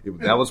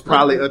 that was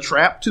probably a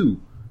trap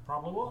too.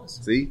 Probably was.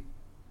 See,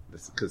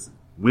 because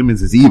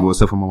women's is evil,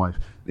 except for my wife,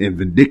 and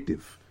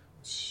vindictive.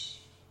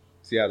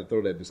 See how to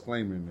throw that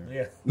disclaimer in there.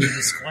 Yeah. The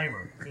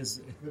disclaimer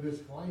is The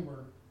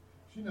disclaimer,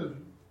 she knows.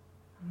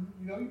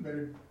 You know, you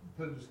better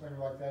put a disclaimer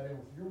like that in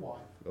with your wife.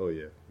 Oh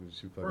yeah,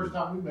 she fucking. First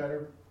time we met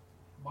her,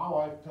 my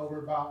wife told her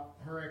about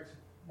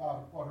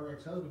what her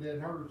ex-husband did,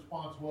 and her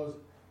response was,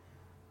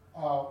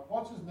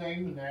 "What's his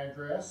name and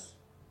address?"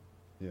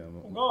 Yeah,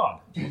 oh God.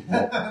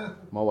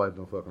 my wife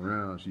don't fuck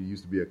around. She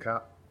used to be a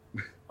cop.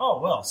 Oh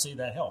well, see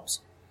that helps.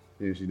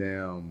 And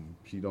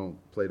she don't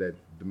play that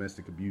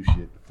domestic abuse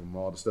shit from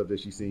all the stuff that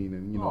she's seen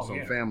and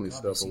some family God,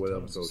 stuff they or see whatever.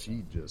 tons So of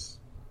she just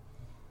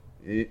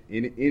in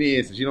any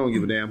instance, she don't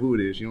give a damn who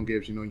it is. She don't care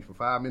if she knows you for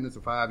 5 minutes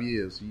or 5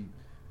 years. She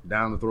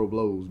down to throw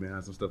blows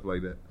behind some stuff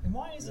like that. And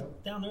why is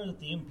it down there that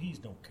the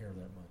MPs don't care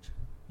that much?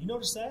 You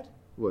notice that?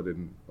 What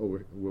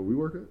over where we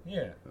work at?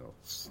 Yeah. Oh.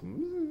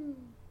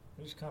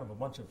 There's kind of a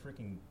bunch of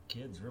freaking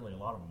kids, really. A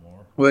lot of them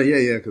are. Well,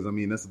 yeah, because I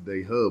mean that's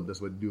the hub.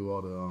 That's what they do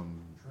all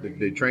the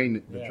they train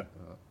the Yeah.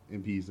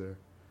 MPs there.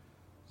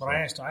 But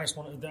I actually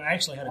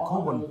had a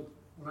cool one.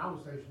 When I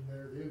was stationed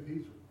there, the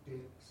MPs were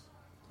dicks.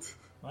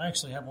 I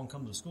actually had one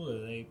come to school the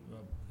other day.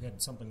 We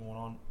had something going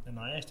on, and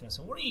I asked him. I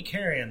said, "What are you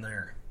carrying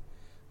there?"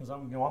 Because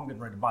I'm getting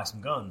ready to buy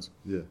some guns.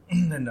 Yeah.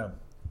 And he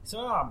said,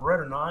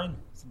 Beretta 9. I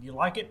said, "Do you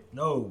like it?"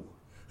 No.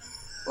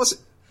 What's it?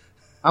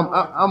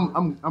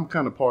 I'm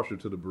kind of partial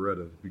to the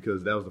Beretta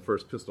because that was the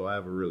first pistol I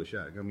ever really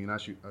shot. I mean, I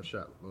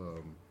shot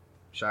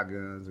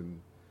shotguns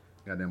and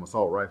goddamn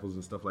assault rifles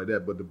and stuff like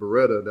that. But the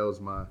Beretta, that was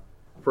my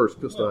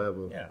first pistol I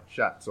ever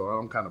shot. So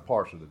I'm kind of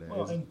partial to that.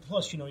 Well, and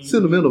plus, you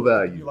sentimental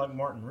value. You like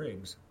Martin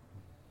Riggs.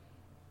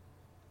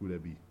 Who'd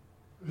that be?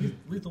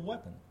 Lethal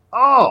Weapon.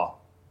 Oh,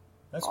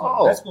 that's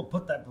what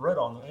put that Beretta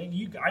on.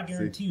 And I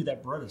guarantee you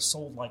that Beretta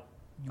sold like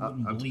you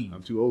wouldn't believe.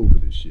 I'm too old for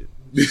this shit.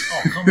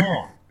 Oh, come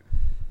on.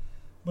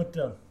 But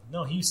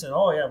no, he said,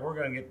 "Oh yeah, we're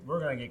gonna get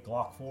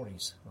Glock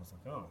 40s." I was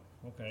like, "Oh,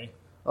 okay."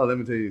 Oh, let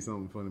me tell you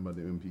something funny about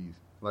the MPs.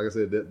 Like I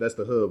said, that's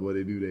the hub where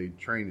they do their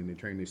training. They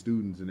train their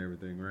students and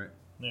everything, right?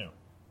 Yeah.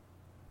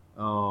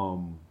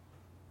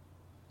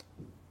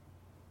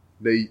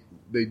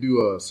 They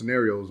do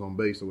scenarios on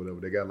base or whatever.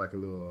 They got like a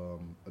little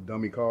a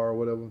dummy car or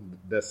whatever.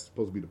 That's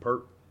supposed to be the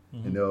perp,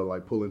 and they'll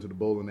like pull into the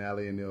bowling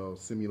alley and they'll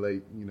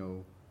simulate,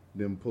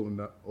 them pulling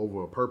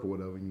over a perp or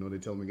whatever. They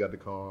tell them they got the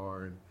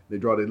car and they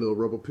draw their little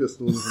rubber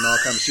pistols and all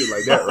kind of shit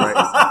like that,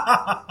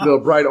 right? Little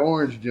bright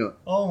orange junk.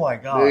 Oh my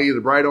God. They're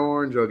either bright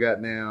orange or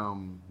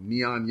goddamn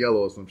neon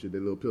yellow or some shit. Their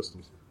little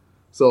pistols.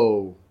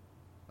 So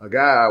a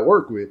guy I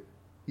work with,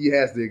 he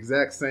has the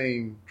exact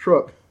same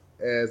truck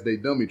as their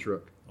dummy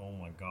truck. Oh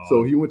my God.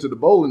 So he went to the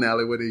bowling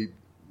alley where they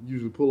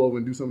usually pull over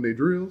and do some of their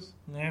drills.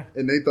 Yeah.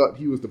 And they thought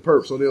he was the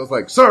perp. So they was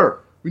like, "Sir,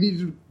 we need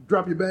you to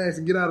drop your bags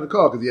and get out of the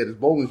car," because he had his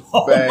bowling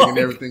bag and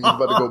everything. He was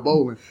about to go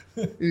bowling.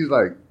 And he's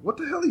like, "What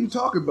the hell are you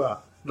talking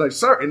about?" Like,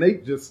 "Sir," and they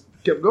just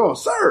kept going,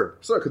 sir,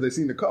 because they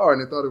seen the car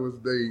and they thought it was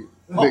the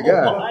Oh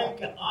guy. my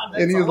God,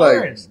 that's And he was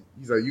hilarious.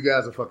 like, you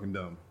guys are fucking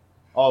dumb.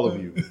 All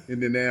of you.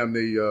 And then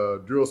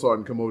the drill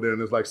sergeant come over there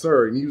and it's like,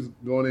 sir, and he was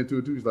going into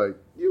it too. He's like,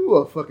 you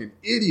are fucking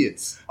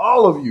idiots.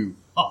 All of you.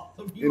 All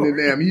of you And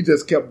then are- he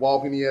just kept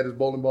walking. He had his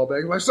bowling ball bag.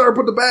 He's like, sir,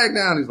 put the bag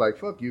down. He's like,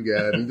 fuck you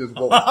guys. And he just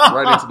walked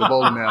right into the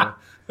bowling alley.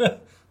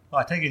 Well,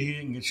 I take it he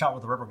didn't get shot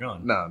with a rubber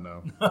gun. No.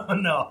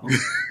 No.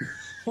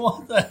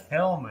 What the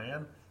hell,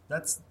 man?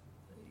 That's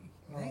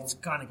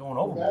kind of going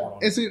overboard. on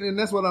it. And see, and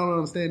that's what I don't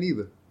understand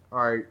either. All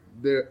right,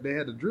 they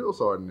had the drill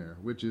sergeant there,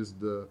 which is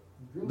the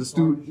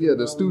student,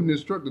 the student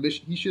instructor.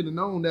 He should have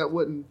known that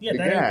wasn't Yeah, the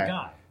that guy. ain't the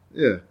guy.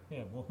 Yeah,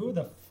 Yeah, well, who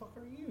the fuck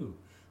are you?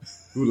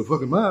 who the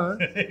fuck am I?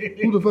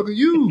 Who the fuck are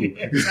you?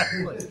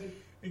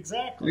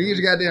 Exactly. Get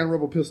your goddamn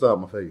rubber pistol out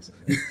my face.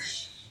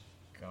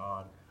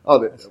 God.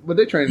 Oh, but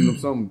they training them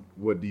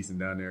somewhat decent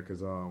down there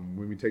because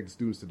when we take the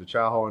students to the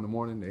chow hall in the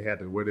morning, they had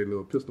to wear their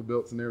little pistol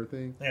belts and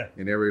everything. Yeah.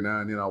 And every now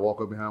and then I walk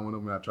up behind one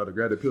of them and I try to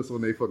grab the pistol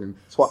and they fucking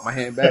swap my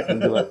hand back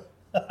and be like,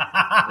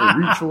 they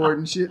reach for it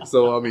and shit.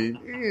 So I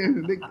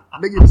mean,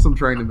 they get some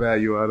training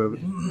value out of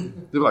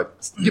it. They're like,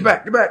 get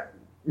back.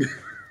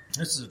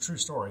 This is a true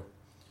story.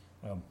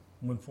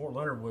 When Fort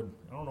Leonard Wood,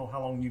 I don't know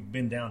how long you've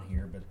been down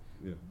here, but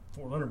Yeah.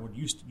 Fort Leonard Wood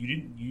you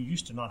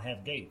used to not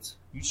have gates.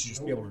 You used to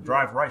just be able to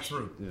drive right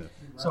through. Yeah.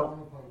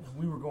 So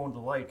we were going to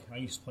the lake. I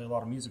used to play a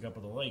lot of music up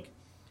at the lake,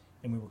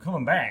 and we were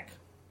coming back.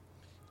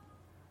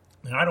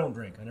 And I don't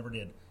drink. I never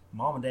did.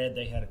 Mom and Dad,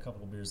 they had a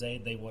couple of beers.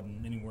 They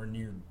wasn't anywhere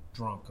near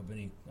drunk of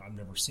any. I've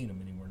never seen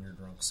them anywhere near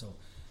drunk. So,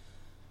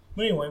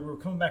 but anyway, we were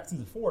coming back through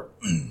the fort,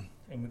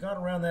 and we got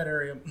around that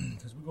area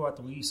because we go out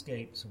the east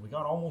gate. So we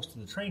got almost to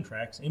the train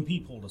tracks.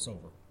 MP pulled us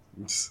over,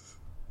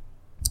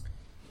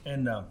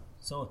 and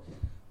so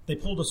they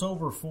pulled us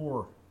over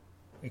for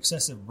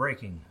excessive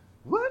braking.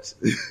 What?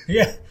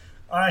 Yeah.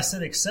 I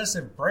said,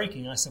 excessive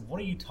braking. I said,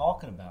 what are you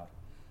talking about?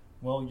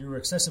 Well, you're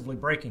excessively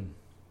braking.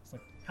 It's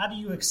like, how do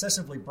you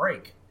excessively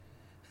brake?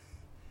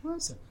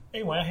 What? So,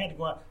 anyway, I had to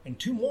go out, and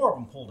two more of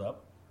them pulled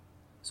up.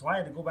 So I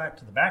had to go back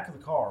to the back of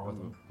the car with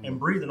them and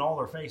breathe in all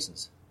their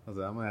faces. I was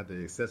like, I'm gonna have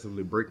to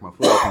excessively break my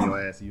foot up in your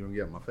ass so you don't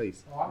get my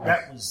face. Oh, I got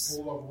That was-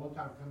 pulled over one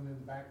time coming in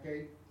the back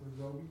gate with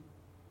Roby,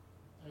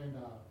 and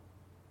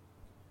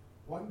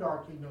wasn't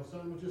dark,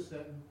 sun was just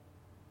setting.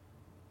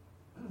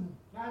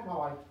 I had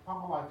pop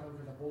my lights on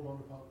because I pulled on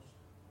the post.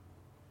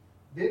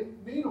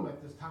 Didn't need them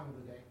at this time of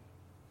the day,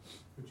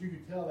 but you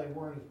could tell they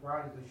weren't as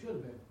bright as they should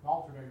have been. The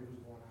alternator was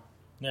going out.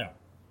 Yeah.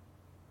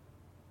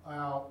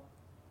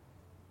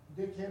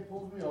 Dickhead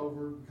pulls me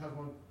over because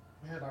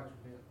my headlights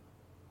were dim.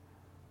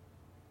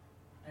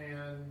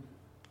 And,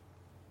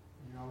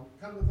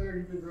 come to there,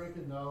 you've been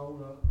drinking?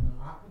 No,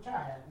 which I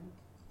hadn't.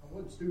 I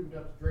wasn't stupid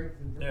enough to drink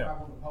and drink Yeah.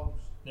 out on the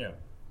post. Yeah.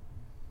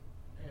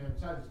 And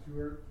besides, it's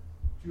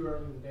too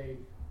early in the day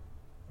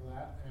for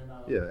that. And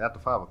Yeah, after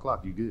 5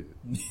 o'clock, you good.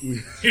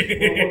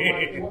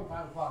 it wasn't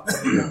 5 o'clock. It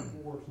was around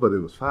 4. But it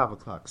was 5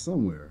 o'clock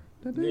somewhere.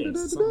 Yeah, Yeah,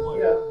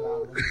 somewhere.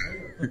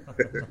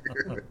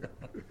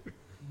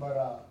 but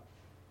I wasn't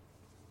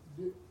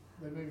there.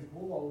 But they made me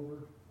pull over.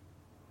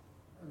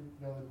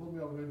 They pulled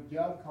me over. They get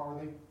out of the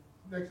car.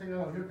 Next thing I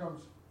know, here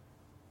comes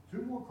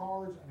 2 more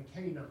cars and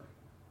a K9.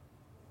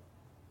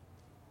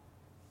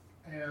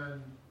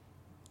 And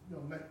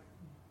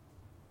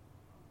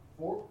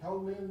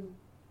told me and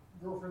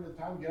girlfriend at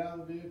the time to get out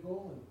of the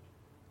vehicle and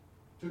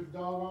took the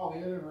dog all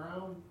in and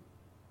around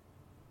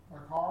my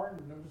car,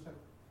 and I'm just like,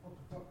 what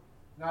the fuck?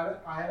 Now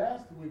I had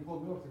asked him when he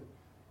pulled me over, I said,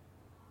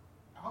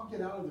 I'll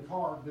get out of the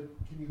car, but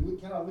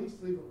can I at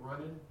least leave it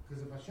running?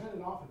 Because if I shut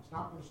it off, it's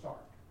not going to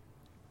start.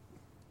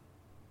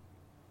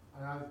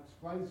 And I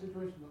explained the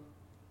situation.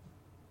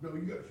 No,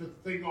 you got to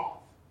shut the thing off.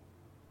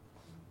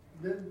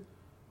 Then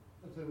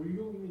I said, well, you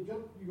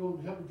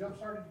going to help me jump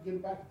start it to get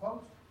it back to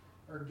post?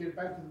 Or get it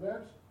back to the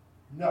barracks?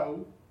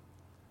 No.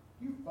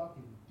 You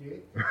fucking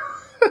dick.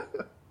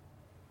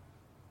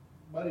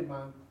 Buddy of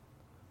mine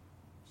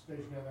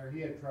stationed down there, he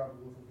had trouble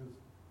with it because,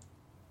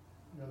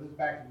 this is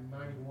back in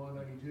 91,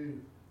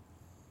 92.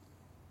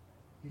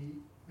 He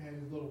had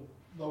his little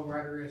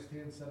lowrider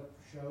S10 set up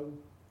for show.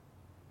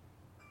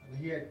 And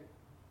he had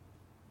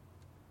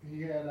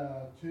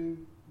 2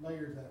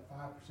 layers of that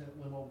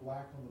 5% limo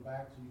black on the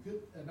back, so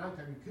at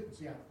nighttime you couldn't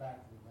see out the back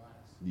of the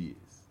glass.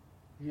 Yes.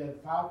 He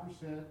had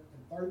 5% and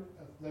a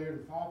layer of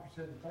 5%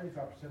 and 35%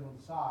 on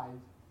the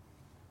sides.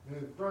 And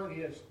in the front,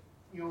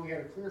 he only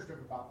had a clear strip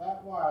about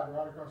that wide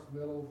right across the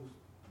middle of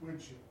the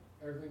windshield.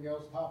 Everything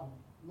else, top and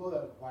below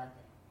that was blacked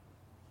out.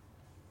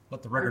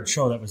 Let the record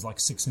show that was like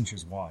 6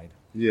 inches wide.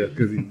 Yeah,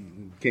 because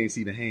you can't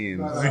see the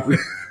hands.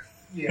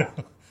 Yeah.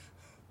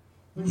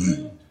 But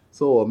you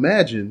So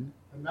imagine,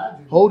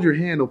 imagine. hold your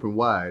hand open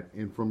wide,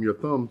 and from your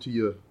thumb to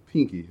your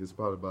pinky is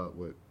probably about,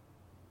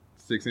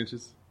 6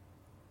 inches?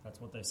 That's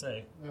what they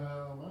say. Mine's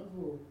a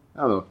little,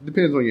 I don't know.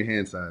 Depends on your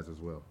hand size as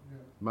well. yeah.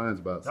 Mine's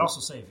about They also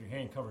say if your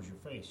hand covers your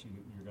face,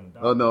 you're going to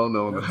die. Oh, no.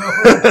 We're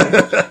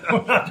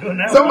not doing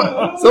that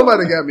one.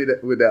 Somebody got me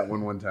with that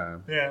one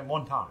time. Yeah,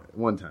 one time.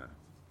 One time.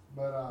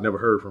 But Never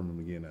heard from him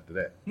again after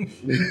that.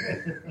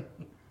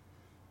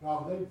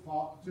 no, they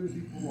follow. As soon as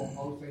you pull up,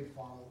 most they'd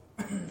follow.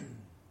 You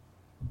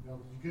know,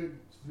 you couldn't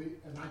see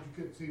at night. You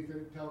couldn't see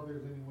if tell if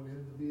there's anyone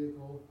in the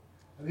vehicle.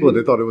 And then Well,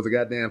 they thought it was a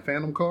goddamn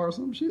phantom car or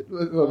some shit. I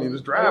mean,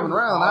 it's driving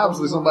around.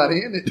 Obviously,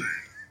 somebody in it.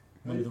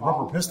 Maybe the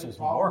rubber pistols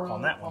will work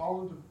on that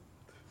one.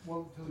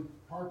 Followed until he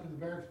parked in the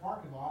barracks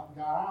parking lot and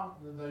got out,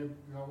 and then they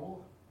go on.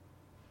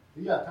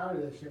 He got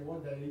tired of that shit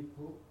one day.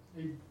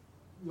 He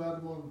let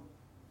him on.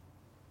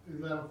 He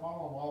let him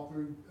follow him all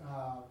through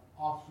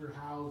officer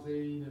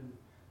housing and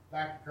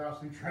back across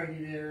through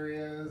training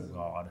areas. Oh,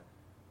 God.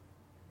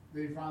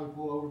 They finally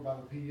pulled over by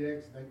the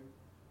PX. And they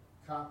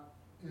caught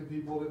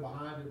MP pulled in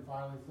behind him and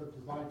finally flipped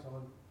his lights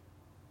on.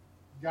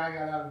 Guy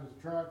got out of his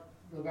truck,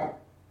 go back.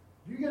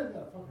 You guys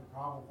got a fucking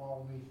problem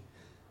following me.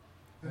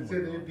 And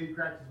said the MP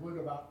cracked his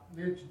window about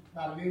an inch,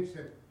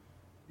 said,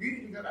 "You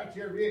need to go back to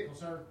your vehicle,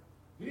 sir.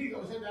 You need to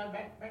go sit down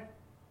back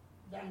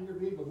down in your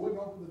vehicle." Wouldn't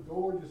open the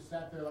door, just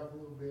sat there like a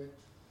little bitch.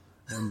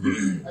 And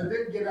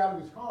didn't get out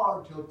of his car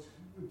until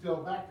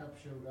backup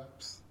showed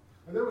up.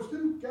 And there was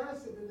two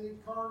guys sitting in the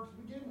car to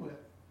begin with.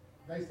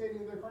 They stayed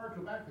in their car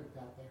until backup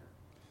got there.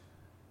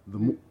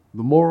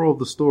 The moral of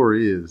the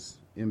story is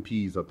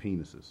MPs are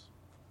penises,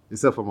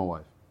 except for my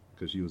wife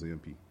because she was an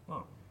MP.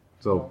 Oh.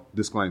 So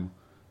disclaimer,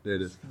 there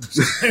it is.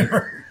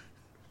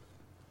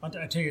 I'll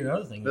tell you the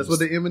other thing. That's what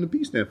the M and the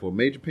P stand for,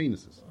 major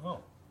penises. Oh,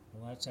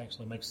 well, that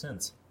actually makes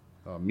sense.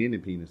 Mini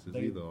penises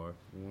They- either are.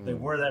 They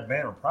wear that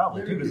banner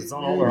proudly too because it's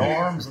on all their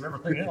arms and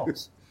everything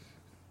else.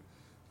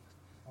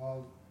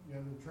 You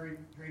know, the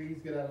trainees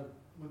get out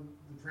when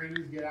the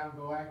trainees get out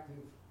and go active.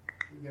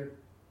 They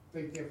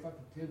think they're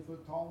fucking 10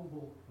 foot tall and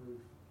bulletproof.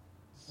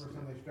 First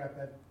time they strap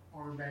that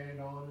armband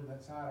on and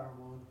that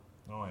sidearm on.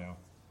 Oh yeah.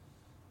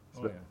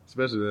 Oh yeah.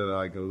 Especially that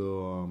like a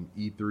little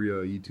E3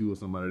 or E2 or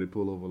somebody, they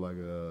pull over like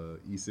a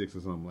E6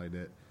 or something like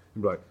that.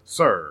 And be like,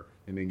 "Sir,"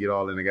 and then get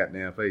all in the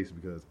goddamn face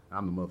because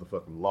I'm the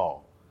motherfucking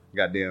law.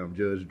 Goddamn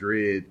Judge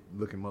Dredd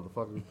looking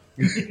motherfucker.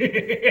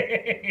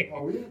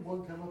 Oh, we had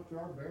one come up to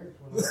our barracks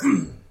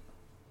when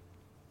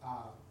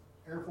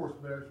Air Force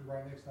barracks was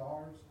right next to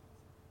ours,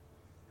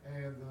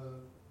 and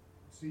the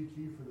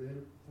CQ for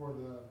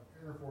the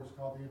Air Force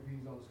called the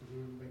MPs on us because we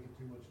were making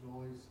too much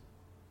noise.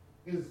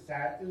 It was a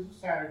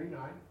Saturday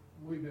night.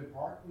 We've been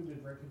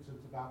drinking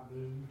since about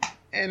noon.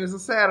 And it's a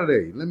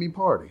Saturday. Let me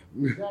party.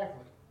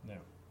 Exactly. Yeah.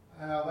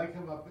 They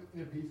come up.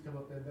 MPs come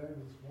up in there,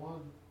 and this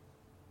one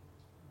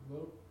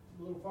little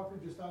fucker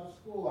just out of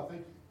school. I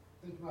think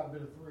he might have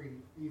been a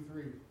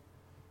E3.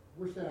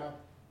 We're sitting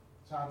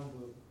outside on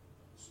the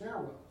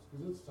stairwells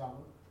because it's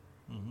summer.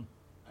 Mm-hmm.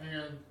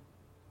 And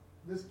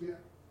this guy,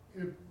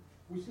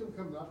 we see him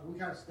coming up, we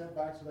kind of step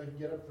back so they can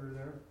get up through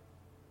there.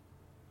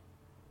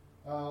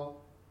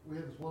 We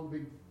had this one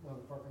big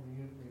motherfucker in the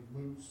unit named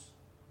Moose.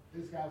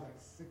 This guy's like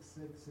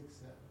 6'6",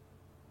 6'7".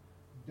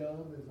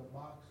 Dumb as a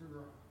box of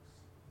rocks.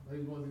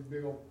 He's one of these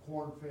big old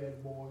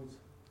corn-fed boys.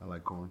 I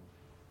like corn.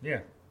 Yeah.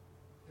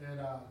 And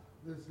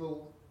this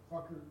little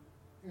fucker,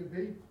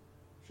 MP,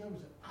 showed him and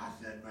said, "I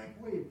said make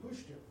way," and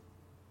pushed him.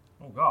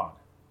 Oh God.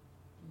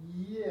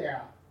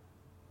 Yeah.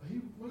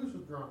 Moose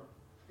was drunk.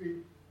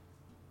 He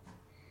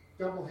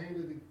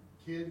double-handed the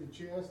kid in the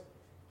chest.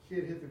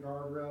 Kid hit the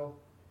guardrail.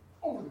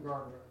 Over the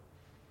guardrail.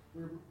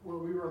 We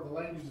were on the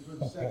landing between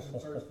the second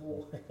and third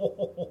floor.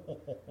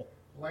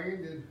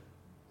 Landed.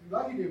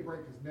 Lucky didn't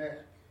break his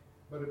neck,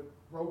 but it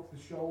broke the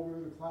shoulder.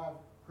 The cloud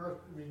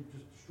crushed.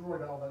 Just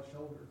destroyed all that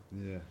shoulder.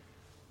 Yeah.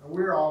 And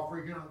we were all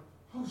freaking out.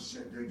 "Oh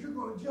shit, dude, you're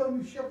going to jail.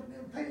 You shoving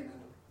them pain in him."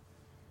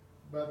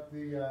 But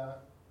the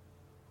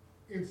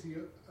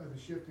the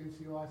shift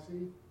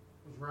NCOIC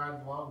was riding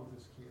along with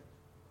this kid.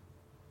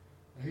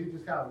 And he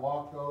just kind of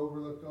walked over,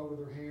 looked over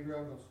their hand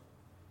around, and goes,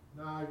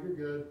 "Nah, you're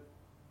good.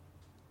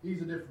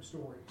 He's a different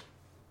story."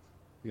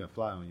 You got a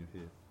fly on your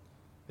head.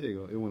 There you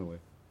go. It went away.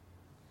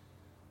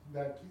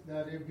 That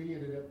MP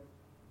ended up,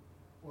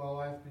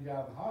 after he got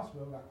out of the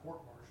hospital, got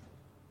court-martialed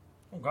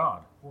Oh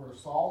God. for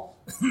assault,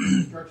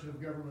 destruction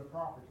of government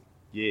property.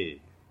 Yeah.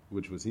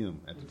 Which was him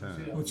at the Which was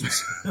time. him. Which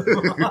is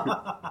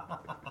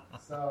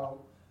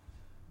So,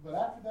 but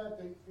after that,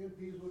 the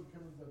MPs wouldn't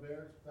come into the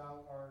barracks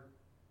without our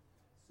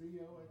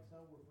CO, XO,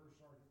 or first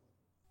sergeant.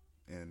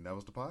 And that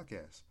was the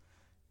podcast.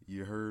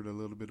 You heard a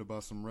little bit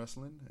about some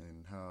wrestling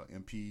and how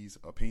MPs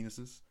are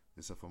penises,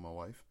 except for my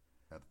wife.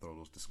 I had to throw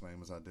those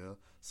disclaimers out there.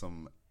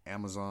 Some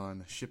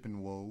Amazon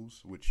shipping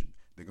woes, which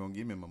they're going to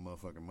give me my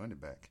motherfucking money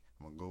back.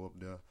 I'm going to go up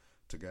there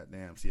to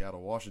goddamn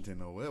Seattle,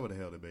 Washington, or wherever the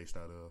hell they're based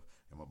out of.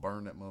 I'm going to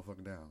burn that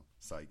motherfucker down.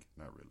 Psych.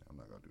 Not really. I'm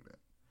not going to do that.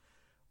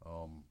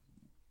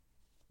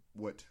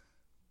 What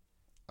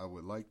I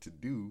would like to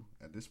do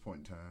at this point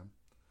in time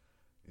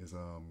is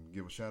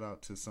give a shout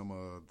out to some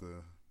of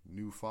the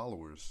new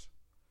followers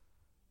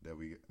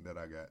that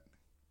I got.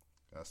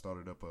 I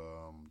started up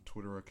a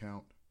Twitter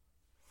account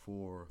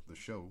for the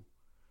show,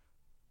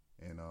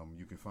 and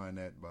you can find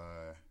that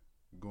by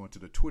going to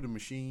the Twitter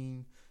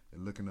machine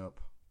and looking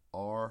up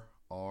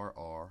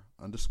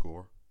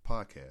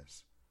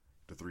RRR_podcast.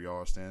 The 3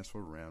 R stands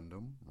for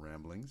Random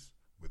Ramblings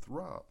with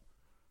Rob.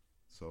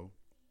 So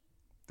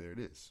there it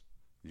is.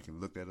 You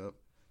can look that up,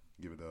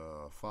 give it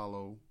a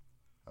follow.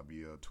 I'll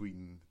be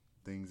tweeting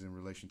things in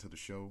relation to the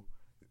show,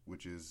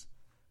 which is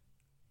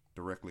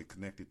directly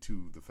connected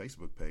to the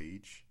Facebook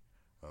page,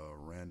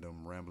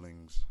 Random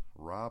Ramblings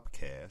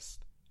Robcast.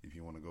 If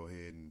you want to go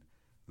ahead and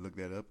look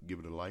that up, give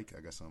it a like.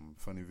 I got some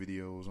funny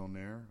videos on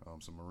there,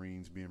 some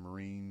Marines being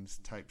Marines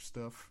type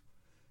stuff,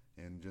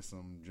 and just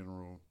some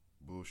general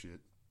bullshit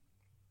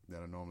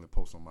that I normally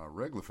post on my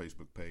regular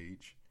Facebook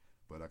page.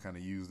 But I kind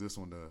of use this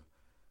one to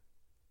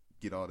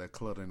get all that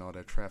clutter and all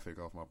that traffic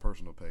off my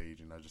personal page,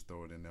 and I just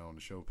throw it in there on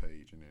the show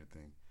page and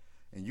everything.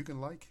 And you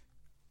can like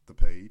the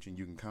page, and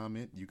you can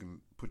comment. You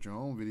can put your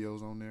own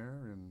videos on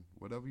there and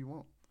whatever you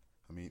want.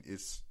 I mean,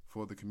 it's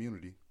for the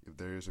community. If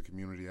there is a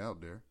community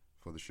out there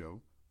for the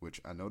show,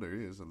 which I know there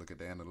is, I look at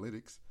the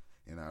analytics,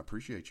 and I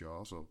appreciate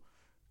y'all. So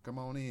come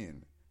on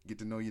in, get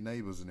to know your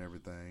neighbors and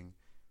everything,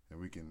 and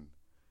we can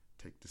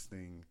take this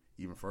thing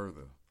even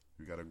further.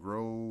 We got to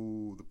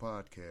grow the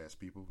podcast,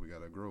 people. We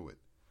got to grow it.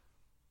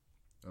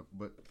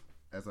 But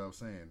as I was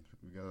saying,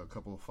 we got a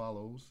couple of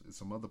follows. It's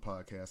some other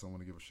podcasts I want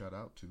to give a shout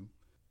out to.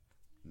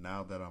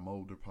 Now That I'm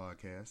Older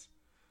podcast.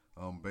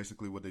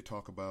 Basically what they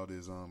talk about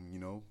is,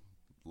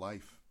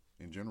 life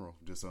in general.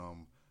 Just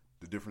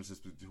the differences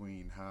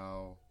between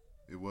how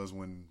it was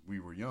when we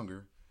were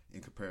younger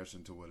in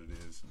comparison to what it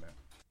is now.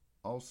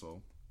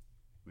 Also,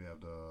 we have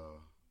the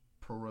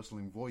Pro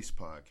Wrestling Voice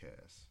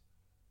podcast.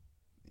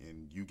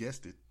 And you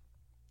guessed it,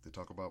 they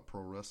talk about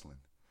pro wrestling.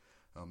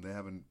 They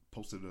haven't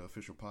posted an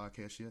official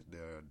podcast yet.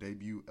 Their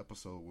debut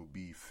episode will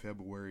be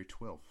February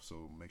 12th.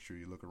 So make sure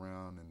you look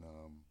around and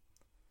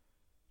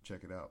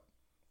check it out.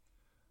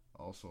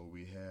 Also,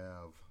 we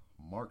have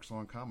Marks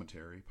on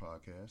Commentary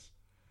podcast,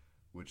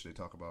 which they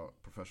talk about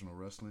professional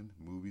wrestling,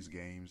 movies,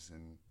 games,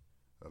 and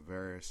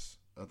various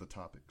other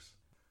topics.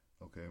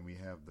 Okay, and we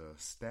have the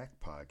Stack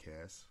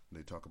podcast.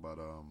 They talk about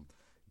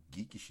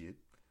geeky shit,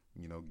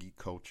 geek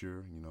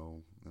culture, and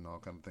all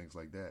kind of things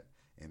like that.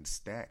 And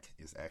Stack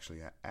is actually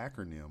an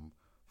acronym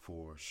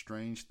for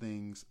Strange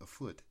Things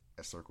Afoot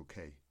at Circle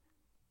K.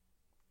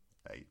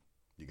 Hey,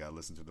 you got to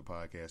listen to the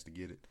podcast to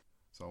get it.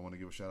 So I want to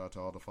give a shout out to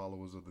all the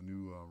followers of the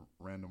new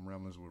Random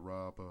Ramblings with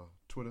Rob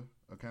Twitter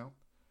account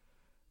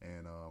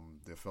and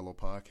their fellow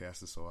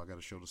podcasters. So I got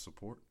to show the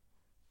support.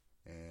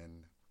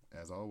 And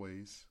as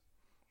always,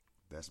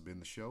 that's been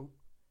the show,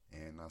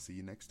 and I'll see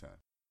you next time.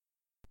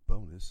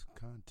 Bonus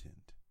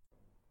content.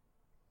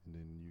 And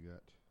then you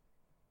got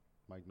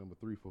mic number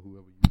 3 for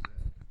whoever used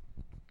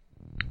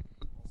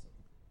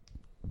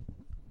that.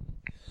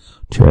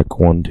 Check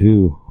 1,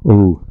 2.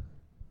 Ooh,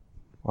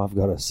 I've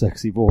got a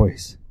sexy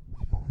voice.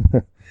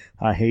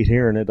 I hate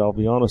hearing it, I'll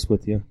be honest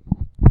with you.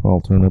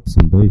 I'll turn up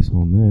some bass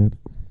on that.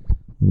 A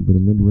little bit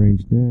of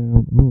mid-range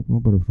down. Oh, I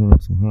better turn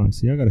up some high.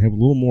 See, I got to have a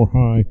little more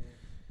high.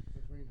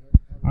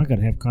 I got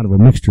to have kind of a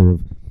mixture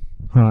of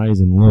highs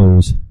and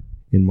lows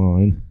in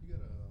mine.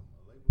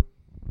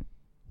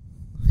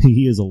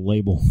 He is a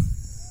label.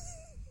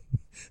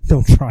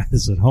 Don't try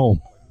this at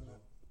home.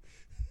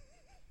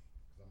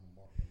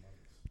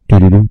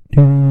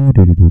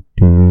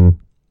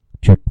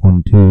 Check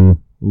 1, 2.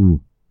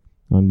 Ooh,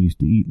 I'm used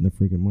to eating the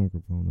freaking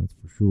microphone, that's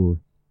for sure.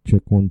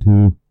 Check 1,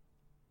 2.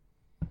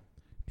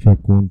 Check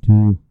 1,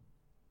 2.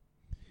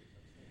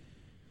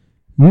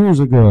 Years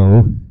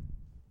ago,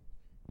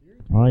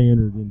 I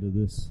entered into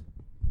this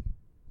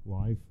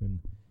life, and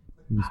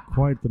it was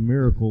quite the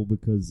miracle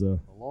because A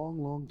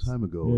long, long time ago.